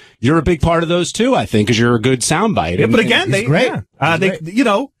segments, you're a big part of those too. I think, because you're a good soundbite. Yeah, but again, great.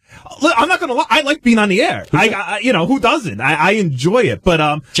 I'm not gonna lie. I like being on the air. Who doesn't? I enjoy it.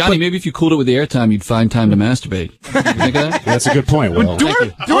 But Johnny, maybe if you cooled it with the airtime, you'd find time to masturbate. You think of that? That's a good point, Will.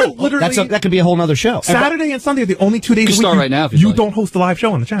 Literally, that could be a whole nother show. Saturday and Sunday are the only 2 days you a week start right now if you don't host a live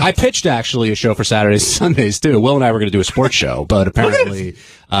show on the channel. I pitched actually a show for Saturdays and Sundays too. Will and I were going to do a sports show, but apparently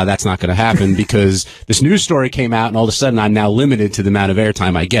That's not going to happen because this news story came out, and all of a sudden I'm now limited to the amount of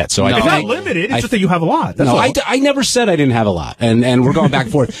airtime I get. So it's not limited. It's just that you have a lot. That's all. I never said I didn't have a lot, and we're going back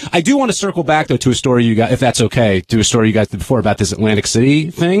and forth. I do want to circle back though to a story you got, if that's okay, to a story you guys did before about this Atlantic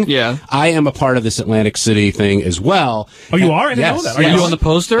City thing. Yeah, I am a part of this Atlantic City thing as well. Oh, you are? I didn't yes, know that. Are you on the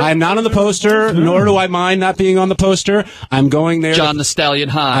poster? I'm not on the poster, nor do I mind not being on the poster. I'm going there. John the Stallion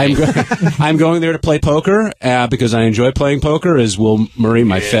High. I'm going there to play poker because I enjoy playing poker, as Will Murray,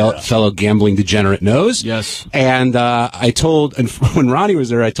 my fellow gambling degenerate, knows. Yes. And I told, and when Ronnie was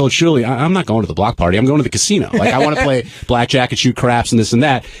there, I told Shuli, I'm not going to the block party. I'm going to the casino. Like, I want to play blackjack and shoot craps and this and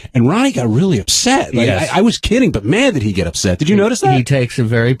that. And Ronnie got really upset. Like, Yes. I was kidding, but man, did he get upset. Did you notice that? He takes it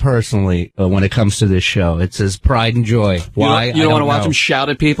very personally when it comes to this show. It's his pride and joy. Why? You don't want to watch him shout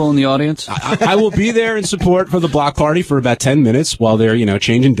at people in the audience? I will be there in support for the block party for about 10 minutes while they're,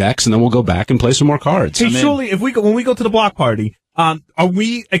 changing decks, and then we'll go back and play some more cards. Hey, Shuli, when we go to the block party, are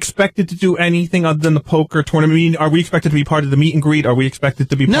we expected to do anything other than the poker tournament? I mean, are we expected to be part of the meet and greet? Are we expected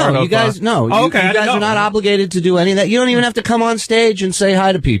to be part of... No, you guys, no. Oh, okay, you guys are not obligated to do any of that. You don't even have to come on stage and say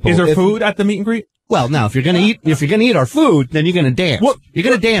hi to people. Is there food at the meet and greet? Well, now, if you're gonna eat our food, then you're gonna dance. Well, you're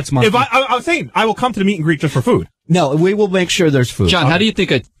gonna dance, Monkey. If I was saying, I will come to the meet and greet just for food. No, we will make sure there's food. John, how do you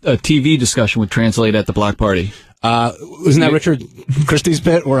think a TV discussion would translate at the block party? Wasn't that Richard Christie's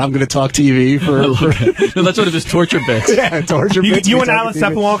bit where I'm going to talk TV for no, that's one of his torture bits. Yeah, torture bits. You and Alan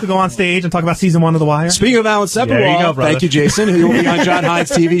Sepinwall could go on stage and talk about season 1 of The Wire. Speaking of Alan Sepinwall, thank you, Jason, who will be on John Hines'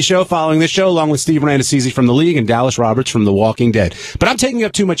 TV show following this show, along with Steve Rannazzisi from The League and Dallas Roberts from The Walking Dead. But I'm taking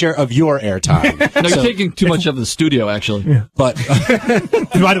up too much of your airtime. No, you're taking too much of the studio, actually. Yeah. But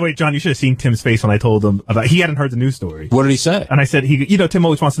by the way, John, you should have seen Tim's face when I told him about. He hadn't heard the news story. What did he say? And I said, Tim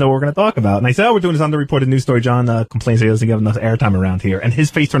always wants to know what we're going to talk about. And I said, we're doing this underreported news story. John complains that he doesn't give enough airtime around here, and his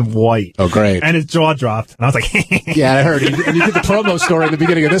face turned white. Oh, great! And his jaw dropped, and I was like, "Yeah, I heard." And you did the promo story at the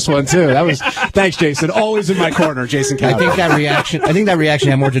beginning of this one too. That was thanks, Jason. Always in my corner, Jason Cowder. I think that reaction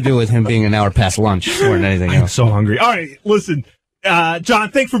had more to do with him being an hour past lunch more than anything else. I'm so hungry. All right, listen.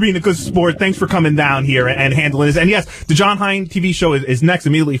 John, thanks for being a good sport. Thanks for coming down here and handling this. And yes, the John Hines TV show is next,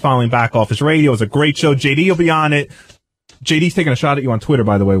 immediately following Back Office Radio. It's a great show. JD will be on it. JD's taking a shot at you on Twitter,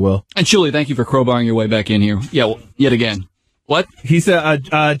 by the way, Will. And Shuli, thank you for crowbarring your way back in here. Yeah, well, yet again. What? He said,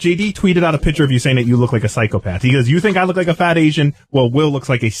 JD tweeted out a picture of you saying that you look like a psychopath. He goes, you think I look like a fat Asian? Well, Will looks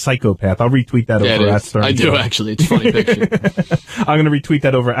like a psychopath. I'll retweet that over at Stern I do, actually. It's a funny picture. I'm going to retweet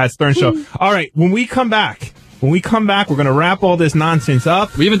that over at Stern Show. All right, when we come back, we're going to wrap all this nonsense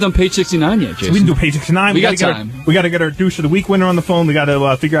up. We haven't done page 69 yet, Jason. So we can do page 69. We got time. We got to get our douche of the week winner on the phone. We got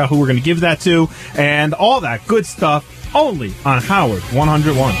to figure out who we're going to give that to and all that good stuff only on Howard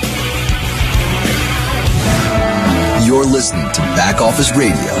 101. You're listening to Back Office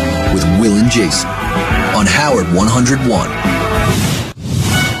Radio with Will and Jason on Howard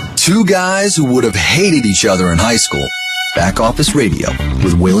 101. Two guys who would have hated each other in high school. Back Office Radio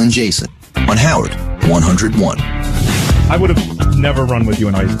with Will and Jason on Howard 101. I would have never run with you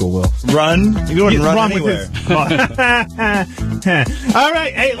in high school, Will. Run? You wouldn't run anywhere. All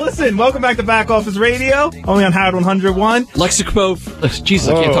right. Hey, listen. Welcome back to Back Office Radio, only on Howard 101. Lexapro. Jesus,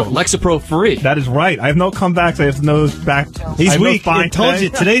 I can't talk. Lexapro free. That is right. I have no comebacks. I have no back. He's weak. I told you.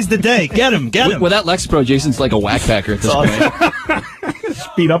 Today's the day. Get him. Get him. Without Lexapro, Jason's like a whack packer at this point.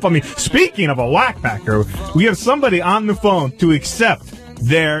 Speed up on me. Speaking of a whack packer, we have somebody on the phone to accept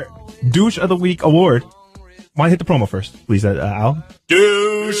their Douche of the Week award. Want to hit the promo first, please, Al?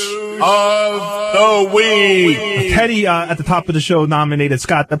 Douche of the Week. Teddy, at the top of the show, nominated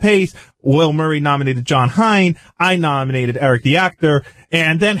Scott the Pace. Will Murray nominated John Hine. I nominated Eric the Actor.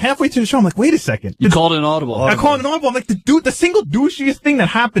 And then halfway through the show, I'm like, wait a second. You called an audible. I called an audible. I'm like, the single douchiest thing that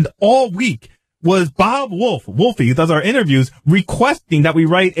happened all week was Bob Wolfie, who does our interviews, requesting that we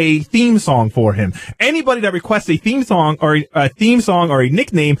write a theme song for him. Anybody that requests a theme song or a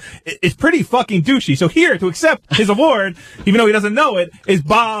nickname is pretty fucking douchey. So here to accept his award, even though he doesn't know it, is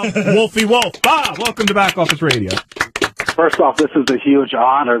Bob Wolfie Wolf. Bob, welcome to Back Office Radio. First off, this is a huge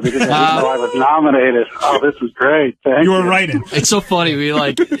honor because I didn't know I was nominated. Oh, this is great. Thank you. You were writing. It's so funny. We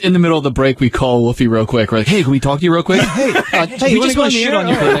in the middle of the break, we call Wolfie real quick. We're like, hey, can we talk to you real quick? Hey, we just want to shit on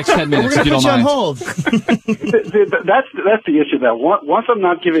you for the next 10 minutes if you don't mind. Hold. That's the issue. That once I'm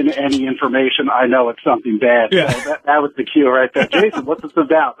not given any information, I know it's something bad. Yeah. So that was the cue right there. Jason, what's this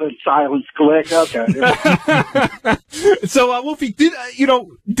about? The silence click. Okay. So, Wolfie, did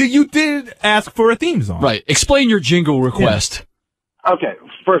you ask for a theme song? Right. Explain your jingle request. Okay,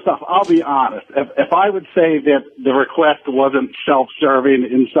 first off, I'll be honest. If I would say that the request wasn't self-serving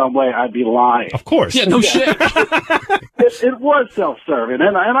in some way, I'd be lying. Of course. Yeah, no shit. It was self-serving,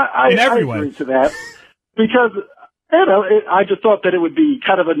 and I agree to that because You know, I just thought that it would be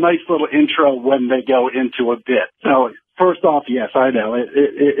kind of a nice little intro when they go into a bit. So first off, yes, I know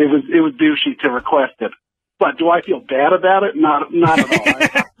it was douchey to request it, but do I feel bad about it? Not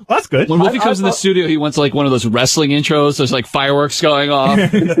at all. Well, that's good. When Wolfie comes in the studio, he wants like one of those wrestling intros. There's like fireworks going off.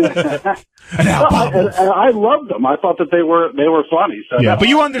 I loved them. I thought that they were funny. So yeah, but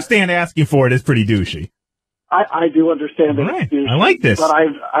you understand asking for it is pretty douchey. I do understand that it's douchey. I like this, but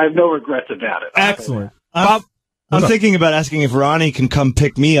I have no regrets about it. Excellent. Bob, I'm thinking about asking if Ronnie can come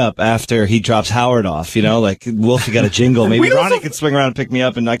pick me up after he drops Howard off. You know, like Wolfie got a jingle. Maybe Ronnie can swing around and pick me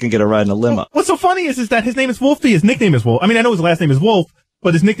up, and I can get a ride in a limo. What's so funny is that his name is Wolfie. His nickname is Wolf. I mean, I know his last name is Wolf,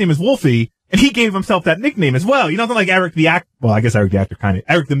 but his nickname is Wolfie, and he gave himself that nickname as well. You know, like Eric the actor. Well, I guess Eric the actor kind of.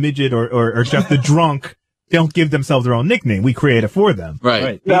 Eric the midget or Jeff the drunk. They don't give themselves their own nickname. We create it for them.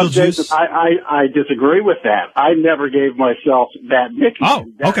 Right. Now, Jason, I disagree with that. I never gave myself that nickname.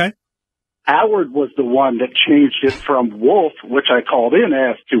 Oh, okay. Howard was the one that changed it from Wolf, which I called in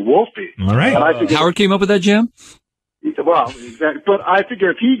as, to Wolfie. All right. And I figured, Howard came up with that, Jim? Well, exactly. But I figure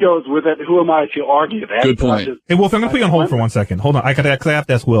if he goes with it, who am I to argue that? Good point. Hey, Wolf, I'm going to put you on hold for 1 second. Hold on. I have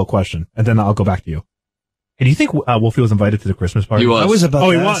to ask Will a question, and then I'll go back to you. Hey, do you think Wolfie was invited to the Christmas party? He was. I was about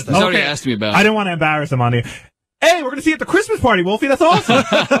he to was. ask He's already asked me about it. I didn't want to embarrass him on here. Hey, we're going to see you at the Christmas party, Wolfie. That's awesome.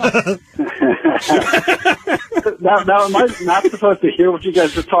 Now, am I not supposed to hear what you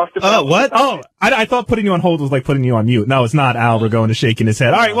guys just talked about? What? Oh, I thought putting you on hold was like putting you on mute. No, it's not. Al, we're going to shaking his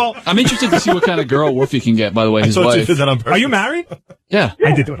head. All right, well. I'm interested to see what kind of girl Wolfie can get, by the way, his wife. Are you married? Yeah.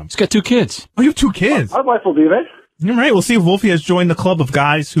 I did do it. He's got 2 kids. Oh, you have 2 kids? My wife will do that. All right, we'll see if Wolfie has joined the club of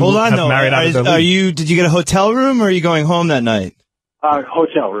guys who have married out of their league. Did you get a hotel room, or are you going home that night?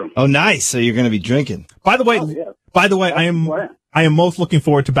 Hotel room. Oh, nice. So you're going to be drinking. By the way, I am most looking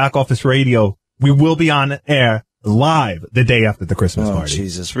forward to Back Office Radio. We will be on air live the day after the Christmas party.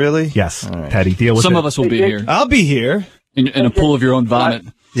 Jesus, really? Yes. All right. Teddy, deal with it. Some of us will be here. I'll be here. In a pool of your own vomit.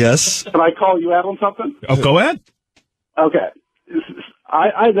 Yes. Can I call you out on something? Oh, go ahead. Okay.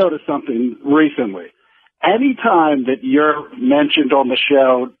 I noticed something recently. Anytime that you're mentioned on the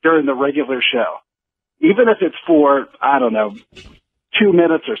show during the regular show, even if it's for, I don't know, 2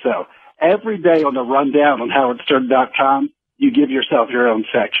 minutes or so, every day on the rundown on howardstern.com, you give yourself your own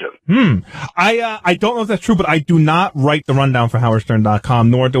section. I don't know if that's true, but I do not write the rundown for howardstern.com,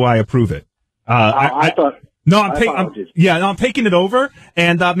 nor do I approve it. I'm taking it over,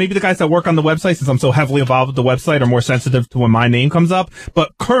 and maybe the guys that work on the website, since I'm so heavily involved with the website, are more sensitive to when my name comes up.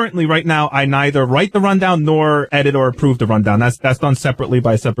 But currently, right now, I neither write the rundown nor edit or approve the rundown. That's done separately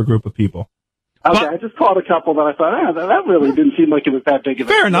by a separate group of people. Okay, I just caught a couple that I thought, that really didn't seem like it was that big of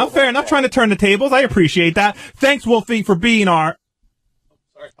a Fair enough. Trying to turn the tables. I appreciate that. Thanks, Wolfie, for being our...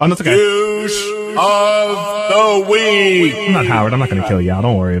 Oh, that's okay. Douche of the week. I'm not Howard. I'm not going to kill you out.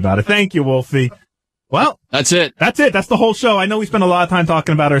 Don't worry about it. Thank you, Wolfie. Well, that's it. That's the whole show. I know we spent a lot of time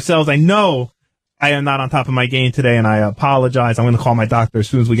talking about ourselves. I know I am not on top of my game today, and I apologize. I'm going to call my doctor as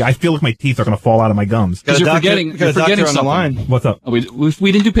soon as we get. I feel like my teeth are going to fall out of my gums. Because you're forgetting on the line. What's up? We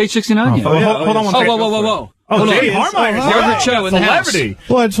didn't do page 69 yet. Hold on one second. Whoa. Oh, Jay Harmeyer. Margaret Cho in the house.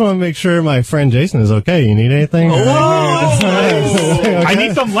 Well, I just want to make sure my friend Jason is okay. You need anything? Okay. I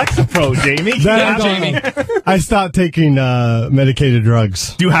need some Lexapro, Jamie. Jamie. I stopped taking medicated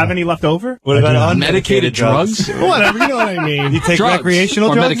drugs. Do you have any left over? What about unmedicated drugs? Whatever, you know what I mean. You take drugs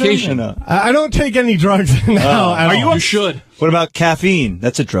recreational or drugs? medication? No? I don't take any drugs now. At all. You should. What about caffeine?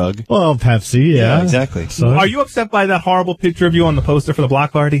 That's a drug. Well, Pepsi, yeah. Exactly. So, are you upset by that horrible picture of you on the poster for the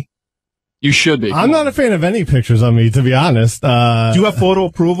block party? You should be. I'm not a fan of any pictures of me, to be honest. Do you have photo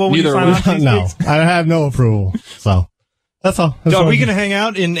approval when you sign off? No, I have no approval. So that's all. Are we going to hang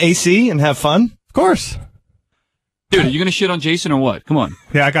out in AC and have fun? Of course. Dude, are you going to shit on Jason or what? Come on.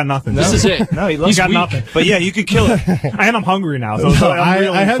 Yeah, I got nothing. This is it. No, he's got nothing. But yeah, you could kill it. And I'm hungry now. So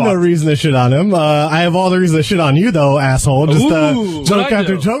I have no reason to shit on him. I have all the reason to shit on you, though, asshole. Just joke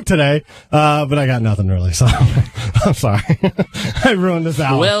after joke today. But I got nothing really, so I'm sorry. I ruined this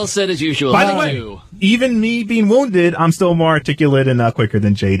out. Well said as usual. By the way, even me being wounded, I'm still more articulate and quicker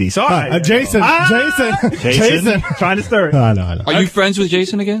than JD. So, Jason. Trying to stir it. I know. Are you friends with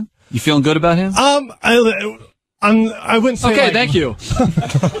Jason again? You feeling good about him? I wouldn't say. Okay, thank you.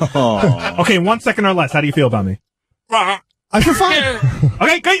 Okay, 1 second or less. How do you feel about me? I feel fine.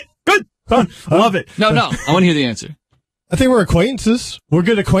 Okay, good. Done. I love it. No. I want to hear the answer. I think we're acquaintances. We're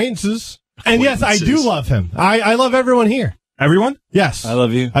good acquaintances. And yes, I do love him. I love everyone here. Everyone? Yes. I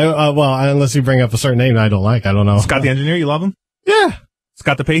love you. Well, unless you bring up a certain name that I don't like. I don't know. Scott the engineer, you love him? Yeah.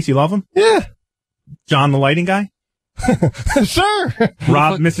 Scott the pace, you love him? Yeah. John the lighting guy? Sure.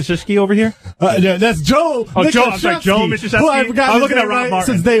 Rob Missishishki over here? Yeah, that's Joe. Oh, Joe. I'm sorry, Joe Missishishki. I'm looking at Rob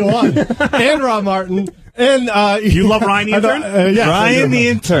Martin since day one. And Rob Martin. And you love Ryan the intern? Yes, Ryan the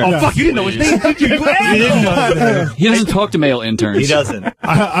intern. Oh, fuck, you didn't know his name, did you? You didn't know his name. He doesn't talk to male interns. He doesn't.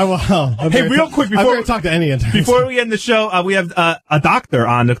 Hey, real quick, before talk to any intern. Before we end the show, we have a doctor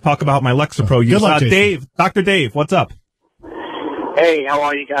on to talk about my Lexapro use. Good luck, Jason. Dave, Dr. Dave, what's up? Hey, how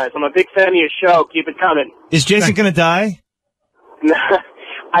are you guys? I'm a big fan of your show. Keep it coming. Is Jason going to die?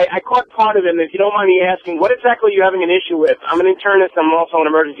 I caught part of it, and if you don't mind me asking, what exactly are you having an issue with? I'm an internist. I'm also an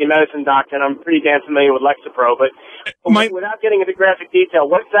emergency medicine doctor, and I'm pretty damn familiar with Lexapro. But without getting into graphic detail,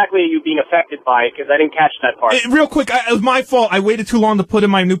 what exactly are you being affected by? Because I didn't catch that part. Real quick, it was my fault. I waited too long to put in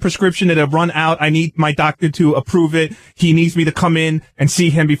my new prescription. It had run out. I need my doctor to approve it. He needs me to come in and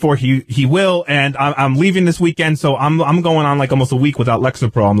see him before he will. And I'm leaving this weekend, so I'm going on like almost a week without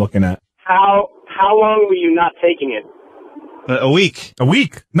Lexapro. I'm looking at. How long were you not taking it? A week. A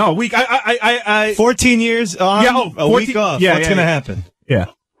week? No, a week. I 14 years on, yeah, 14, a week off. Yeah, What's going to happen? Yeah.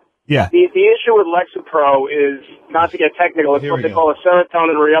 Yeah. The issue with Lexapro is, not to get technical, it's what they call a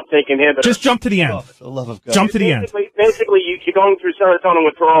serotonin reuptake inhibitor. Just jump to the end. For the love of God. Jump to the end. Basically, you're going through serotonin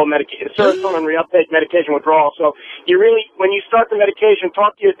withdrawal serotonin reuptake medication withdrawal. So you really, when you start the medication,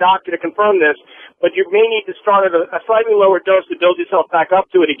 talk to your doctor to confirm this, but you may need to start at a slightly lower dose to build yourself back up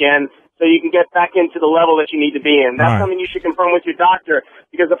to it again, so you can get back into the level that you need to be in. That's something you should confirm with your doctor,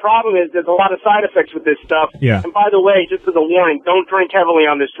 because the problem is there's a lot of side effects with this stuff. Yeah. And by the way, just as a warning, don't drink heavily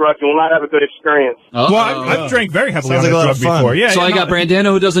on this drug. You will not have a good experience. Well, I've drank very heavily on this drug before. Yeah. So I got Brandano,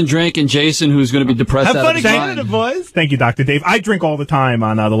 who doesn't drink, and Jason, who's going to be depressed out of his mind. boys. Thank you, Dr. Dave. I drink all the time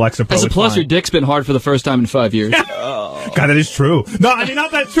on the Lexapro. As a plus, your dick's been hard for the first time in 5 years. God, that is true. No, I mean,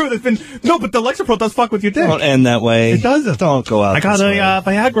 not that true. There's been but the Lexapro does fuck with your dick. Don't end that way. It does. Don't go out. I got a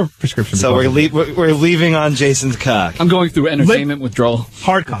Viagra prescription. So we're leaving on Jason's cock. I'm going through entertainment withdrawal.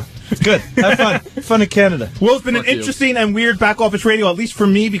 Hard cock. Good. Have fun. Fun in Canada. Well, it's been an interesting and weird back office radio, at least for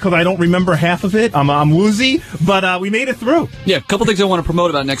me, because I don't remember half of it. I'm woozy, but we made it through. Yeah, a couple things I want to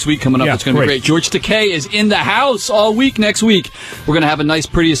promote about next week coming up. It's going to be great. George Takei is in the house all week next week. We're going to have a nice,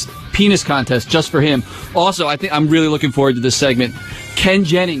 prettiest penis contest just for him. Also, I think I'm really looking forward to this segment. Ken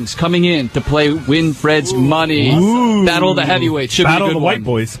Jennings coming in to play Win Fred's Money. Battle of the Heavyweights. Should Battle be a good of the White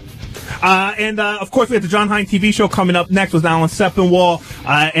Boys. Of course, we have the John Hein TV show coming up next with Alan Sepinwall.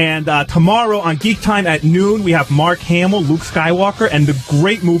 And tomorrow on Geek Time at noon, we have Mark Hamill, Luke Skywalker, and the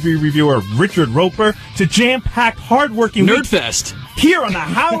great movie reviewer Richard Roper. It's a jam-packed, hard-working Nerdfest here on the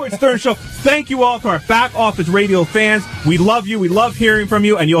Howard Stern Show. Thank you all to our back office radio fans. We love you. We love hearing from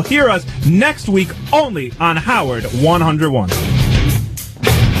you. And you'll hear us next week only on Howard 101.